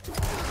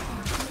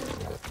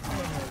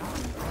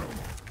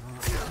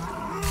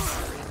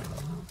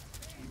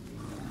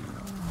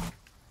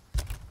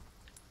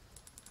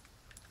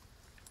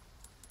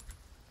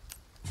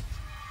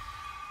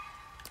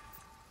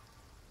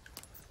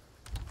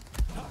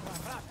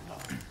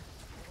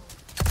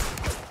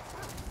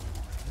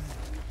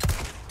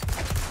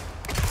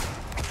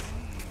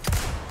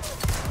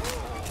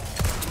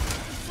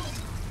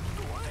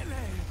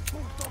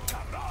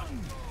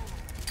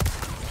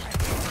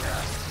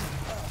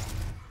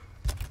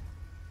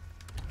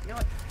 You know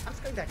what? I'm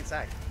just going back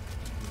inside.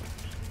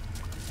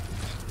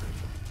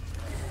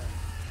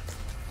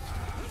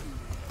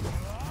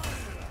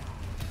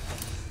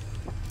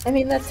 I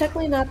mean, that's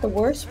technically not the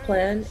worst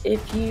plan.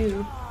 If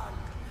you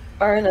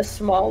are in a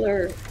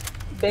smaller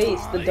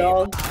base, the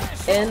dogs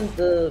and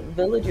the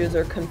villagers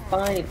are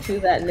confined to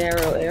that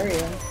narrow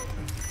area.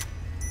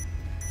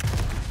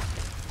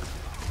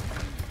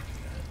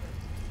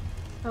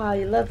 Ah,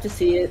 you love to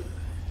see it.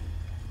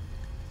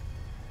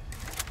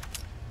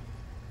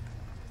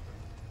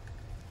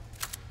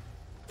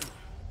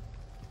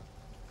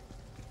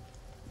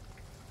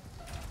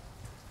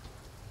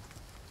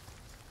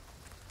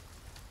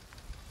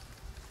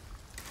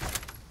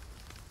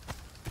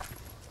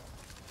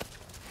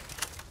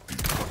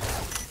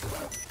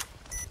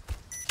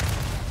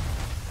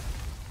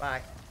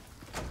 Bye.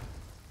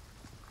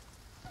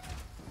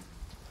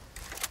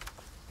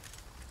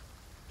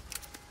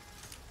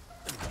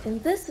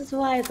 And this is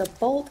why the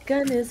bolt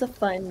gun is a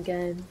fun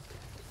gun.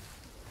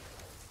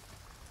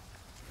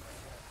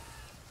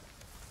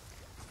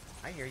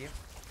 I hear you.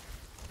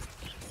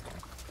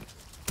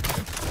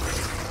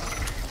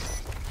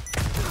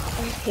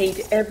 I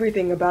hate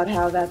everything about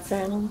how that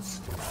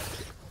sounds.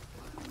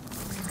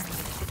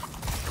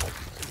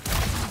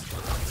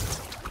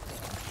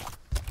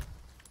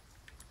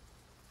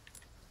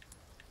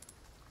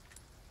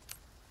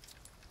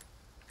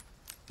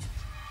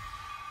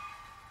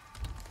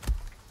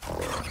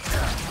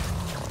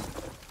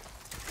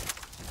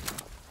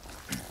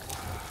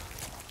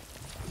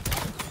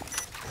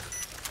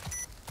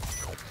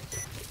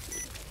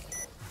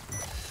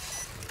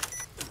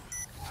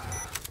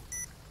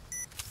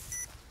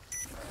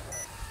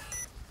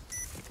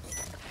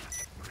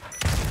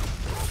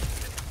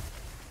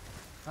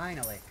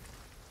 Finally.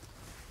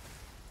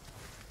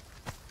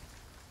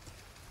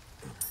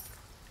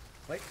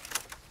 Wait.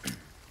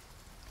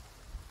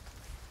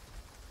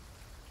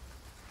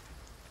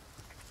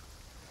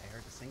 I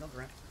heard a single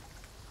grunt.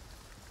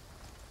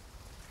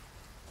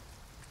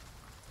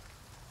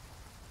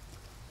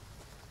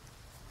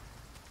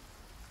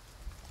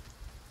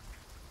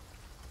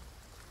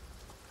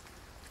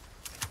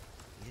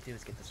 What we need to do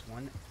is get this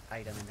one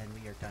item and then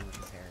we are done with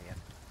this area.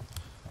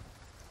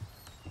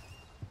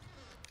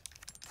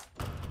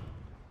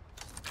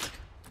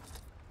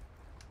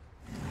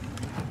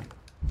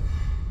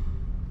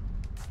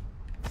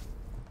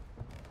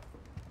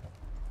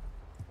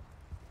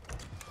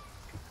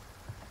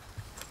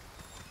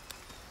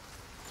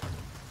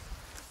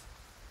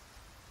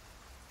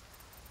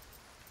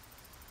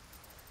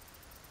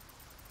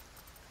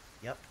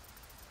 Yep.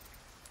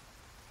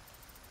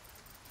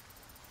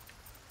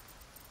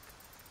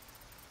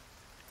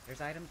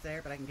 There's items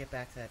there, but I can get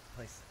back to that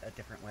place a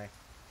different way.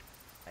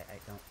 I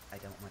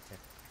don't want to.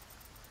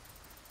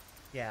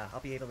 Yeah, I'll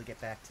be able to get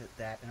back to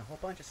that and a whole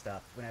bunch of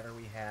stuff whenever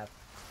we have,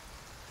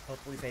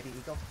 hopefully, Baby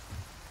Eagle.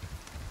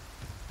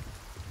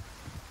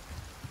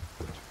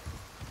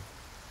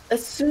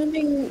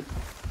 Assuming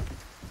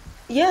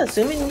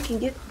we can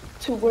get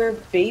to where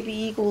Baby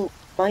Eagle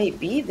might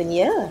be, then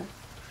yeah.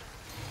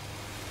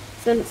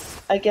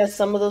 Since I guess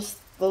some of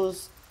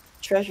those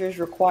treasures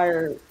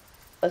require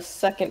a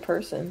second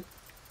person.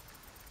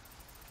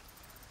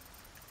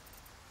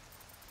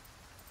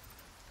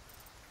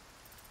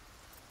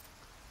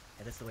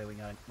 the way we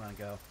want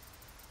to go.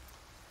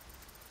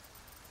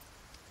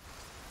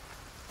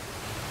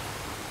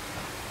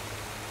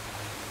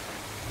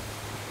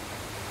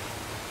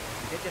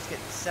 We did just get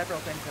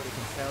several things that we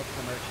can sell to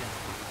the merchant,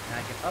 and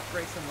I can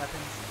upgrade some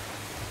weapons,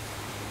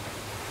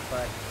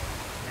 but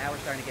now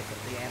we're starting to get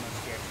the ammo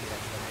scarcity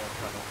that's the real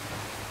trouble.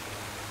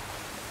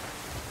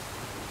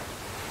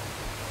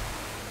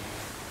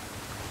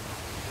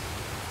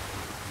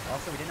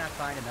 Also, we did not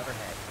find another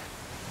head.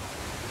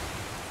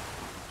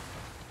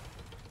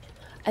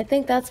 I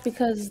think that's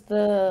because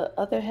the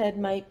other head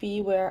might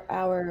be where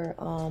our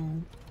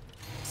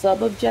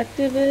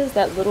sub-objective is,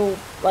 that little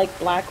like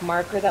black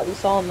marker that we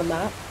saw on the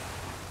map.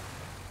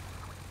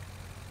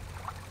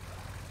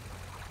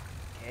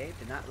 Okay,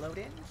 did not load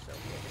in, so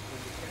we're just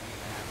going to get rid of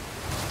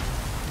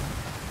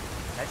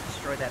that. I just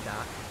destroyed that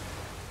dock.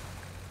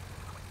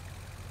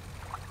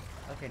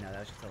 Okay, no, that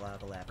was just a lot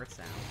of elaborate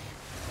sound.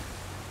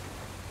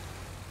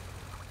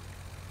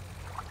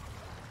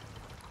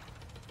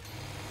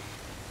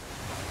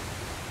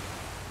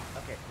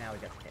 Okay, now we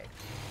got the cave.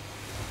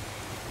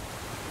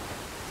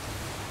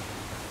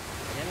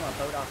 I didn't want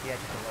to boat off the edge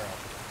of the world.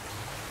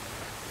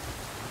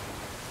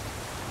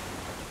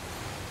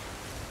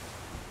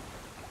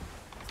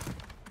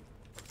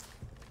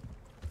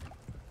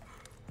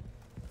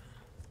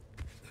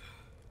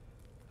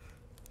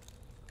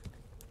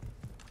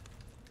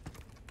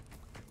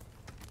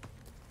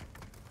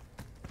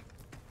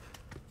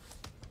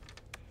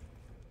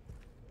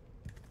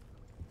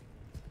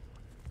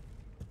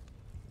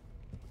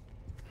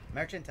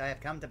 Merchant, I have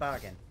come to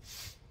bargain.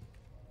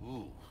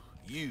 Ooh,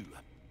 you.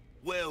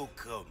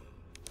 Welcome.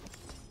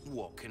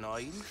 What can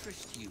I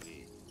interest you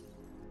in?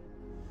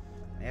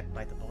 I have to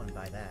bite the bullet and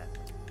buy that.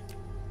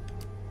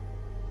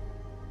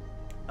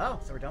 Oh,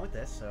 so we're done with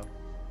this, so...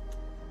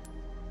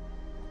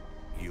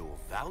 Your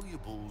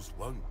valuables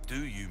won't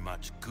do you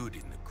much good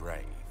in the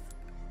grave.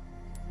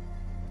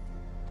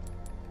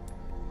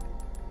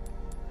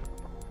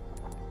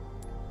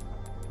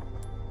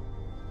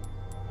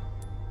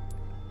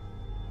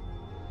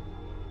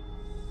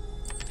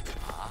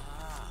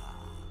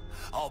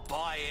 I'll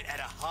buy it at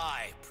a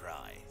high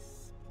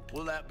price.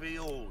 Will that be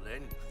all,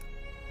 then?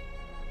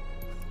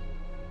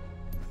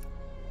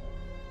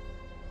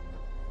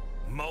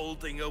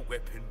 Molding a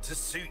weapon to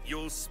suit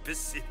your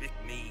specific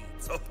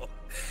needs. Oh,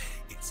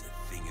 it's a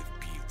thing of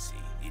beauty,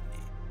 isn't it?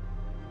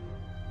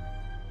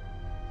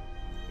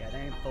 Yeah, I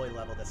didn't even fully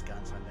level this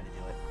gun, so I'm going to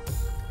do it.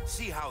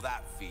 See how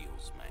that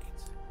feels,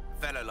 mate. A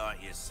fella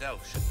like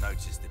yourself should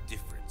notice the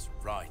difference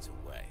right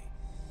away.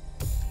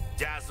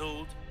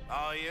 Dazzled,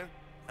 are you?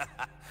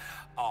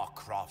 Our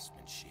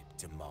craftsmanship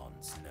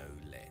demands no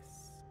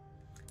less.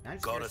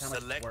 Got a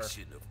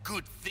selection of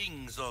good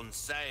things on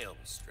sale,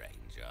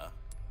 stranger.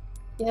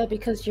 Yeah,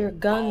 because your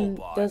gun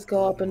does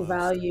go up in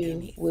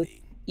value with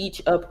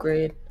each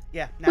upgrade.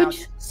 Yeah, now...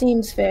 Which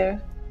seems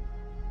fair.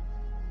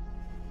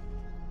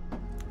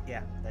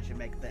 Yeah, that should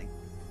make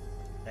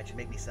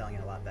me selling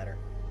it a lot better.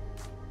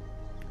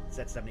 It's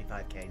at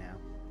 75k now.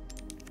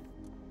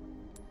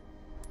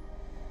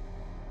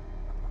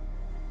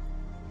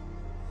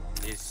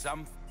 Is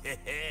some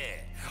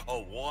a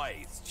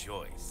wise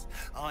choice.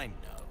 I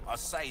know, I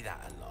say that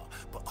a lot,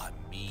 but I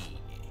mean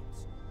it.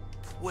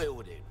 Well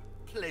then,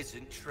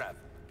 pleasant travels.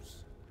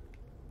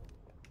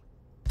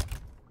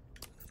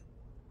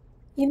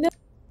 You know,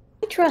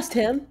 I trust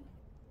him.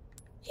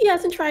 He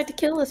hasn't tried to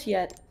kill us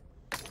yet.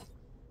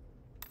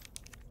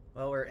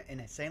 Well, we're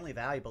insanely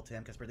valuable to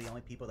him because we're the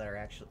only people that are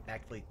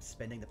actually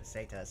spending the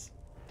pesetas.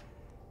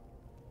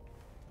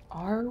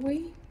 Are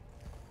we?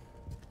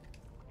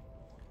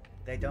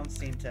 They don't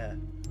seem to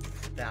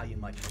value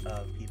much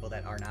of people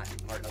that are not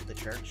part of the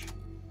church.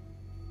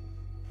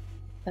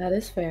 That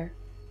is fair.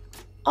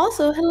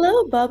 Also,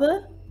 hello,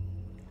 Bubba.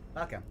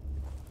 Welcome.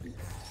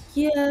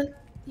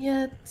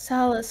 Yeah,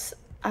 Salas.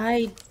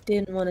 I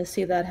didn't want to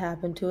see that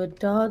happen to a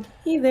dog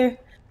either.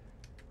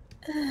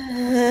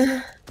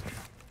 I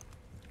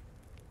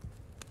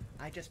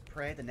just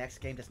pray the next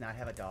game does not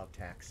have a dog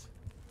tax.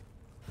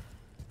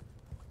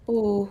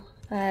 Ooh,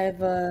 I've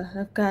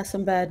got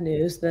some bad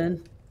news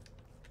then.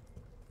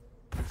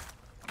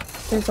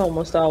 There's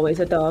almost always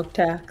a dog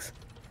tax.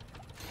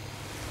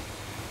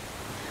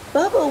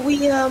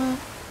 Bubba,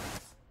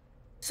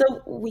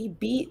 so we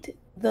beat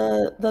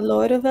the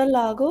Lord of El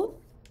Lago.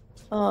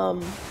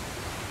 And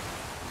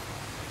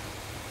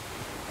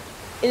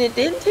it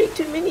didn't take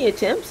too many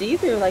attempts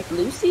either. Like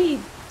Lucy,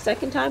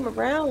 second time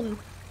around,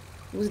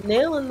 was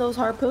nailing those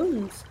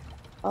harpoons.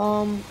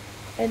 And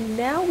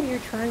now we are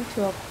trying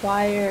to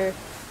acquire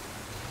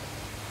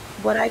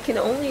what I can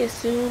only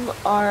assume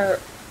are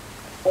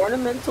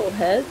ornamental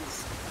heads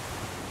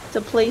to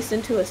place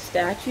into a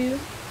statue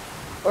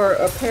or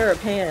a pair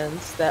of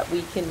hands that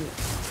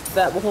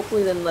will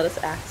hopefully then let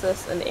us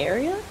access an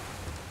area.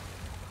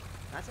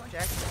 Not so much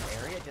access an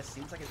area, it just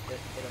seems like it'll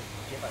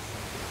give us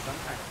some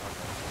kind of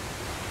puzzle.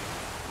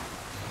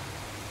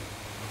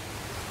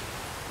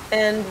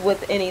 And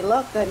with any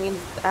luck, that means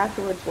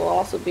afterwards we'll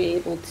also be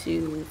able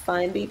to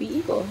find Baby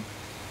Eagle.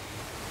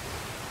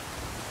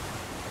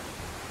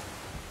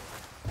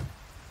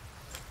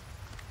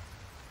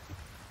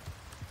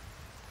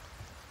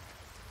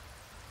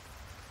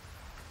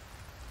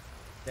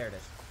 there it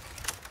is.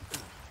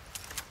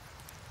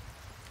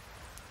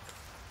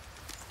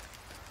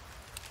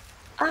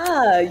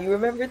 Ah, you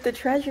remembered the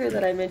treasure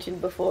that I mentioned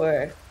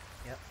before.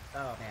 Yep.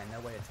 Oh man, no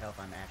way to tell if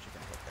I'm actually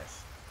gonna hit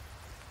this.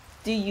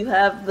 Do you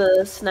have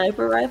the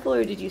sniper rifle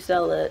or did you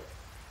sell it?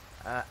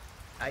 I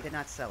did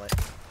not sell it.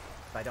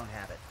 If I don't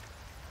have it.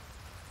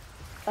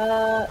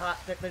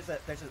 There's a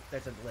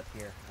lip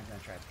here. I'm gonna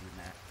try doing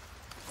that.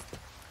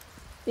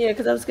 Yeah,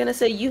 because I was gonna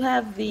say you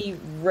have the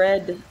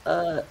red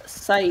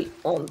sight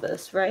on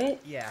this, right?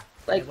 Yeah.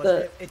 Like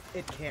it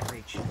can't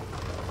reach.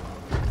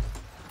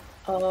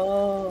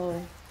 Oh.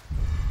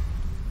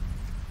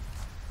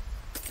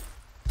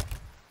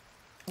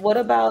 What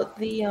about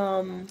the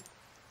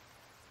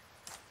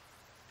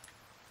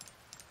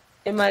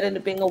it might end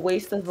up being a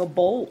waste of a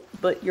bolt,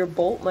 but your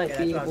bolt might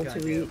be able to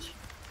reach.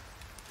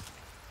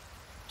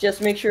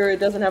 Just make sure it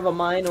doesn't have a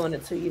mine on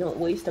it so you don't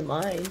waste a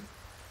mine.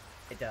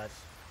 It does.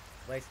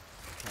 Waste.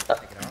 Can I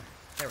take it off?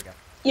 There we go.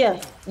 Yeah,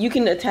 you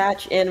can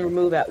attach and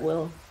remove at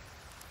will.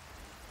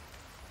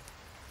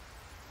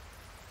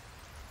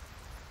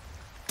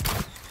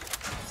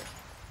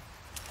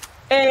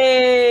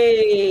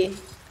 Hey!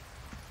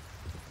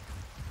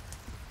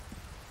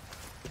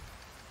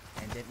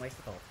 And didn't waste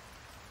the bolt.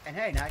 And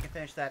hey, now I can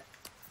finish that.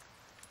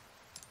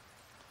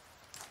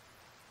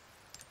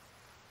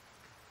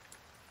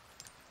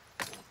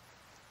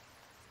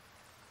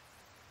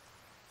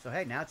 So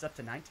hey, now it's up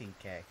to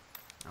 19k.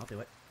 I'll do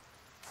it.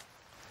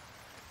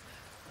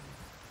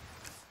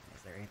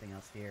 Is there anything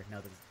else here?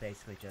 No, this is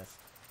basically just...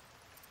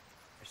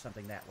 There's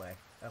something that way.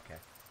 Okay.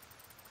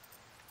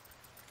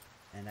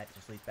 And that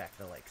just leads back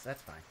to the lake, so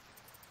that's fine.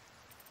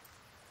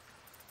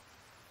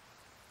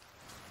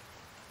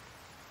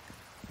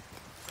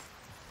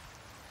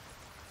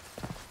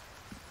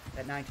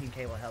 That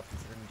 19k will help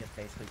considering we just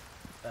basically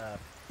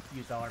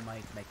used all our money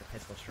to make the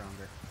pistol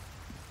stronger.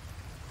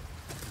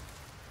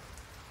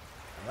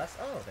 Unless,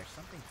 oh, there's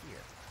something here.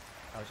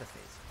 Oh, it's just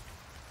these.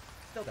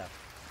 Still down.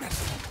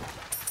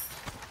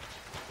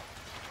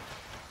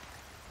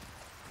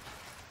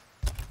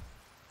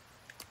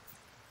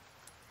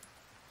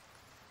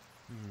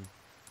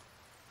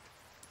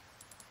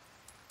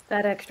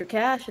 That extra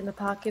cash in the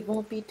pocket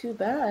won't be too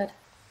bad.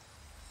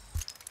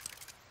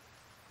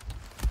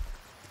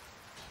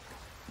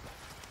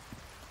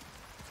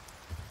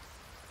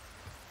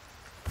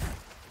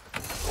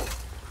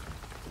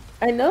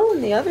 I know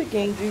in the other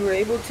games we were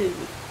able to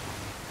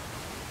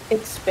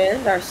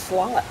expand our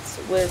slots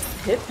with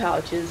hip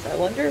pouches. I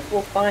wonder if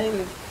we'll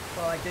find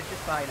Well, I did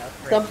just buy an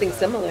upgrade. something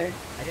similar.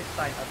 I did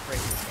buy an upgrade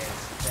in the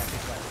case. That is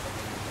what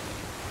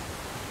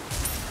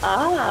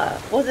Ah,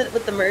 was it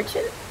with the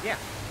merchant? yeah. It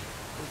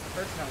was the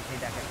first time it came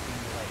back after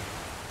being late.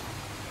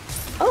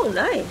 Oh,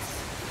 nice.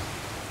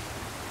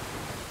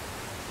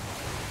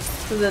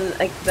 So then,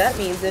 like, that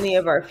means any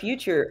of our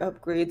future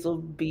upgrades will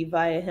be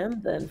via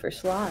him then for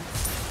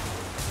slots.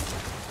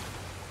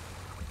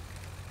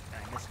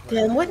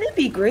 Damn, wouldn't it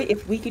be great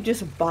if we could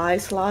just buy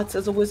slots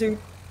as a wizard?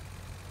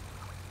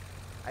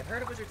 I've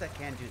heard of wizards that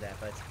can do that,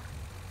 but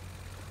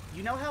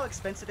you know how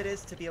expensive it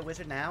is to be a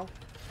wizard now?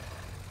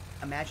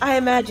 Imagine. I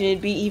imagine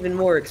it'd be even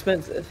more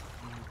expensive.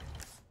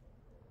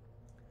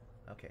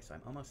 Okay, so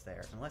I'm almost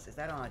there. Unless, is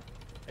that on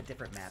a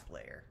different map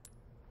layer?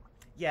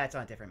 Yeah, it's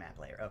on a different map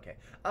layer. Okay.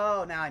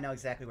 Oh, now I know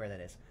exactly where that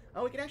is.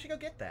 Oh, we can actually go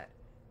get that.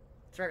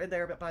 It's right in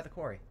there by the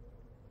quarry.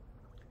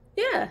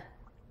 Yeah.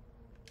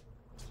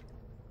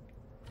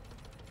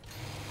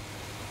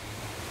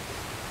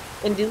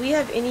 And do we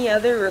have any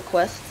other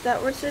requests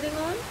that we're sitting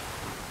on?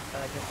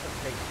 Just a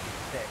big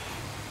fish.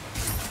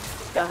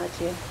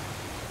 Gotcha.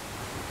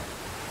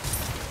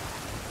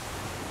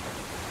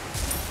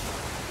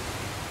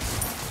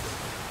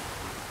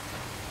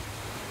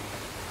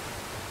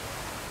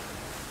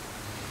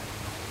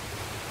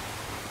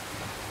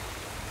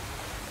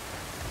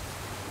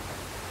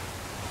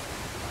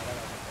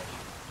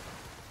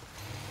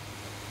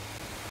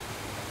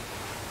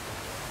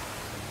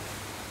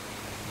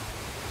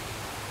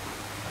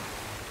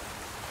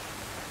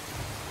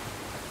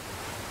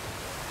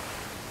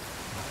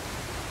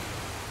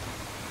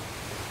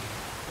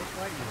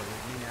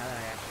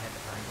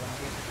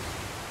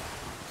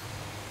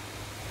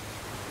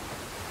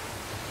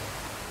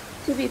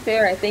 To be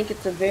fair, I think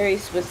it's a very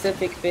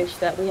specific fish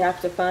that we have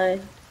to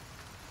find.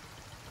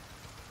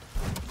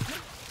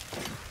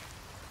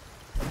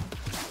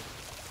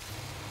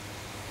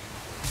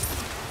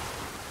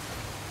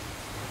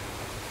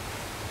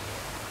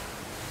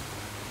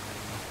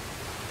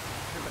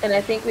 And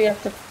I think we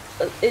have to...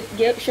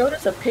 It showed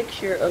us a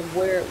picture of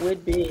where it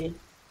would be.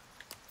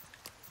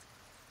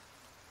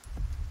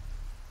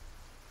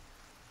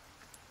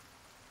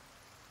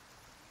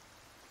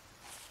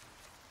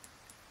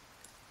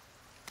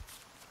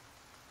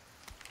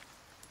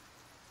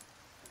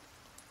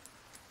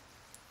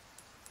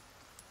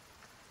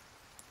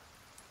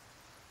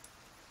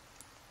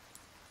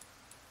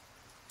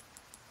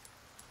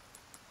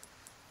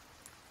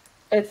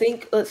 I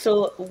think,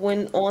 so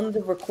when on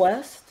the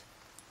request,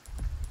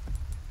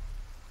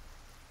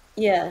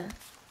 yeah.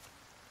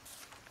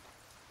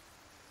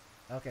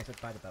 Okay, so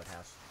it's by the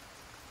boathouse.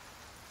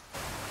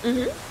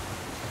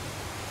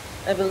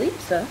 Mm-hmm. I believe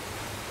so.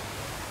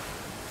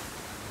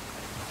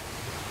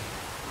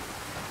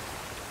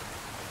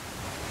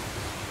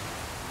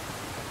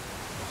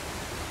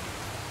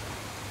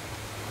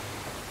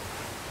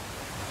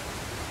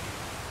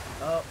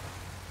 Oh.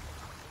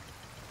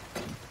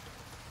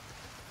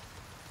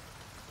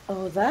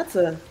 Oh, that's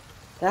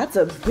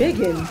a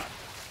biggin'.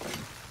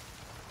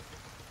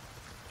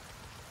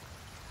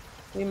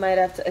 We might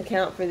have to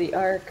account for the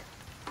arc.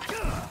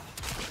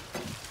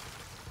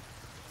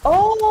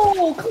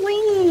 Oh,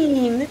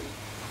 clean! Was it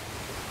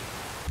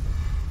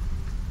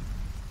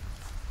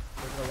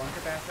a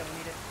lunker bass that we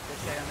needed? Did it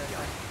say on this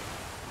thing?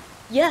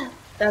 Yeah,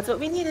 that's what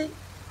we needed.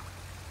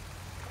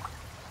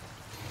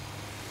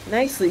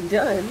 Nicely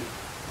done.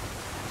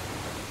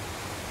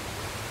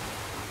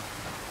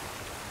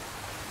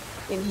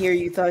 In here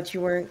you thought you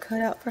weren't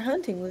cut out for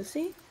hunting,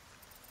 Lucy?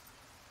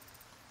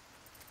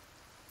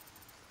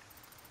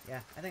 Yeah,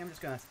 I think I'm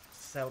just gonna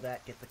sell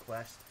that, get the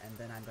quest, and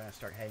then I'm gonna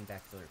start heading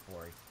back to the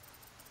quarry.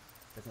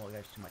 Doesn't look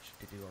like there's too much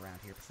to do around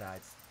here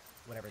besides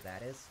whatever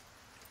that is.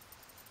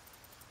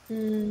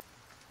 Hmm.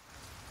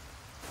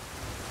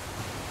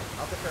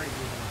 I'll defer to you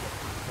when we get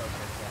closer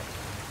to that.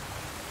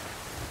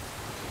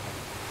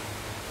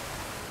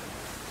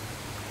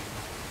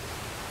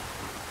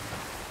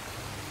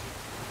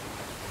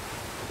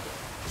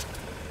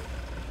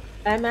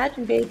 I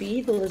imagine Baby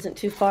Eagle isn't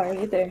too far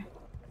either.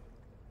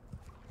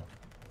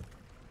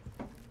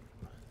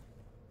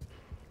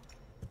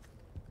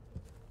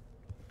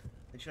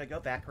 Then should I go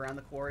back around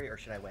the quarry, or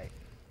should I wait?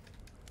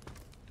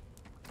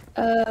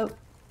 What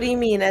do you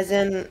mean? As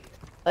in,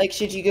 like,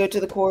 should you go to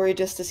the quarry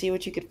just to see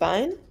what you could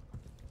find?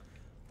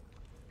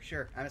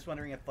 Sure. I'm just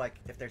wondering if, like,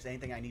 if there's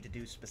anything I need to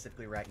do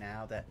specifically right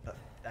now that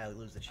I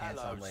lose the chance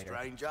Hello, on later.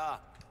 stranger.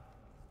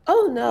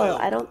 Oh no, Well,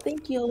 I don't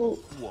think you'll...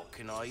 What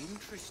can I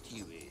interest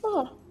you in?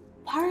 Oh,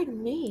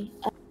 pardon me.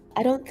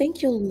 I don't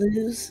think you'll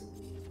lose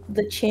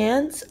the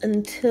chance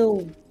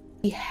until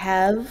we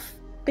have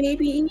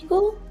Baby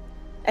Eagle.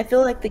 I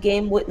feel like the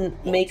game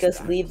wouldn't make us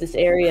leave this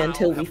area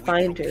until we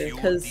find her,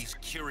 because these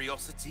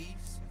curiosities?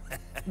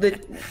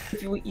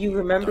 if you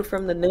remember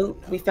from the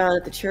note we found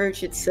at the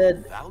church, it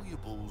said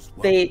Valuables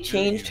won't they do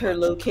changed you her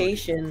much good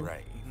location,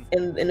 grave.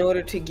 and in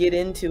order to get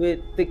into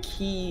it, the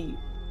key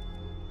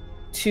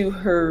to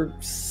her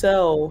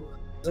cell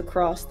is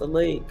across the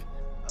lake.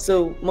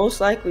 So most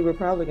likely we're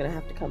probably gonna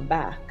have to come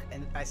back.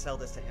 And I sell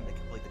this to him to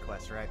complete the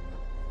quest, right?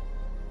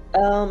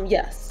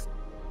 Yes.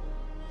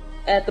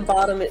 At the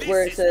bottom,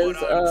 where it This is says,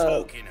 what I'm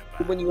talking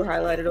about. when you were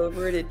highlighted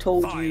over it, it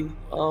told you,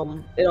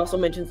 it also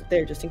mentions it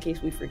there just in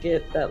case we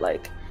forget that,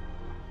 like,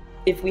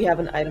 if we have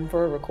an item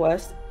for a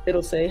request,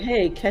 it'll say,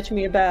 hey, catch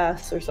me a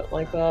bass, or something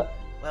like that.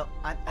 Well,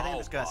 I think I'm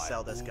just gonna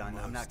sell this gun.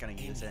 I'm not gonna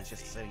use it. It's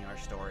just sitting in our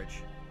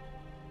storage.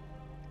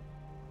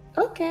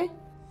 Okay.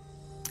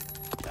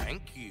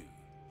 Thank you.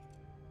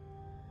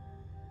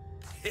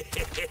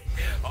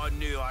 I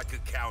knew I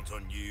could count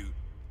on you.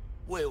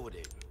 Well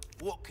then,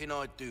 what can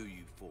I do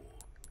you for?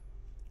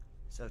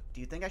 So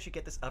do you think I should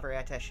get this other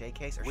attaché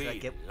case, or should I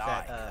get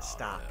that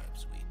stock?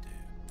 We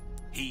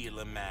do. Heal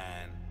a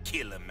man,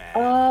 kill a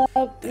man.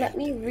 Let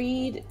me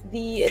read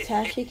the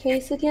attaché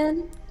case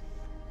again.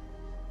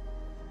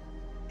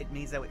 It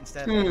means that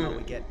instead of ammo,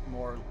 we get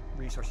more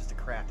resources to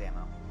craft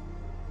ammo.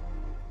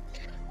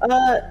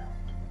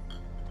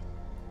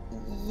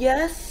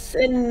 Yes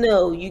and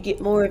no. You get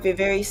more of a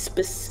very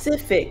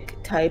specific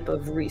type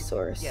of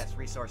resource. Yes,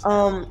 resource.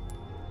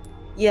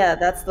 Yeah,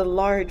 that's the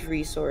large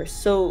resource.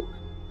 So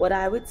what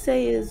I would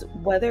say is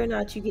whether or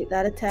not you get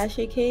that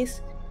attaché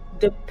case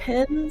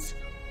depends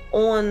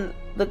on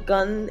the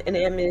gun and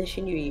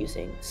ammunition you're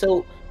using.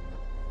 So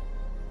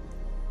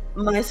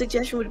my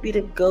suggestion would be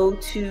to go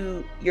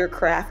to your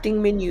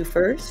crafting menu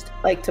first,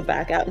 like to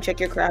back out and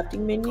check your crafting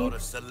menu,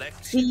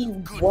 see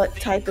what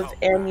type of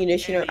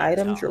ammunition or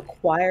items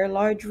require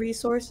large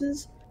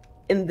resources,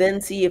 and then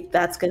see if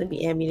that's going to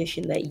be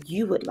ammunition that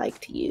you would like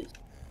to use.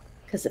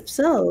 Because if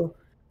so,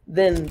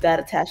 then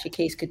that attaché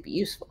case could be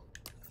useful.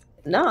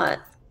 If not,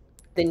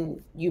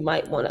 then you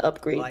might want to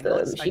upgrade Well, the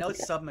I machine know gun.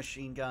 it's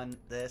submachine gun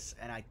this,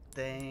 and I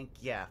think,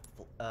 yeah,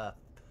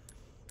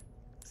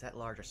 is that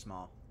large or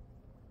small?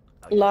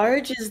 Oh, yeah.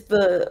 Large is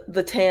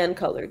the tan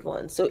colored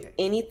one. So Okay.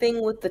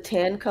 anything with the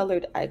tan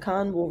colored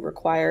icon will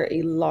require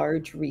a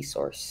large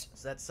resource.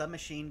 So that's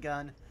submachine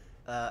gun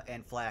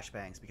and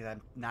flashbangs, because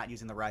I'm not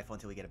using the rifle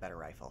until we get a better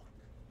rifle.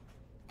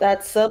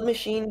 That's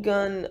submachine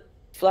gun,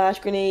 flash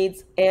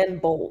grenades,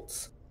 and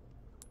bolts.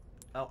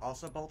 Oh,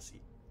 also bolts?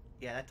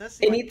 Yeah, that does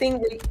seem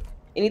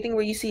Anything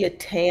where you see a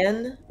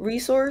tan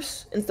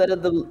resource instead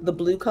of the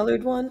blue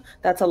colored one,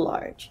 that's a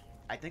large.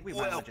 I think we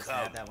might as well just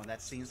add that one.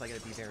 That seems like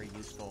it'd be very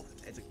useful.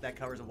 That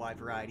covers a wide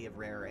variety of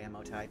rare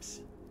ammo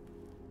types.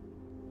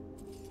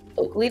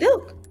 Oakley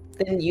doke.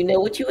 Then you know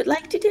what you would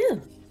like to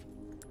do.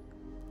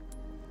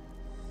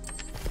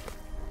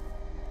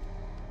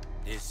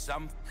 There's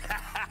some...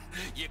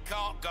 you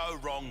can't go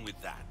wrong with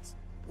that.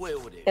 Well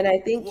then, And I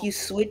think what- you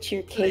switch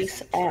your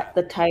case at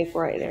the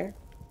typewriter.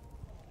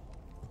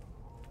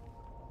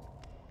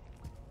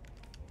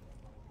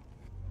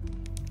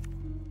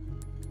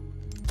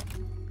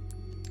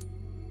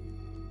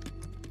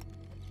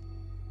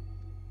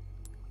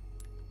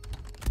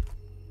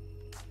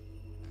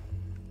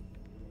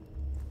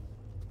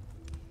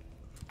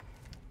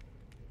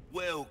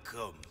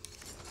 welcome.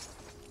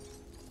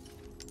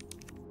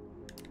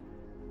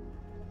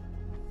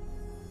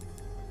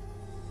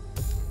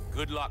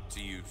 Good luck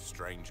to you,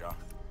 stranger.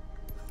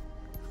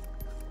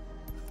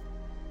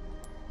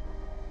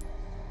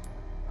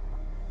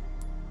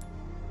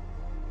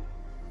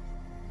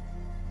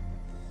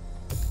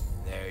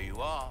 There you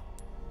are,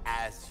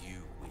 as you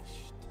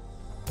wished.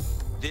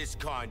 This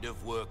kind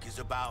of work is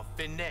about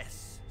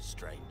finesse,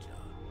 stranger.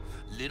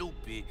 Little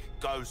bit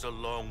goes a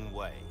long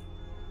way.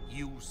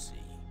 You'll see.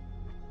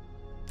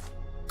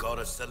 Got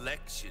a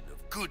selection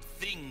of good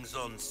things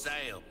on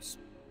sales.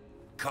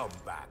 Come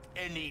back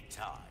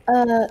anytime.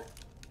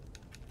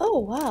 Oh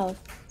wow.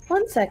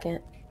 1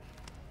 second.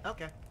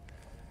 Okay.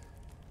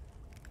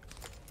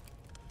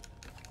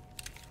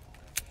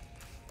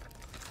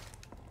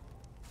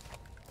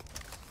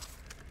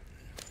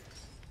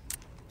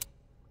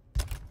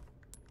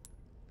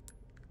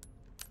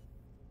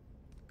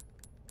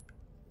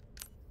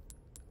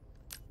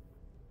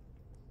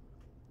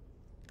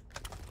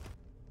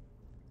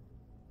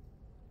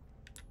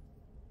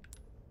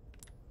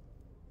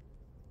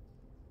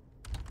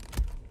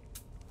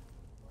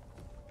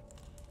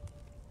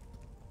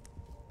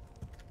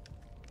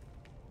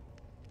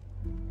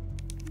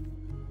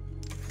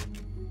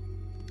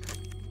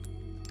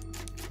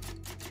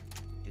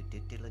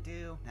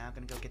 Do. Now I'm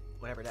gonna go get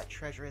whatever that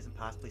treasure is and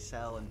possibly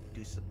sell and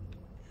do some.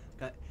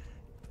 If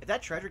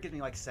that treasure gives me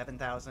like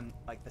 7,000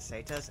 like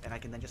pesetas, and I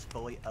can then just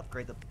fully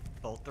upgrade the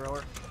bolt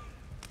thrower,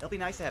 it'll be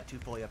nice to have 2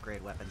 fully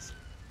upgraded weapons.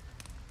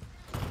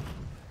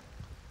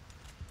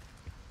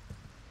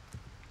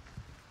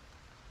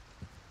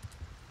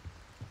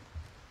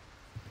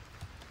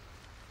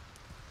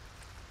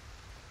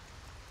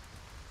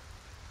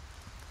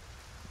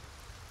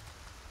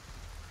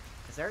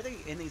 Is there anything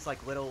in these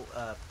like little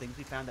things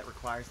we found that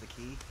requires the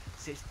key?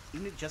 See,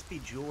 even if it just be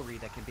jewelry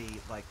that can be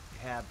like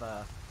have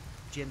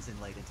gems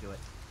inlaid into it.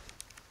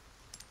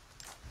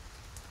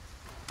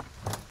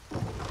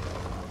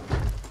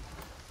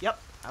 Yep,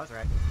 I was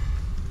right.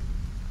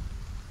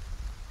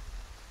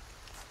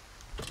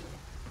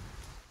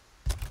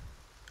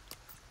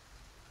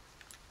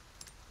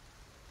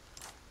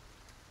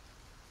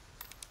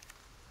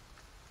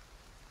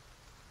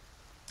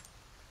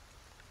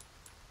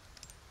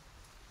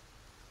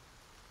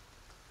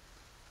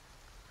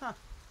 Huh.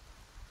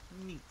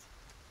 Neat.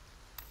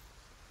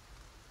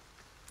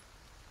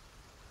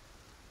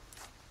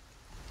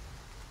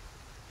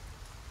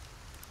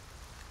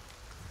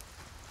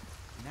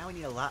 Now we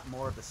need a lot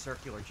more of the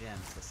circular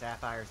gems, the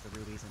sapphires, the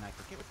rubies, and I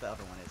forget what the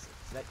other one is.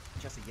 Is that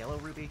just a yellow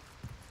ruby?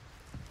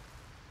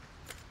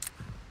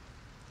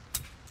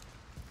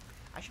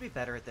 I should be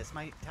better at this.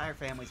 My entire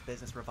family's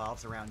business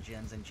revolves around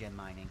gems and gem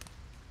mining.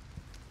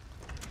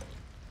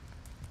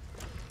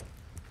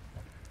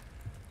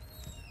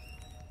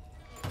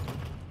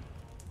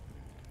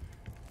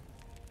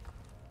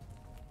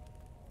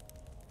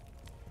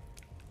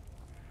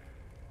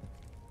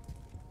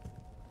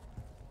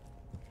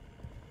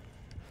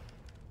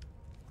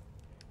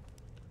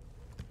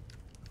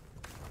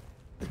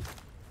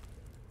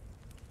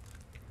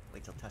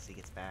 Wait till Tussie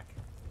gets back.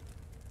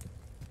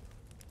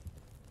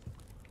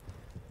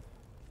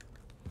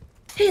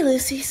 Hey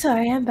Lucy,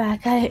 sorry, I'm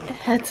back. I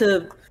had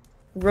to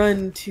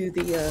run to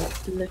the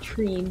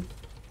latrine.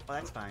 Well,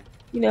 that's fine.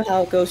 You know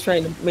how it goes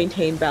trying to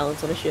maintain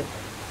balance on a ship.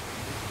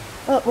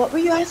 What were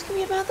you asking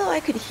me about though?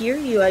 I could hear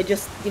you, I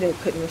just,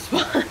 couldn't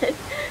respond.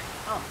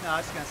 Oh, no, I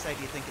was just gonna say,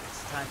 do you think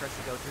it's time for us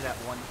to go through that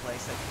one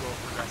place that will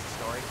progress the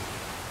story?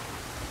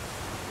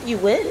 You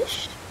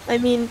wish? I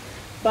mean,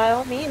 by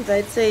all means,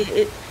 I'd say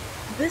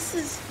this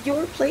is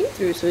your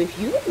playthrough, so if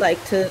you would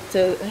like to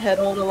head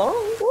on along,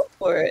 go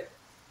for it.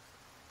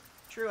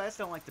 True, I just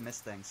don't like to miss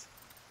things.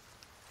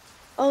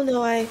 Oh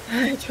no, I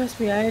trust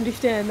me, I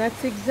understand.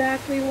 That's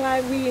exactly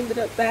why we ended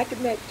up back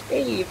in that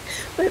cave.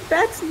 But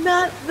that's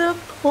not the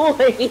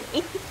point.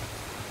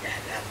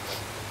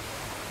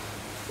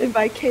 And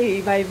by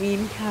cave, I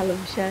mean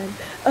Kalamshan.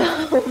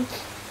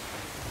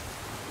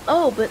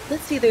 Oh, but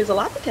let's see, there's a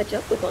lot to catch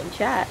up with on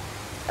chat.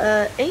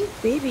 Ain't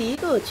Baby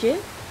Eagle a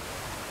chick?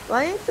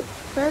 Why ain't the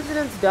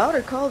president's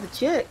daughter called a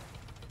chick?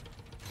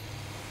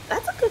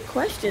 That's a good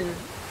question.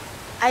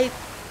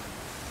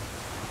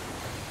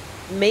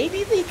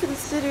 Maybe they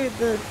consider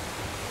the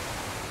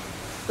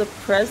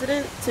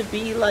president to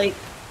be like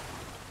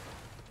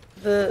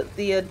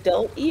the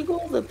adult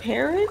eagle, the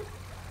parent?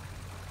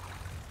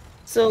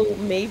 So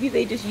maybe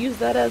they just use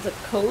that as a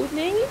code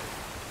name?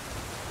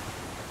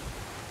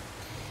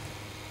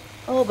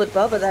 Oh, but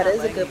Bubba, that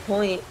is a good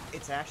point.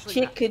 It's actually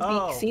Chick not, could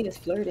be seen as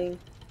flirting.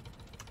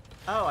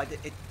 Oh,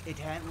 it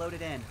hadn't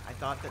loaded in. I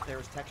thought that there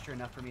was texture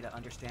enough for me to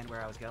understand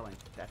where I was going.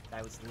 That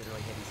I was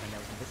literally hitting something that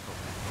was invisible.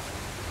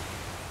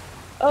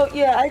 Oh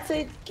yeah, I'd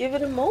say give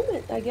it a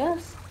moment, I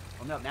guess.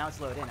 Well, no, now it's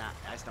loaded in.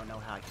 I just don't know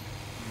how I can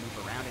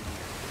move around in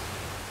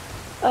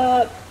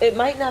here. It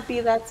might not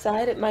be that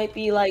side. It might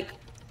be like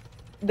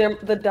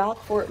the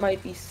dock for it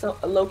might be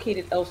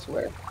located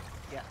elsewhere.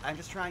 Yeah, I'm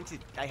just trying to.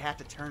 I have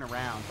to turn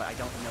around, but I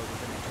don't know the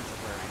dimensions of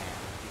where I am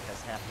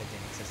because half of it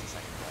didn't exist a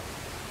second ago.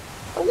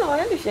 Oh no, I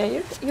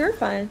understand. You're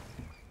fine.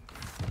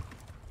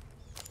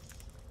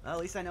 Well, at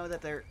least I know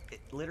that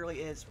it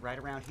literally is right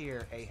around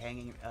here a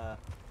hanging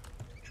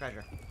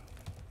treasure.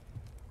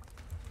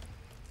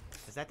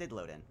 Because that did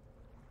load in.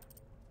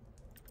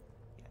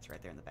 Yeah, it's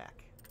right there in the back.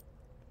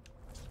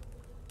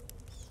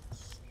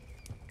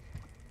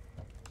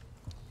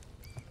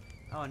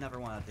 Oh, another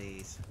one of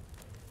these.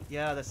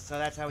 Yeah, so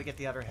that's how we get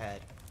the other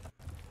head.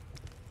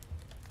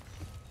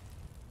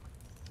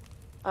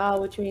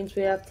 Which means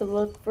we have to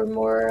look for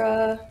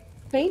more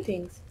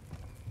paintings.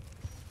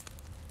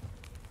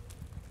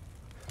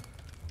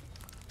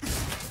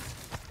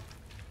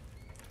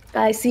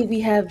 I see we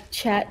have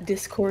chat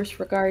discourse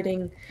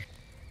regarding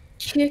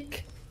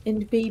chick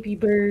and baby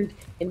bird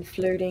and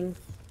flirting.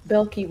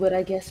 Belky would,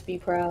 I guess, be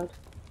proud.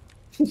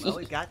 Well,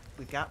 we've got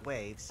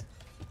waves.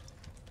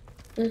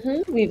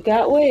 We've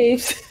got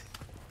waves.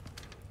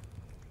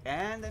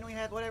 And then we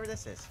have whatever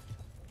this is.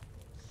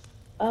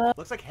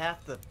 Looks like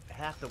half the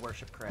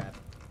worship crab.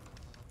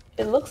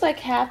 It looks like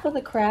half of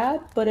the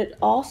crab, but it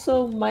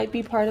also might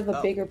be part of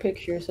a bigger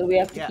picture, so we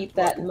have to keep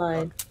that in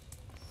mind. Look.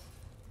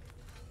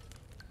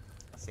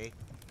 See?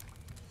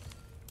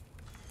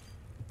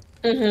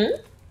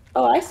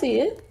 Oh, I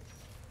see it.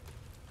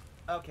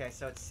 Okay,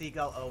 so it's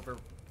seagull over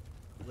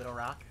Little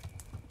Rock,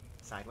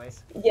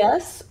 sideways.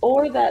 Yes,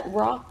 or that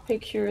rock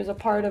picture is a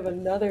part of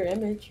another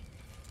image.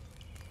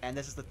 And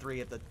this is the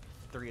three of the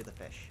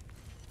fish.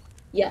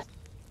 Yes.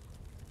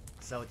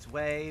 So it's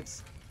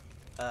waves,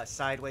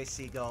 sideways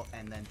seagull,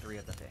 and then three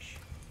of the fish.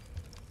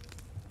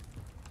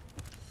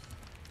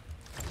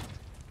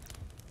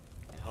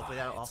 And hopefully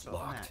that'll also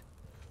open that.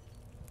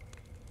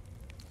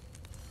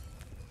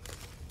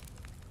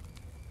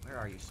 Where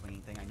are you,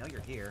 swinging thing? I know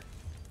you're here.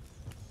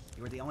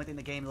 You were the only thing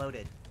the game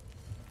loaded.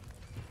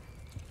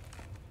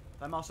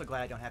 But I'm also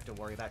glad I don't have to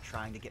worry about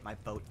trying to get my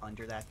boat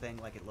under that thing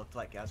like it looked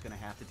like I was going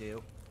to have to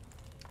do.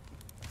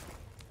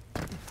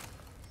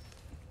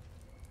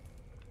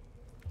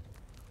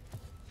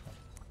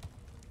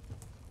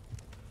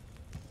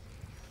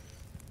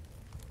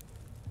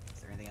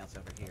 Is there anything else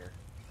over here?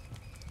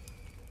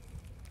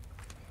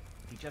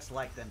 If you just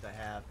like them to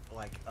have,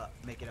 like,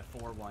 make it a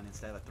 4-1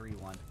 instead of a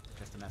 3-1,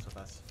 just to mess with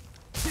us.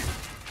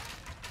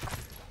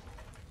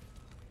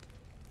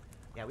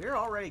 Yeah, we are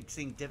already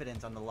seeing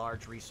dividends on the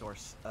large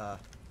resource.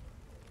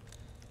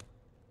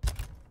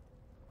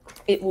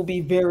 It will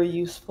be very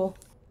useful.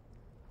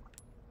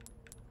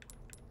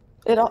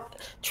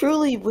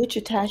 Truly, which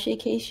attaché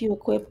case you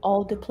equip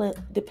all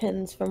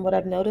depends, from what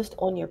I've noticed,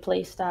 on your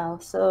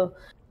playstyle. So,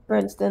 for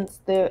instance,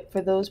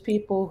 for those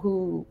people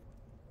who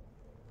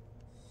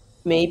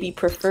maybe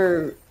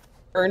prefer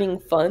earning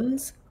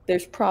funds,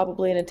 there's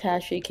probably an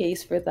attaché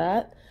case for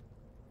that.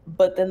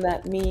 But then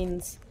that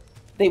means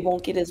they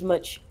won't get as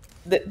much.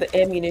 The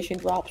ammunition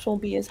drops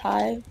won't be as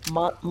high.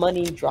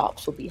 Money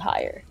drops will be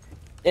higher,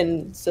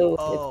 and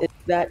so it's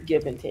that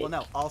give and take. Well,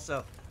 no.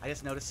 Also, I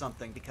just noticed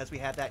something because we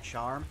have that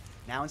charm.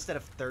 Now instead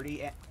of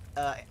 30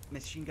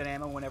 machine gun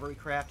ammo whenever we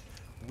craft,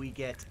 we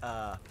get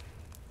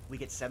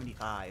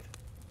 75.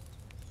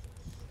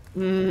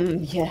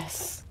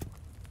 Yes.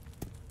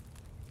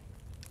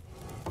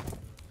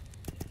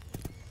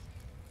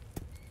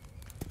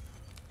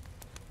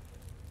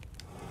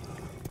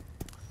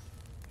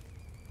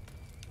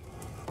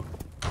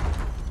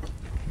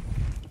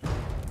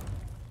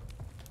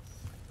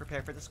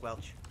 Prepare for the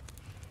squelch.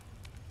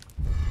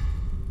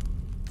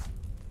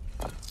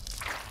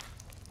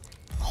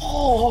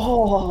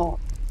 Oh,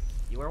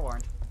 You were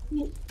warned.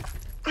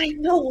 I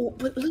know,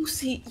 but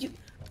Lucy,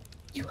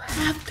 you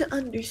have to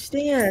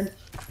understand.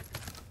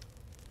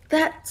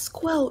 That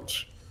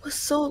squelch was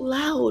so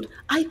loud,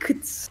 I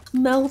could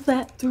smell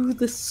that through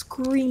the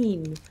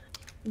screen.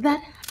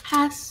 That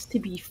has to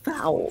be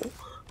foul.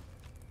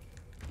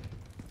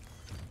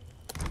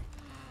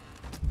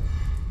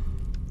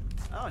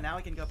 Oh, now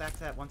we can go back to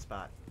that one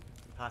spot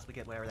and possibly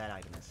get wherever that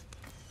item is.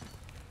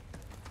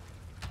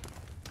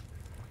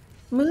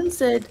 Moon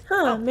said,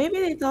 maybe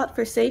they thought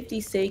for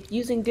safety's sake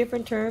using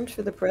different terms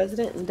for the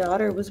president and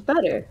daughter was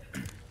better,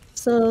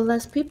 so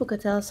less people could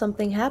tell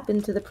something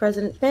happened to the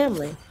president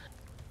family.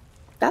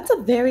 That's a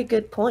very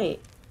good point.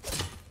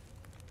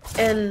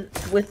 And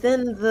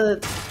within the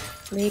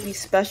maybe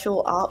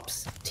special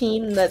ops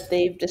team that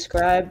they've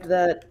described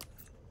that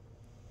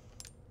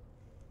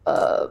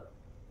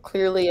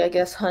clearly, I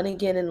guess,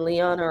 Hunnigan and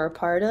Leon are a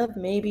part of,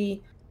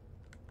 maybe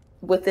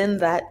within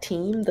that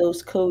team,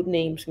 those code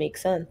names make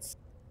sense.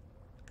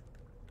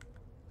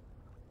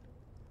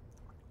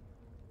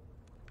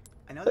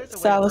 I know there's a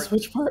way Salas,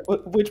 which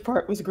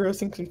part was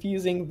gross and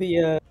confusing?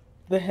 The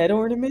head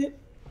ornament?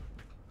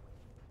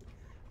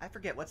 I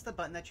forget, what's the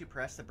button that you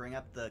press to bring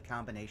up the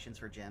combinations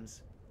for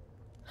gems?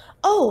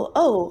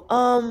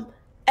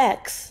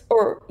 X.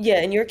 Or,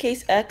 yeah, in your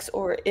case, X,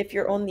 or if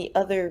you're on the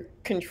other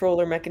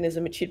controller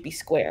mechanism, it should be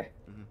square.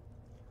 Mm-hmm.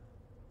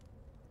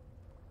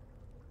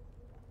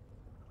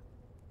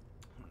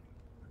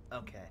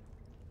 Okay.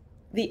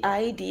 The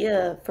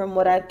idea, from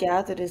what I've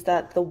gathered, is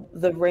that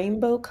the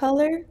rainbow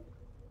color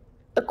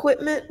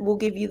equipment will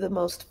give you the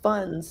most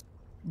funds,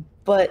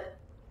 but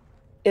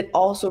it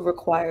also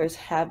requires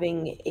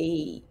having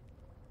a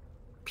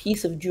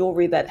piece of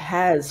jewelry that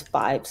has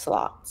 5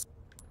 slots.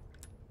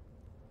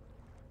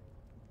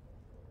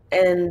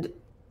 And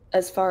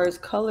as far as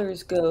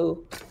colors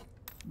go,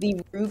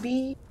 the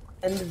ruby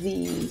and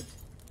the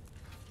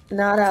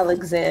not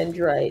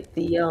alexandrite,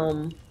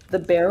 the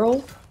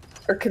beryl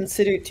are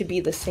considered to be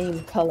the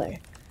same color.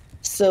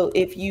 So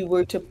if you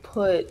were to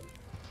put,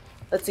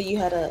 let's say you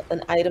had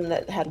an item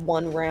that had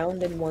one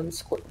round and one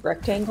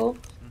rectangle,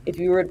 if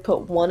you were to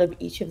put one of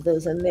each of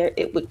those in there,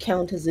 it would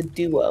count as a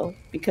duo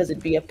because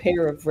it'd be a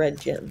pair of red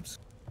gems.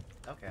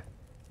 Okay.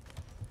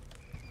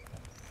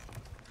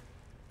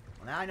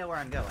 Well, now I know where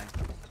I'm going,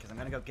 because I'm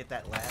gonna go get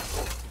that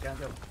last. I'm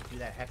gonna go do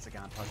that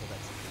hexagon puzzle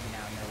that's we now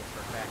know for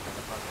a fact is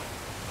a puzzle.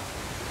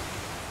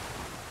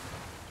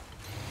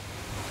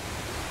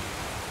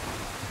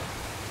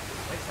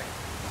 Wait a second.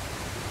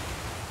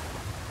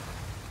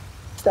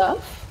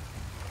 Stuff?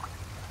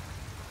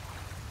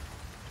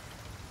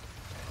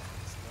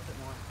 Just a little bit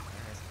more.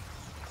 There it is.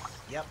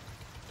 Yep.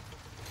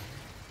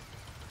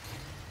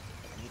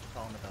 I need to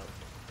fall in the boat.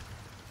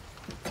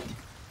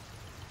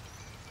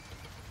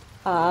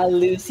 Ah,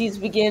 Lucy's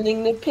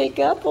beginning to pick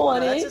up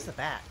on No, that's it. just a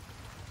bat.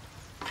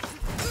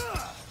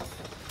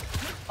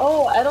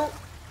 Oh, I don't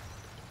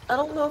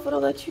know if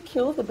it'll let you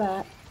kill the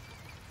bat.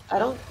 I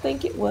don't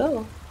think it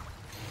will.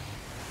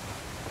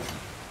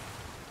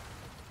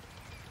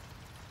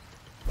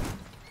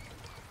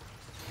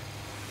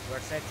 We're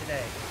safe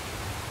today.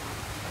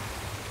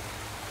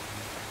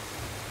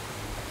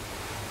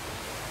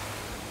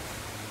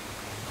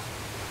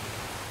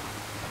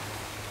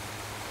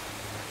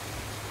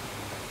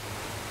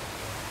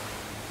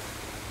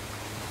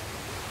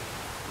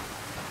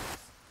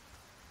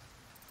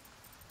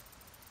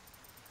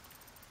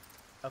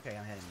 Okay,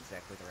 I'm heading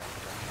exactly the right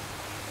direction.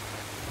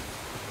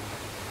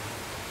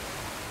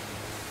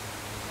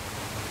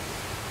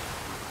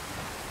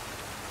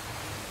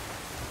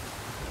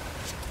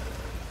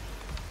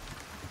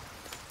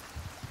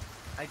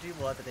 I do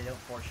love that they don't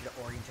force you to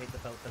orientate the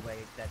boat the way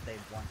that they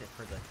want it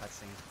for the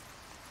cutscene.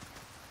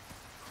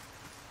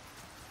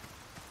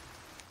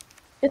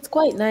 It's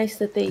quite nice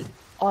that they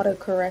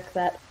autocorrect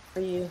that for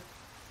you,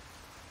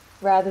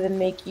 rather than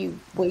make you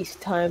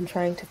waste time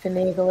trying to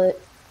finagle it.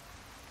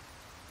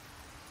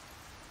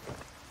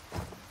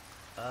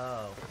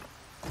 Oh.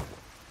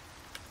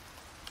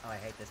 Oh, I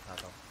hate this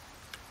puzzle.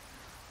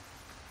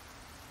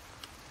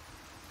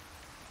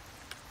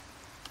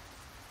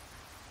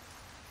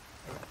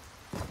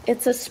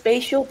 It's a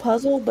spatial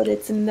puzzle, but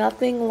it's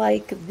nothing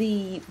like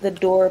the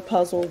door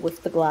puzzle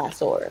with the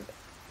glass orb.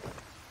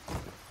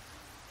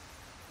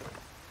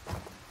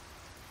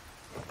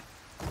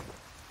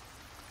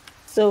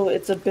 So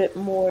it's a bit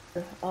more,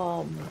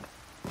 from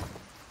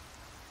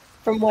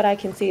what I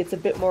can see, it's a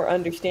bit more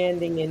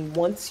understanding, and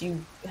once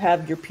you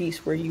have your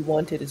piece where you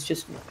want it, it's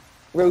just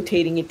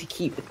rotating it to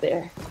keep it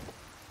there.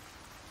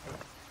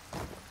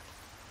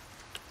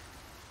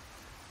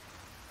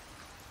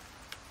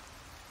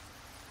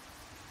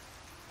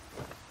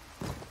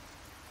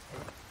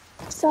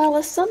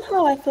 Salas,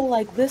 somehow I feel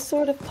like this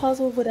sort of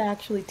puzzle would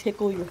actually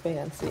tickle your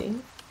fancy.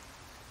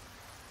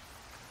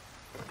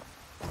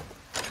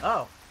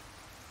 Oh!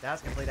 That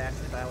was a complete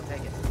accident, but I will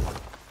take it.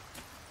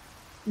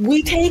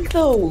 We take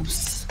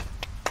those!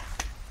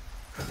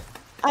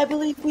 I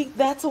believe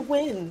that's a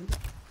win.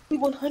 We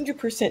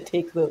 100%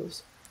 take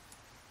those.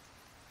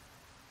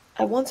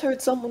 I once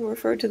heard someone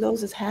refer to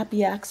those as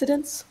happy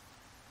accidents.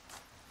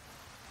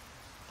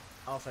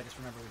 Also, I just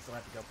remember we still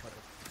have to go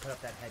put up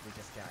that head we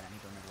just got. I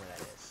need to remember where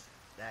that is.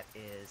 That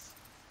is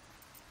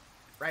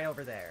right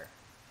over there.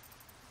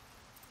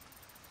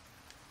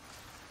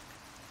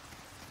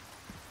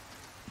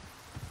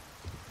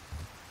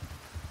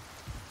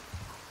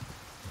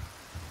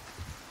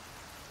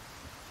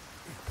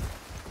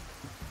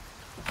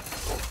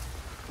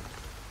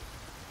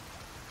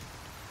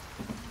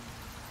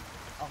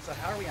 Also,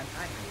 how are we on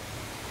time here?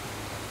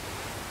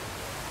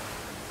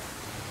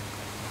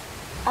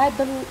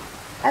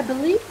 I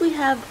believe we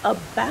have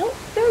about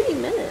 30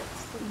 minutes.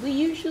 We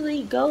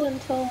usually go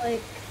until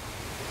like,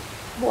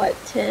 what,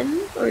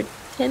 10 or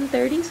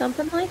 10:30,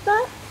 something like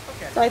that?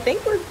 Okay. So I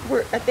think we're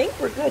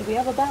good. We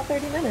have about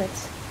 30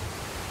 minutes.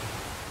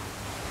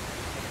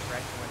 Take us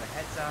right to where the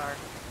heads are.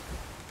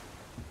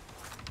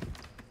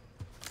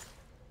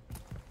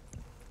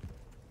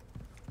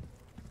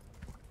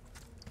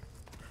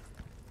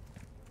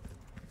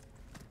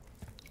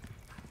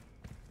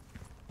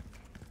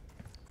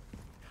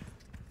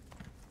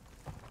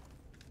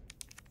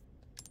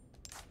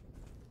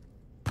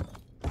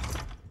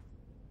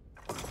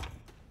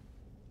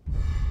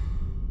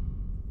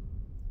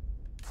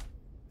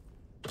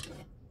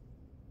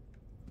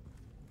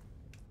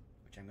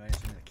 Which I'm going to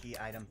assume is a key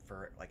item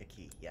for, like, a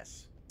key.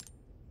 Yes.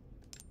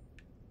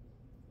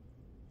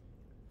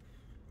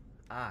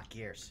 Ah,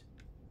 gears.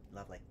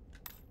 Lovely.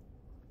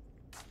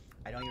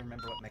 I don't even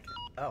remember what mechanism.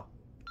 Oh.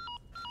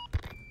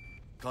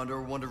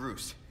 Condor 1 to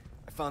Roost.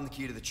 I found the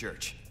key to the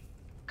church.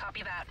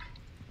 Copy that.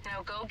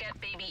 Now go get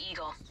Baby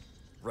Eagle.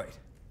 Right.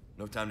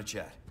 No time to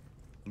chat.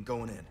 I'm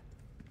going in.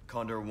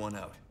 Condor 1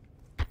 out.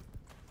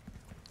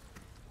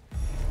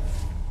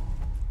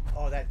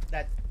 Oh, that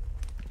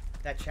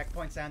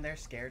checkpoint sound there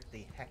scared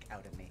the heck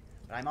out of me.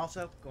 But I'm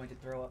also going to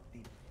throw up the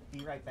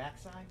be right back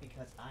sign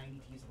because I need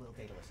to use a little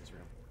Daedalus's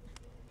room.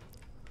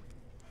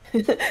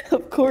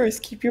 Of course,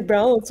 keep your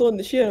balance on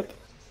the ship.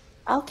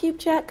 I'll keep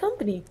chat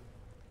company.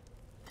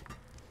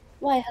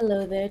 Why,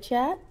 hello there,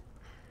 chat.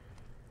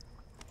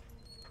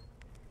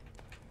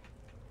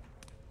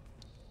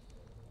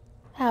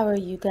 How are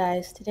you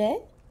guys today?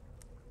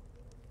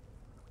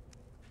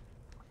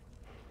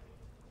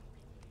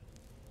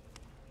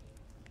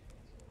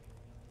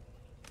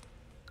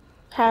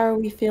 How are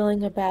we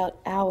feeling about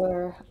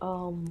our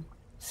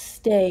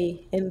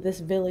stay in this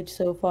village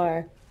so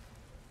far?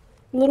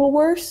 A little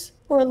worse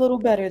or a little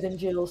better than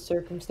Jill's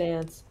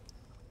circumstance?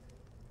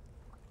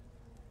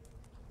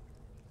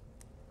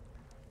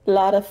 A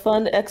lot of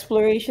fun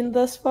exploration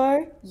thus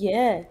far?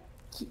 Yeah.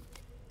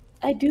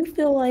 I do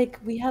feel like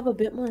we have a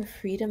bit more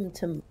freedom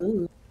to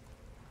move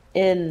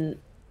in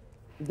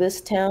this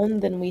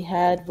town than we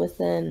had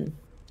within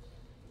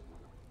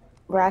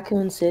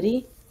Raccoon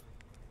City.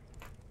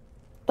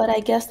 But I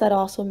guess that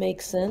also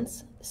makes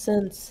sense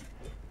since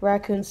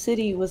Raccoon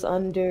City was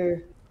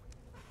under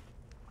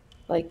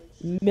like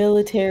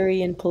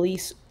military and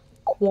police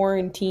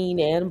quarantine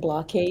and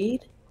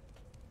blockade.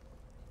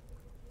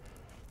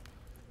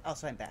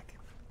 Also, I'm back.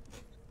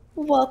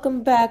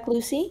 Welcome back,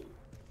 Lucy.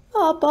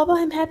 Oh, Bubba,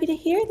 I'm happy to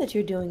hear that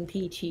you're doing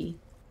peachy.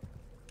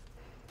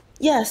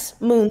 Yes,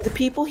 Moon, the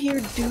people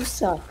here do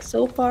suck.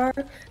 So far,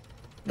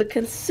 the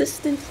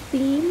consistent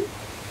theme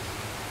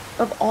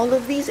of all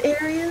of these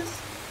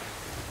areas,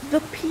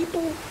 the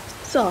people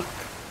suck.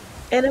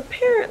 And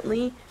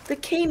apparently, the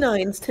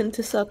canines tend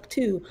to suck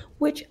too,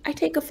 which I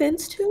take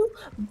offense to,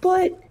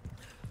 but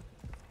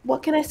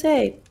what can I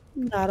say?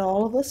 Not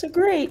all of us are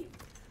great.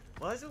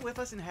 Well, is it with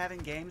us in having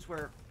games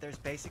where there's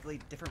basically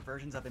different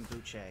versions of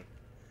Mbuche?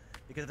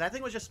 Because if that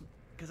thing was just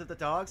because of the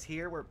dogs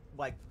here were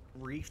like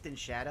reefed in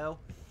shadow,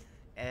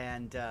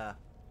 and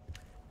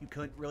you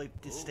couldn't really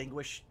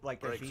distinguish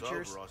like their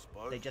features,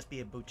 they'd just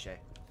be Mbuche.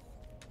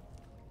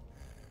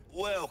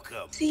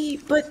 Welcome. See,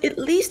 but at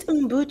least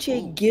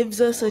Mbuche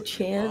gives us a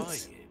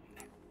chance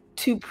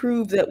to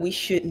prove that we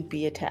shouldn't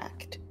be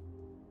attacked.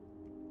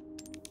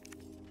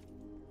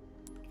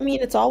 I mean,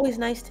 it's always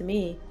nice to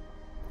me.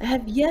 I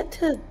have yet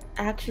to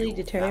actually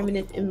determine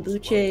if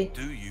Mbuche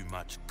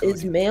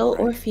is male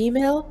or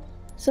female,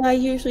 so I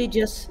usually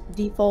just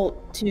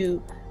default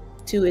to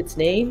its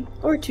name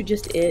or to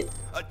just it.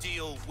 A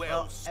deal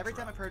Well, every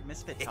time I've heard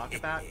Misfit talk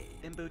about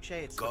Mbuche,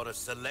 it's got a he,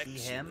 selection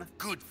him. of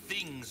good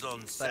things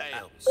on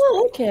sale.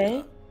 Oh,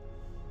 okay.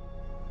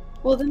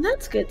 Well, then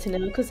that's good to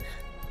know, because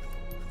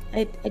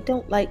I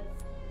don't like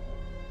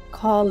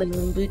calling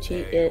Mbuche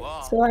it,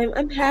 so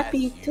I'm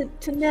happy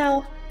to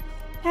now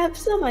have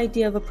some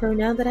idea of a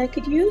pronoun that I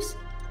could use.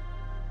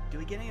 Do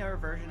we get any other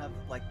version of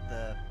like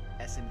the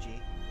SMG?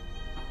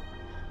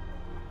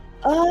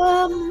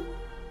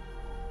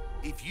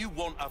 If you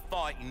want a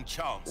fighting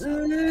chance,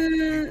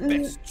 you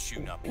best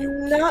tune up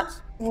your Not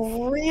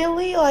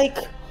really. Like,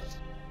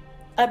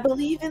 I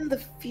believe in the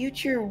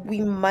future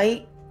we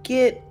might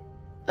get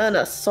an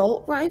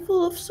assault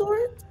rifle of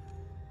sorts,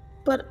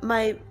 but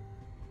that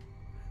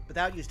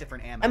would use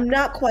different ammo. I'm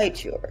not quite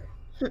sure.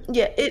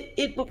 Yeah,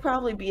 it will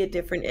probably be a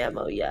different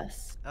ammo,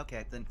 yes.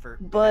 Okay, then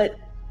But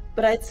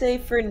I'd say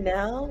for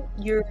now,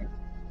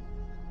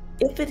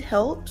 if it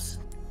helps,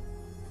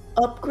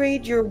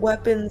 upgrade your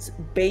weapons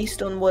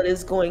based on what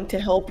is going to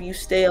help you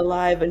stay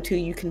alive until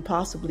you can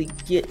possibly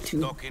get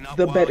to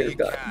the better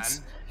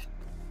guns.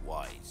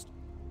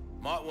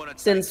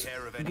 Since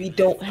we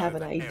don't have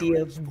an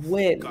idea of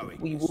when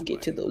we will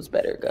get to those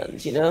better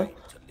guns, you know?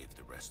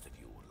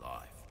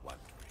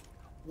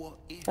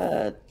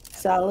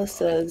 Salas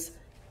says,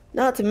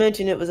 not to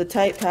mention it was a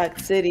tight-packed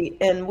city,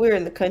 and we're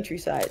in the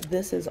countryside.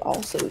 This is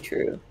also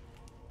true.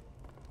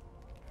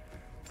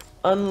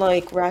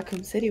 Unlike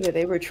Raccoon City, where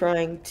they were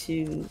trying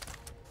to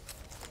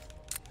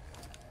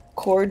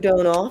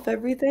cordon off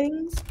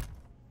everything,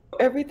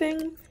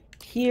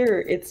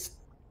 here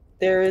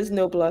there is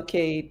no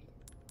blockade.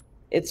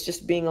 It's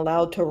just being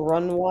allowed to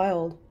run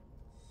wild.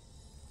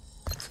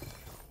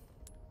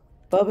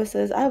 Bubba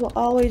says, I will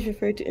always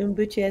refer to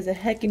Mbuche as a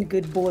heckin'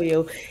 good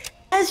boyo.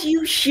 As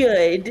you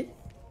should.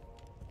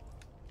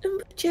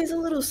 Mbuche is a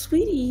little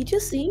sweetie. He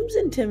just seems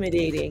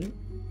intimidating.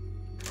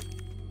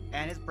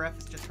 And his breath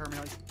is just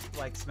permanently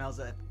like smells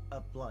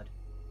of blood.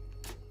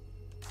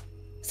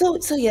 So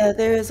yeah,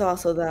 there is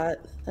also that.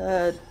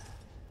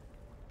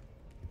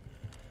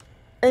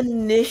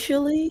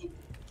 Initially,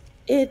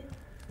 it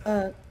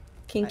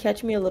can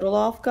catch me a little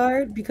off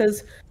guard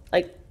because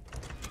like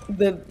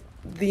the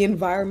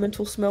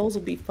environmental smells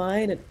will be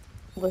fine, and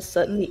all of a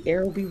sudden the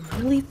air will be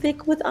really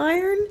thick with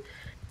iron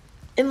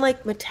and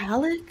like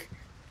metallic.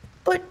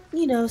 But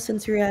you know,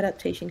 sensory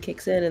adaptation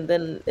kicks in, and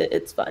then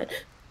it's fine.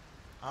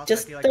 Also,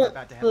 just I feel like don't we're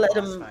about to have let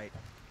a boss him. fight.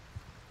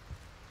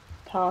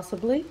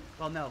 Possibly.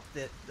 Well, no,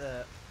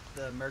 the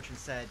merchant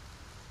said,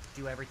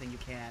 do everything you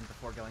can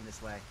before going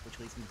this way, which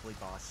leads me to believe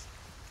boss.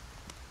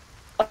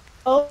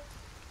 Oh,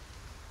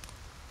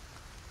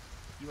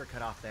 You were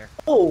cut off there.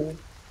 oh,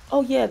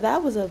 oh yeah,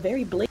 that was a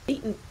very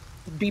blatant.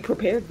 Be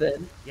prepared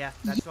then. Yeah,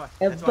 that's why.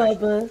 Yeah, That's why.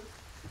 Bubba.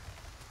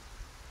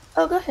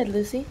 Oh, go ahead,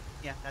 Lucy.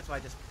 Yeah, that's why I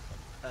just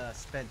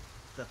spent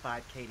the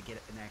 5K to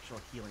get an actual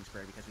healing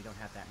spray because we don't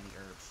have that many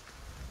herbs.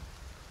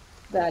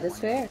 That is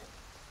fair.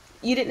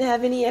 You didn't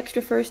have any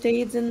extra first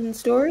aids in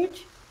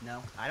storage?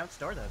 No, I don't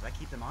store those. I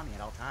keep them on me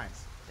at all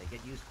times. They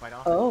get used quite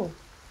often. Oh.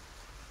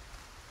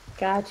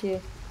 Got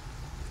you.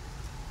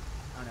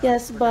 Oh, no.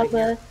 Yes,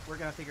 Bubba. We're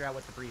gonna figure out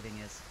what the breathing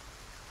is.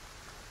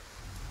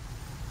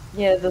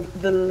 Yeah,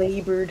 the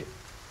labored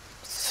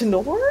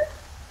snore?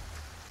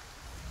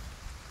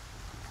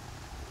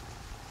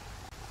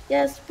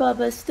 Yes,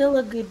 Bubba, still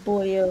a good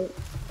boyo.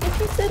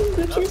 Like I said,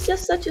 Gucci is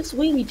just such a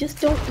sweetie. Just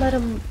don't let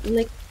him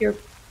lick your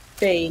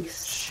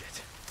face.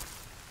 Shit.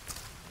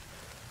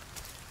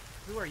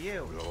 Who are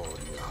you?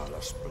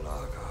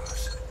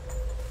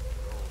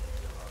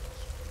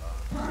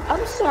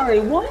 I'm sorry,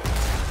 what?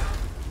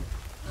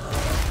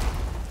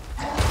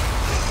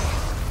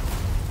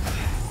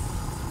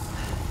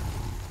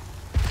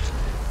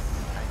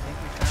 I think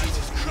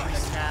we found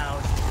the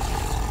cows.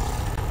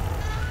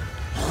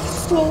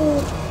 So,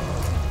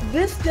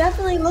 this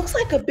definitely looks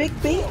like a big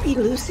baby,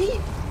 Lucy.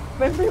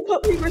 Remember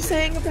what we were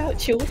saying about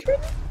children?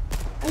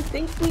 I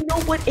think we know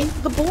what ate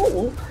the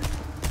bowl.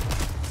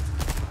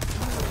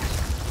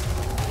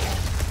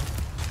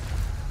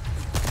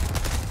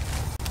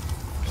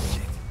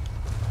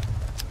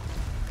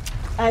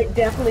 I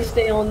definitely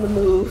stay on the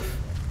move.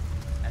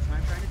 That's what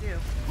I'm trying to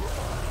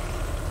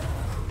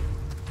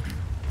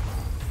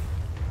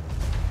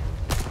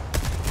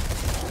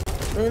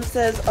do. Moon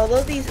says,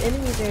 although these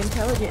enemies are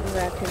intelligent in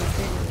Raccoon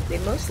City, they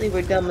mostly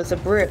were dumb as a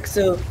brick,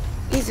 so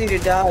easier to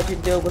dodge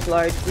and deal with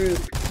large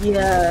groups.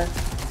 Yeah.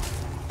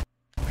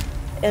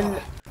 And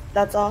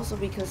that's also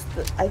because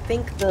I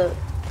think the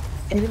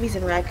enemies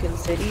in Raccoon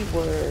City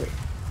were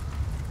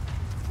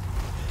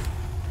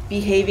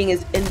behaving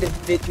as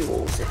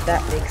individuals, if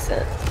that makes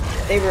sense.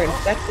 They were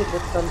infected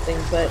with something,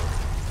 but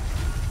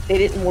they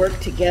didn't work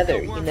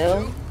together, you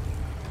know?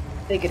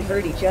 They could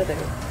hurt each other.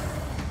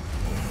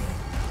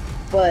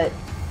 But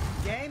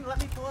Game, let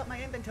me pull up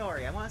my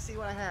inventory. I want to see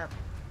what I have.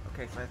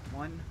 Okay, so I have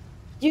one.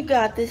 you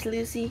got this,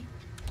 Lucy.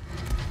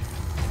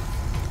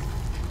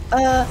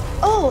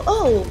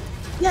 Oh,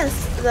 yes,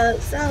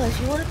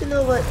 Salas, you wanted to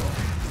know what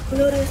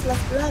Flores las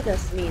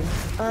Plagas means.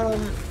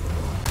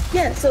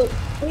 Yeah, so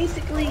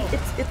basically,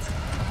 it's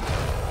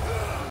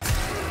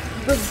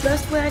the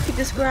best way I could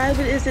describe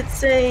it is it's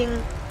saying,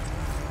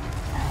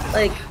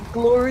 like,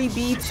 glory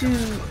be to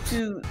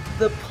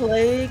the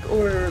plague,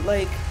 or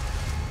like,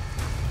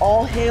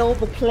 all hail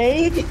the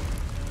plague.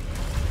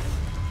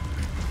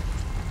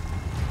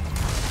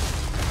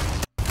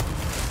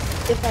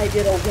 If I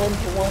did a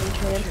one-to-one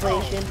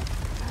translation.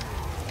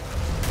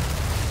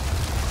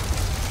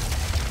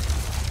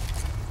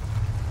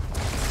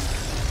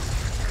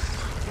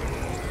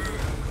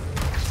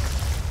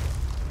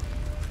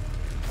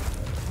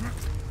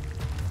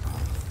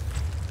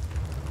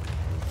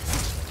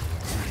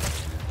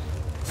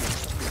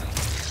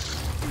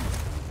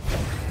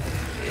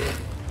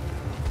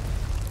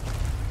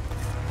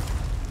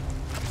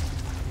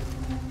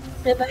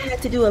 If I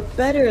had to do a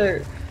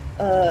better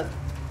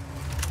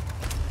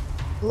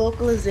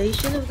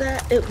localization of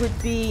that, it would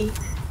be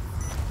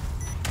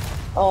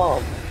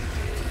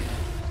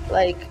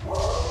like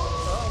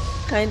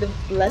kind of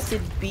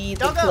blessed be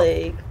the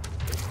plague.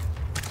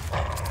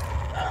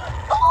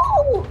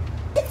 Oh,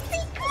 it's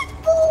the good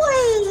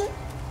boy.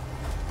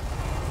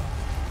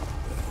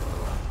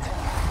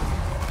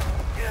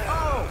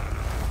 Oh,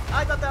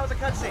 I thought that was a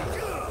cutscene.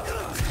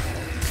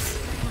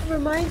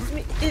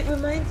 It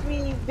reminds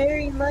me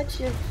very much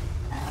of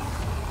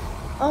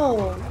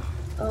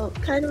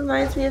kind of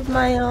reminds me of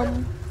my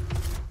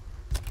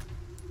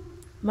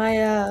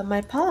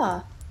my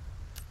pa.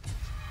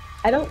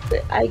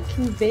 I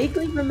can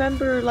vaguely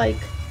remember like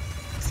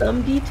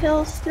some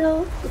details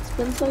still. It's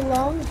been so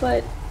long,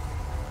 but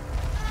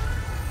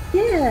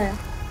yeah.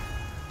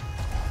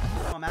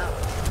 Oh, I'm out.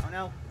 Oh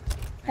no.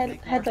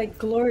 Had like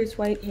glorious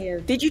white hair.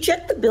 Did you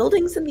check the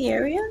buildings in the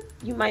area?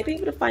 You might be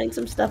able to find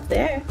some stuff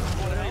there.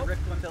 I literally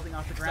ripped one building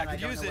off the ground. I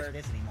don't know where it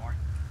is anymore.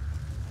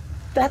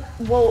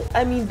 Well,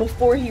 I mean,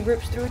 before he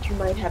rips through it, you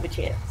might have a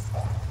chance.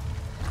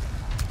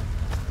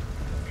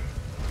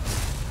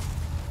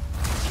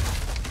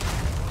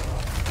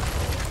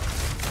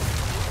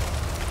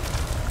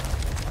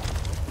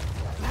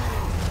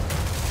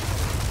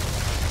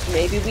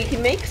 Maybe we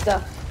can make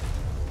stuff.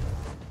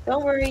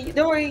 Don't worry,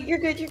 you're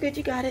good,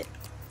 you got it.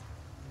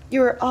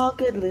 You're all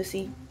good,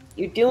 Lucy.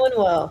 You're doing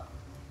well.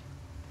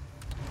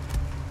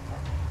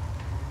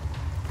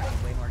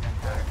 Way more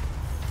gunpowder.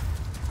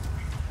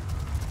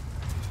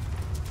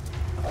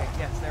 Okay,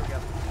 yes, there we go.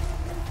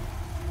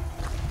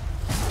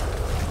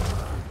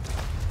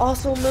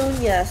 Also,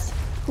 Moon, yes.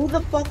 Who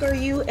the fuck are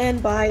you?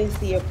 And by is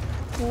the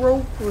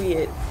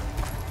appropriate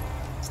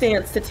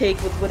stance to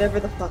take with whatever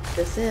the fuck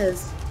this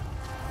is.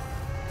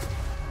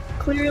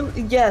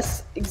 Clearly,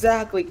 yes,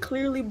 exactly.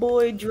 Clearly,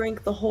 boy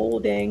drank the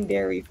whole dang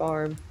dairy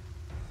farm.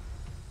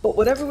 But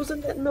whatever was in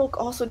that milk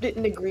also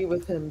didn't agree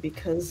with him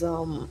because,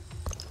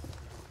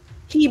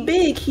 he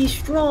big, he's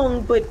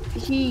strong, but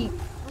he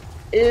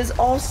is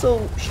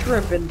also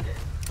shrimping.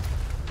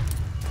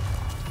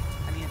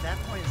 I mean, at that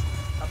point, his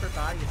upper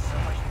body is so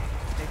much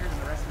bigger than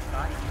the rest of his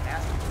body, he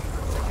has to be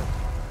for the sake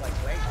of,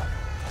 like, weight.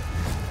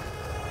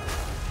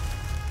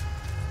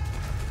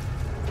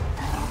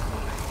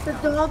 The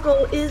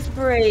doggo is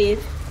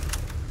brave.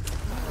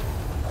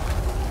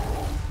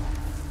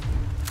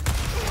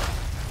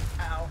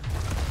 Ow.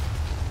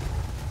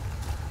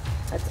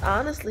 That's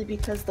honestly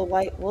because the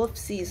white wolf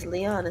sees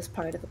Leon as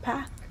part of the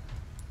pack.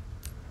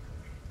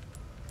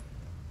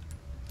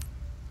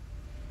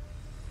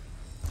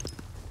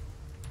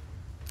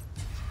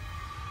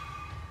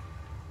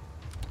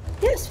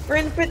 Yes,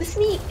 friend for the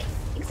sneak.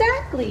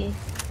 Exactly.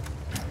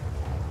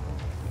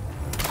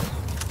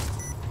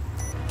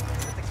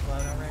 Does it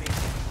explode already?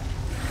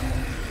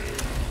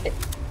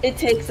 It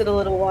takes it a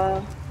little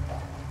while.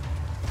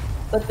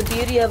 But the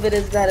beauty of it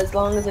is that as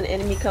long as an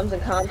enemy comes in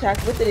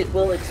contact with it, it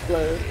will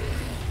explode.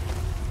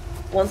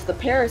 Once the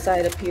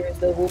parasite appears,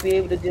 though, we'll be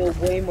able to deal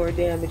way more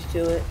damage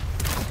to it.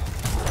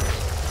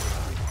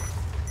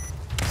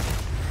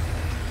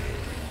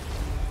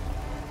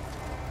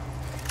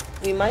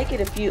 We might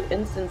get a few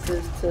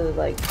instances to,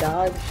 like,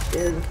 dodge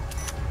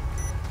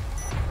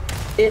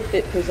if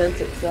it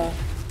presents itself.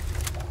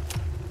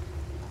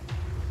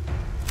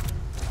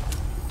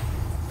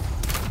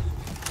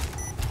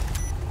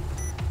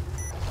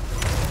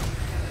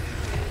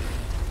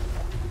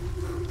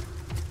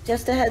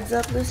 Just a heads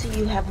up, Lucy,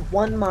 you have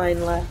one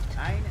mine left.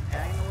 I know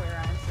where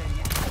I'm saying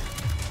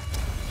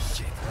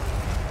it.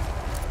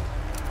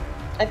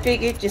 I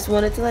figured, just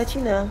wanted to let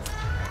you know.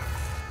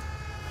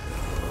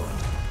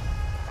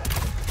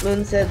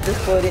 Moon said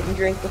this boy didn't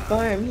drink the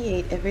farm. He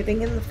ate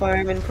everything in the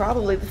farm and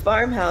probably the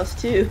farmhouse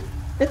too.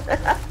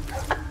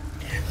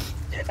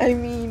 I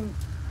mean,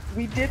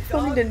 we did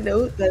find a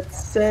note that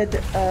said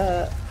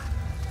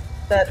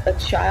that a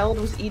child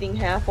was eating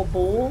half a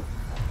bowl.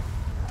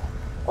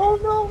 Oh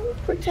no,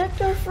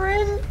 protect our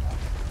friend.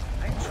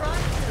 I'm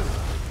trying to.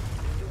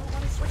 You won't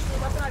let me switch to the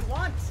weapon I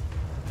want.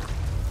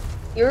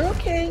 You're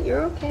okay,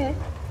 you're okay.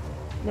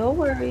 No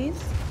worries.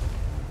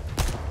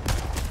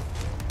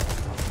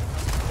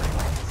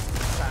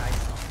 Size,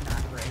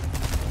 not great.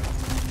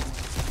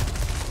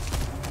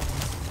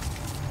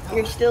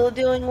 You're still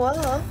doing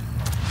well.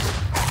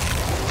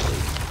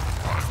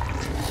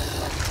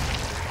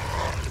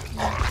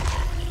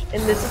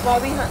 And this is why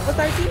we hunt with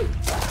our team.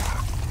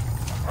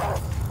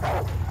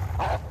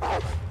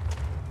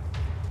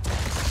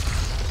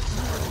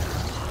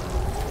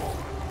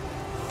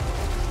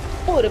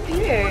 Oh, it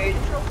appeared.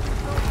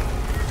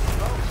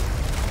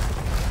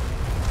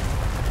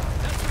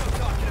 That's what I'm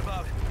talking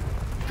about.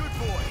 Good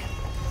boy.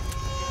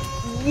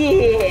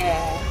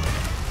 Yeah.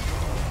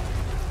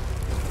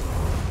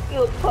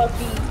 You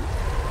puppy.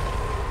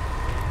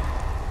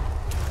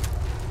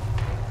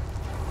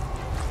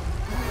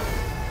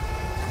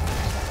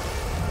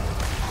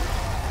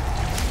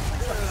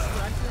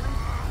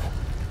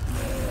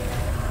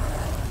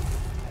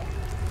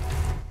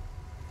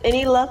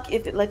 Any luck,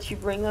 if it lets you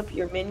bring up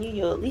your menu,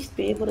 you'll at least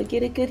be able to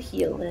get a good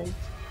heal in.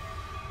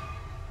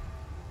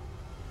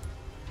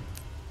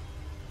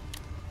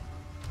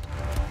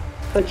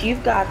 But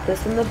you've got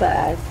this in the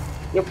bag.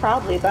 You're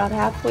probably about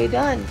halfway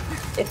done,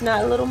 if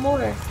not a little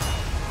more.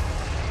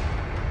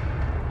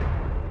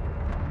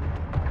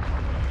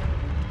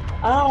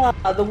 Ah,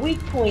 the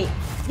weak point.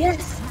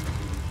 Yes.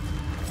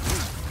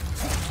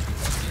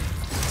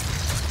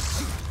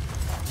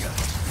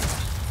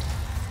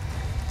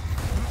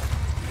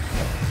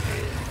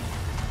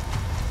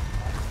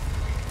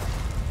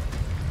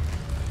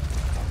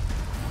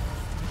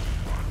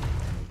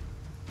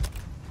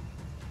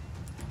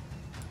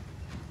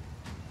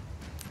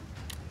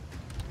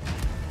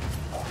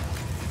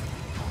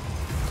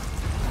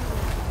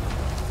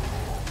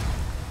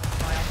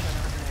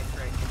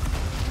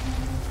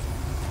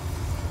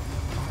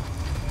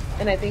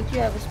 And I think you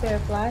have a spare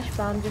flash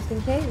bomb just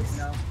in case.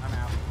 No, I'm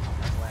out.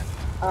 That's last.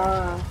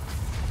 Ah.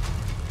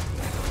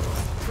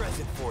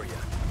 Present for you.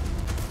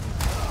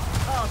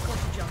 Oh, of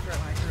course you jumped right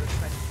when I threw it.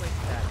 I just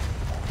wasted that.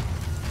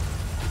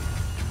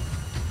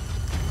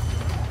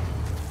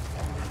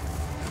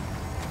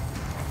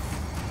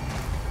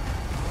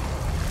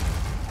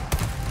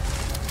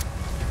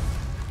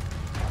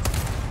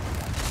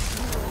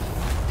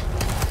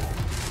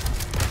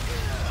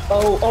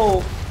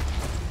 Oh.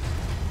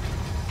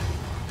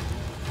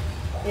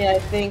 Yeah, I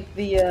think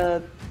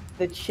the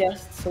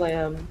chest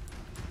slam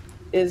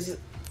is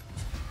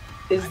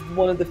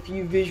one of the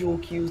few visual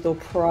cues they'll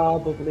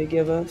probably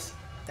give us.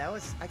 That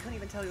was, I couldn't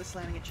even tell he was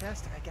slamming a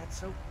chest. I got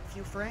so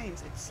few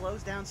frames. It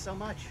slows down so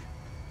much.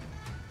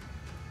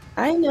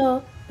 I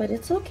know, but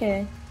it's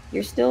okay.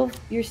 You're still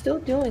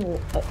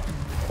doing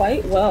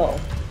quite well,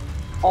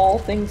 all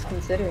things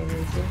considering,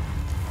 Lucy.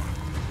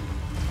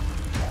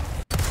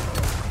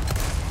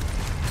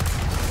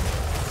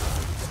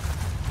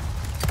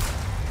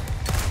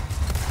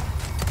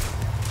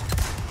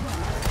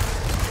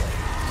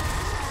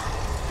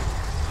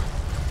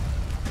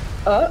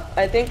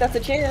 I think that's a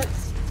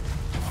chance.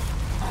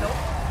 Nope.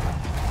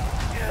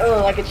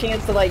 Oh, like a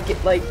chance to get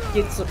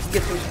some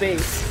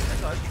space.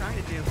 That's what I was trying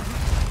to do.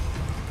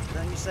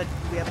 Then you said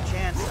we have a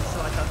chance,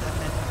 so I thought that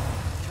meant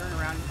turn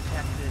around and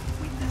attack the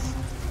weakness.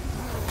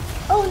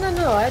 Oh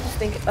no, I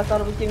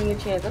thought it was giving you a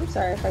chance. I'm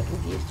sorry if I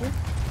confused you.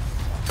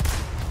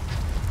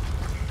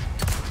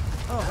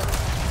 Oh.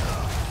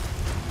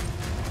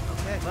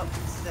 Okay, well,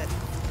 this is it.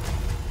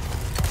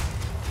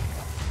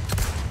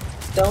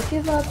 Don't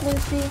give up,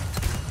 Lucy.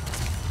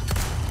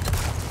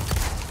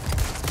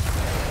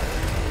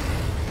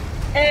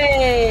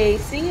 Hey,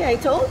 see, I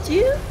told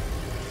you. I'm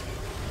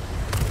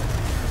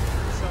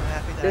so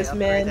happy that This I upgraded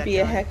man that be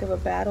a gun. heck of a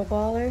battle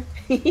baller.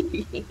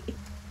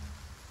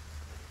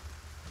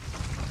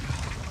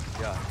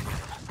 God.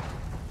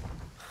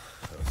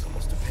 That was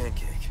almost a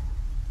pancake.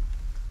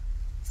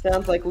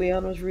 Sounds like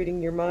Leon was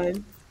reading your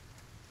mind.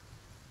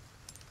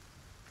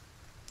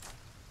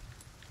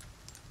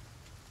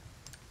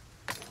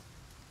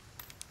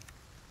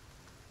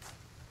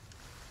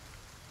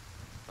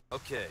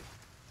 Okay.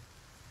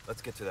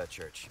 Let's get to that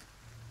church.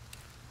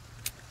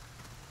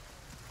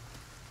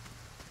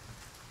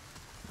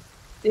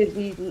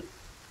 Were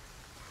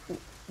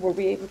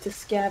we able to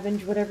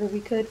scavenge whatever we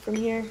could from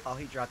here? All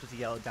he dropped was a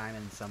yellow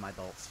diamond and some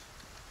bolts.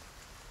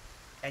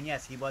 And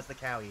yes, he was the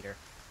cow eater.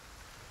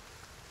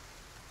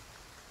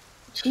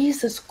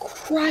 Jesus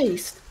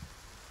Christ!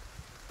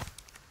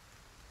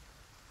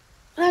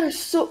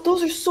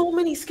 Those are so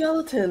many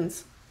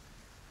skeletons.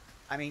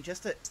 I mean,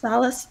 just to...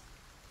 Salas?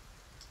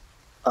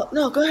 Oh,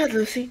 no, go ahead,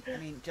 Lucy. I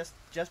mean, just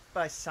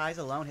by size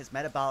alone, his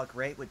metabolic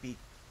rate would be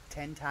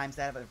 10 times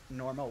that of a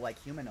normal,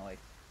 humanoid.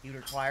 You'd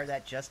require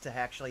that just to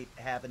actually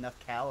have enough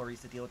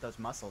calories to deal with those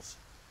muscles.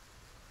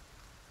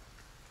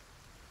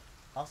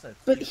 Also...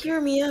 But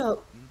hear me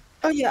out.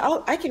 Oh yeah,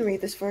 I can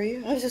read this for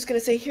you. I was just gonna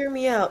say, hear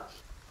me out.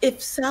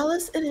 If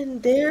Salas and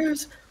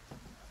Ender's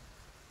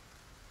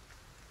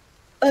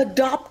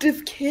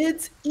adoptive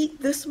kids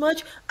eat this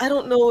much, I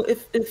don't know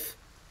if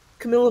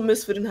Camilla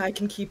Misfit and I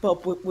can keep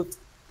up with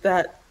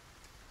that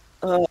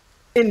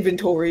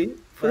inventory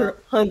for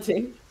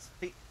hunting.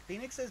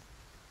 Phoenixes,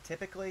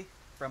 typically,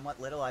 from what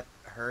little I've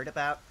heard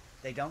about,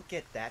 they don't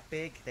get that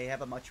big. They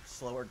have a much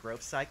slower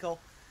growth cycle,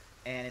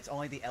 and it's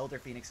only the elder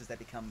phoenixes that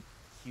become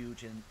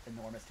huge and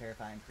enormous,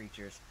 terrifying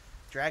creatures.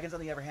 Dragons, on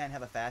the other hand,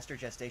 have a faster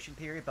gestation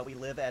period, but we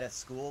live at a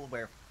school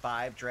where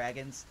 5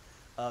 dragons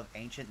of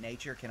ancient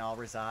nature can all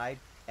reside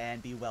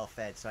and be well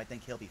fed, so I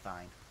think he'll be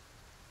fine.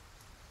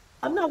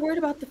 I'm not worried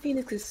about the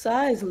phoenix's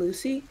size,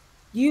 Lucy.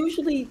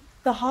 Usually,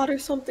 the hotter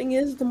something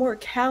is, the more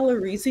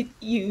calories it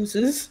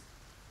uses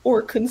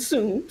or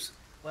consumes.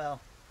 Well,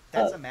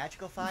 that's a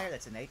magical fire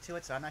that's innate to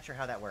it, so I'm not sure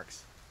how that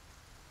works.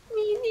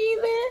 Me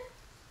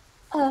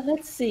neither.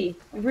 Let's see.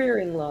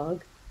 Rearing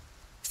log.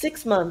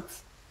 6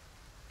 months.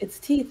 Its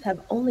teeth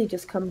have only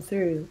just come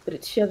through, but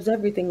it shoves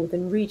everything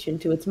within reach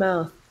into its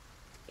mouth.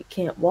 It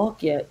can't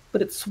walk yet,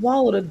 but it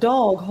swallowed a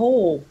dog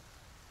whole.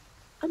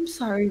 I'm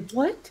sorry,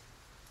 what?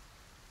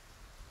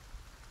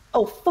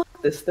 Oh,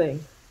 fuck this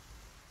thing.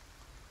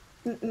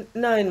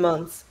 9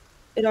 months.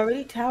 It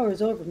already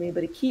towers over me,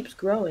 but it keeps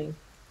growing.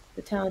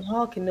 The town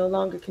hall can no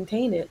longer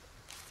contain it.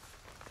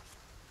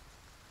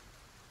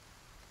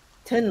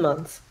 10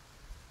 months.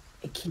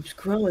 It keeps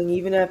growing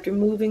even after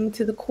moving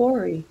to the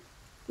quarry.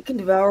 It can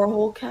devour a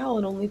whole cow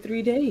in only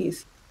 3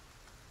 days.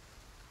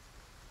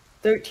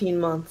 13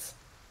 months.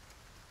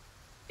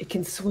 It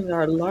can swing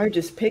our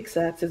largest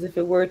pickaxe as if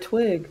it were a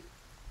twig.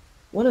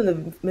 One of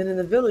the men in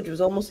the village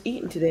was almost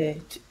eaten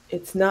today.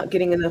 It's not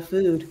getting enough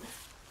food.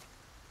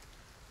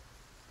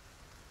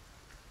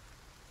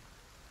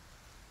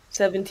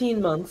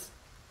 17 months.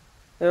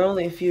 There are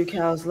only a few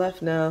cows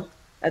left now.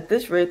 At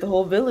this rate, the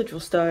whole village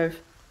will starve.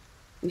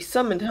 We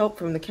summoned help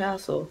from the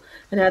castle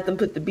and had them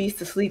put the beast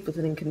to sleep with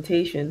an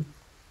incantation.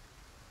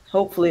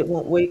 Hopefully it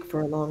won't wake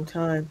for a long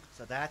time.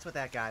 So that's what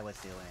that guy was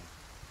doing.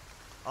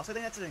 Also, I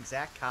think that's an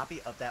exact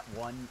copy of that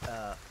one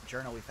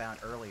journal we found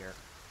earlier.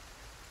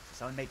 So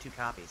someone made 2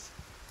 copies.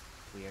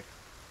 Weird.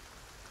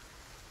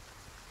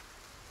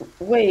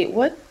 Wait,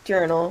 what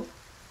journal?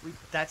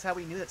 That's how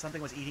we knew that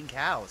something was eating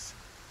cows.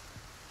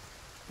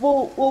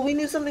 Well, we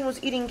knew something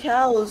was eating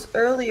cows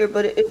earlier,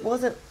 but it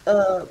wasn't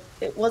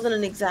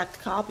an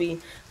exact copy.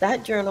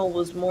 That journal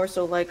was more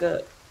so like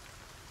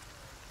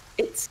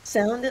it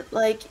sounded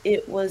like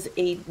it was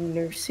a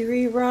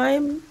nursery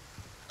rhyme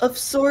of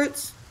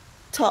sorts,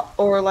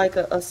 or like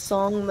a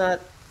song,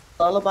 that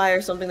lullaby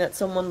or something that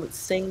someone would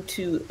sing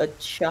to a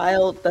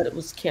child that it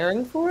was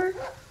caring for,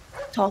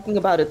 talking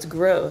about its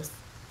growth.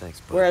 Thanks,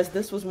 bud. Whereas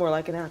this was more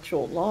like an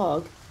actual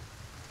log.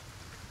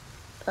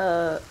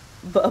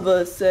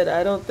 Bubba said,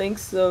 I don't think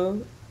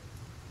so.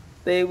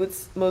 They would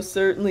most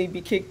certainly be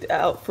kicked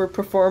out for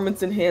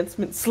performance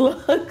enhancement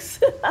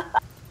slugs.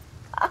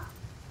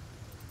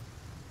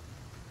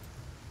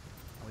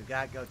 We've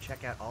got to go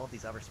check out all of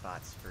these other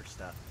spots for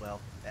stuff. Well,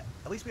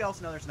 at least we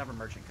also know there's another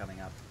merchant coming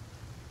up.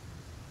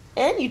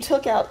 And you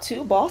took out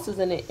 2 bosses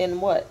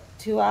in what,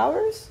 2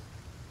 hours?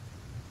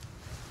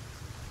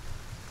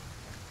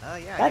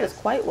 Yeah, That is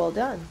quite well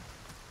done.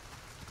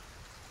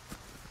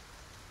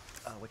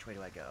 which way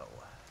do I go?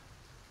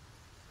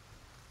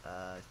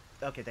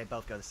 Okay, they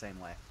both go the same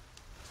way.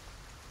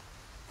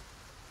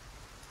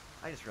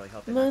 I just really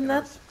hope they're not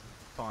gonna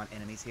spawn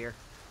enemies here.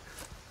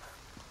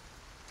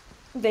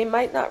 They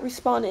might not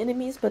respawn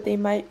enemies, but they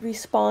might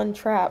respawn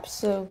traps,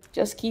 so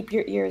just keep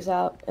your ears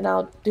out, and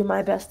I'll do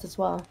my best as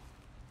well.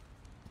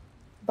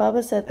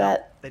 Bubba said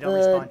that they don't the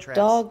respawn traps.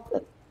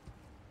 dog...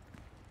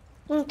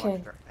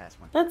 Okay,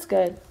 that's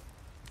good.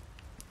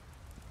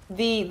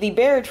 The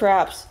bear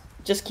traps,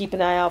 just keep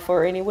an eye out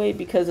for anyway,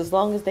 because as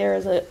long as there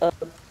is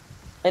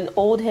an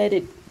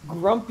old-headed,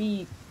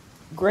 grumpy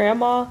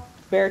grandma,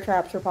 bear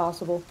traps are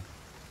possible.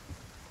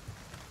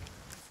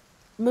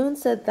 Moon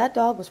said that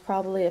dog was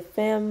probably a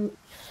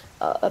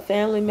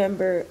family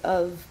member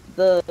of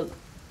the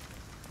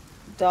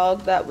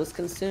dog that was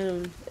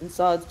consumed and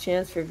saw its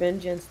chance for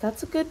vengeance.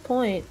 That's a good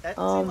point. That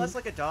seems less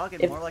like a dog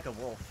and more like a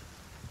wolf.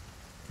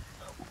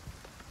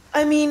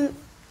 I mean,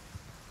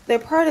 they're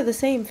part of the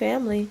same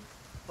family.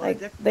 Well, like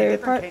they're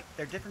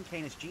different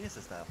Canis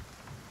genuses, though.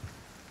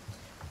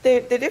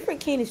 They're different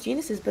Canis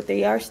genuses, but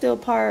they are still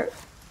part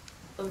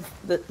of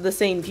the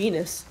same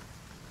genus.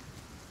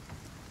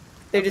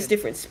 They're just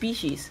different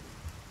species.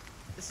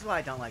 This is why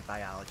I don't like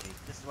biology.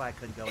 This is why I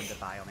couldn't go into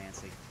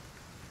biomancy.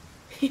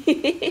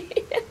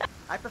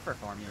 I prefer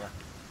formula.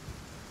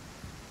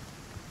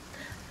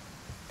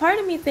 Part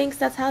of me thinks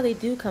that's how they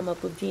do come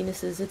up with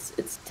genuses.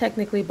 It's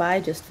technically by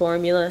just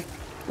formula.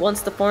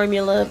 Once the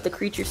formula of the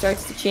creature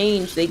starts to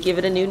change, they give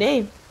it a new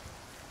name.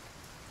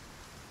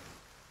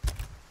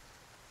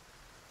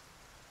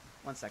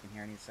 1 second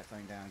here, I need to set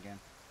something down again.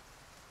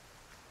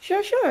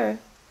 Sure.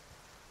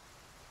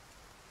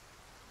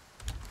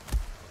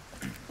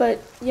 But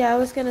yeah, I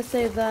was gonna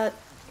say that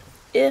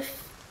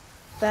if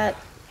that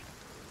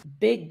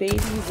big baby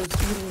was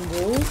eating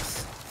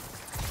wolves,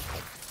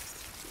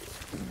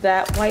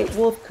 that white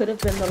wolf could have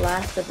been the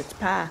last of its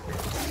pack.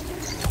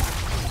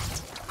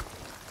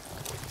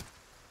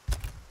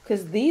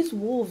 Because these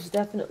wolves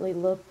definitely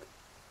look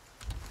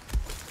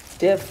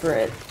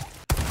different.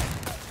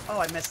 Oh,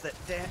 I missed it.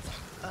 Damn.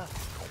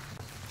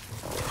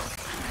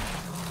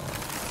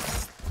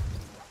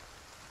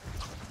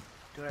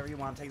 Do whatever you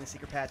want. I'm taking the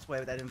secret pathway,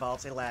 but that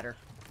involves a ladder.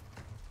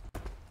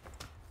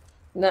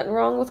 Nothing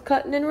wrong with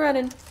cutting and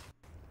running.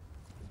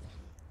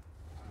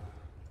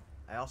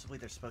 I also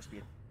believe there's supposed to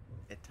be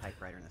a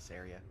typewriter in this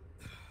area.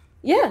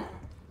 Yeah,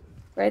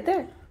 right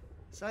there.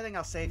 So I think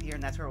I'll save here,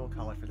 and that's where we'll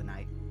call it for the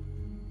night.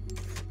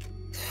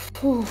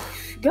 Whew,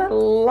 got a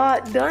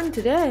lot done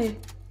today.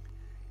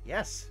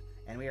 Yes,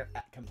 and we are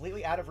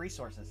completely out of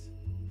resources.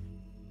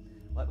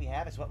 What we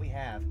have is what we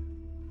have.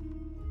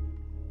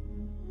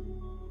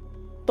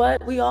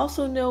 But we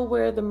also know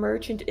where the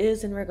merchant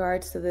is in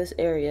regards to this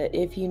area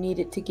if you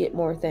needed to get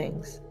more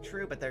things.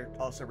 True, but they're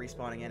also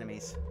respawning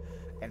enemies.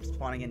 And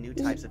spawning in new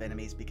types of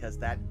enemies because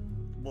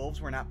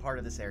wolves were not part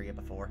of this area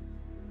before.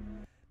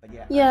 But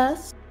yeah.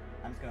 Yes.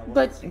 I'm just gonna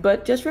look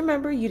but just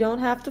remember, you don't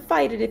have to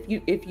fight it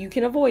if you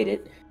can avoid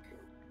it.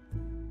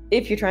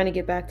 If you're trying to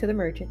get back to the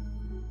merchant.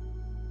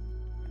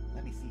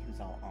 Let me see who's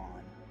all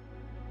on.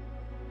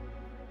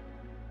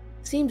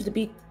 Seems to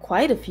be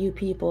quite a few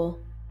people.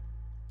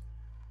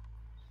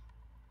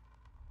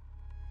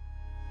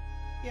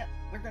 Yeah,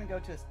 we're gonna go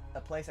to a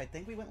place I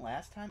think we went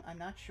last time. I'm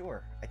not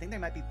sure. I think they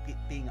might be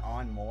being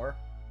on more.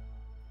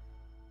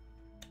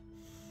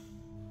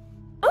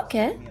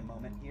 Okay. Give me a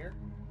moment here.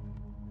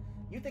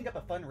 You think up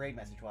a fun raid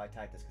message while I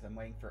type this because I'm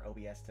waiting for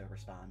OBS to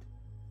respond.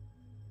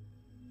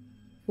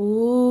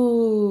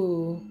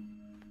 Ooh.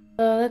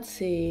 Let's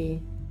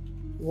see.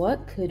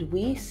 What could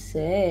we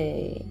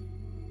say?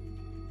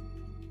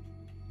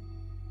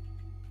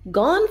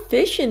 Gone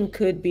fishing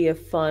could be a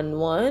fun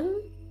one.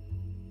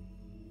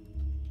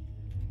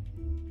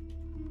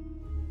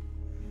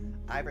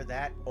 Either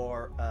that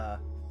or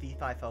Fee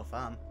Fi Fo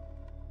Fum.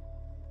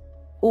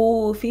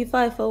 Ooh, Fee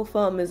Fi Fo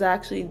Fum is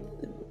actually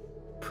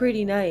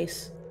pretty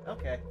nice.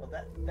 Okay, well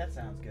that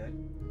sounds good.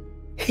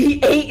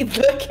 He ate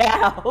the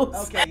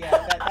cows. Okay,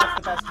 yeah, that's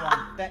the best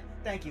one.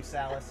 Thank you,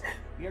 Salas.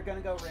 We are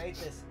gonna go raid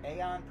this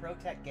Aeon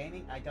Protect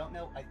Gaming. I don't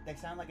know, they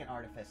sound like an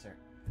artificer.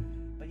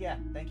 But yeah,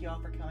 thank you all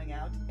for coming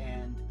out,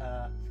 and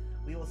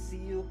we will see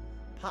you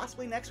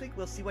possibly next week.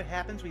 We'll see what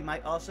happens. We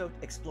might also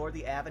explore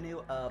the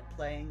avenue of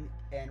playing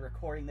and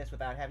recording this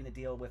without having to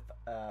deal with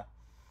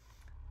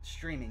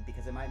streaming,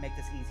 because it might make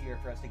this easier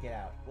for us to get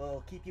out.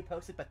 We'll keep you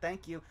posted, but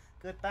thank you.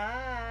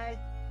 Goodbye.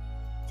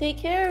 Take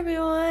care,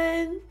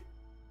 everyone.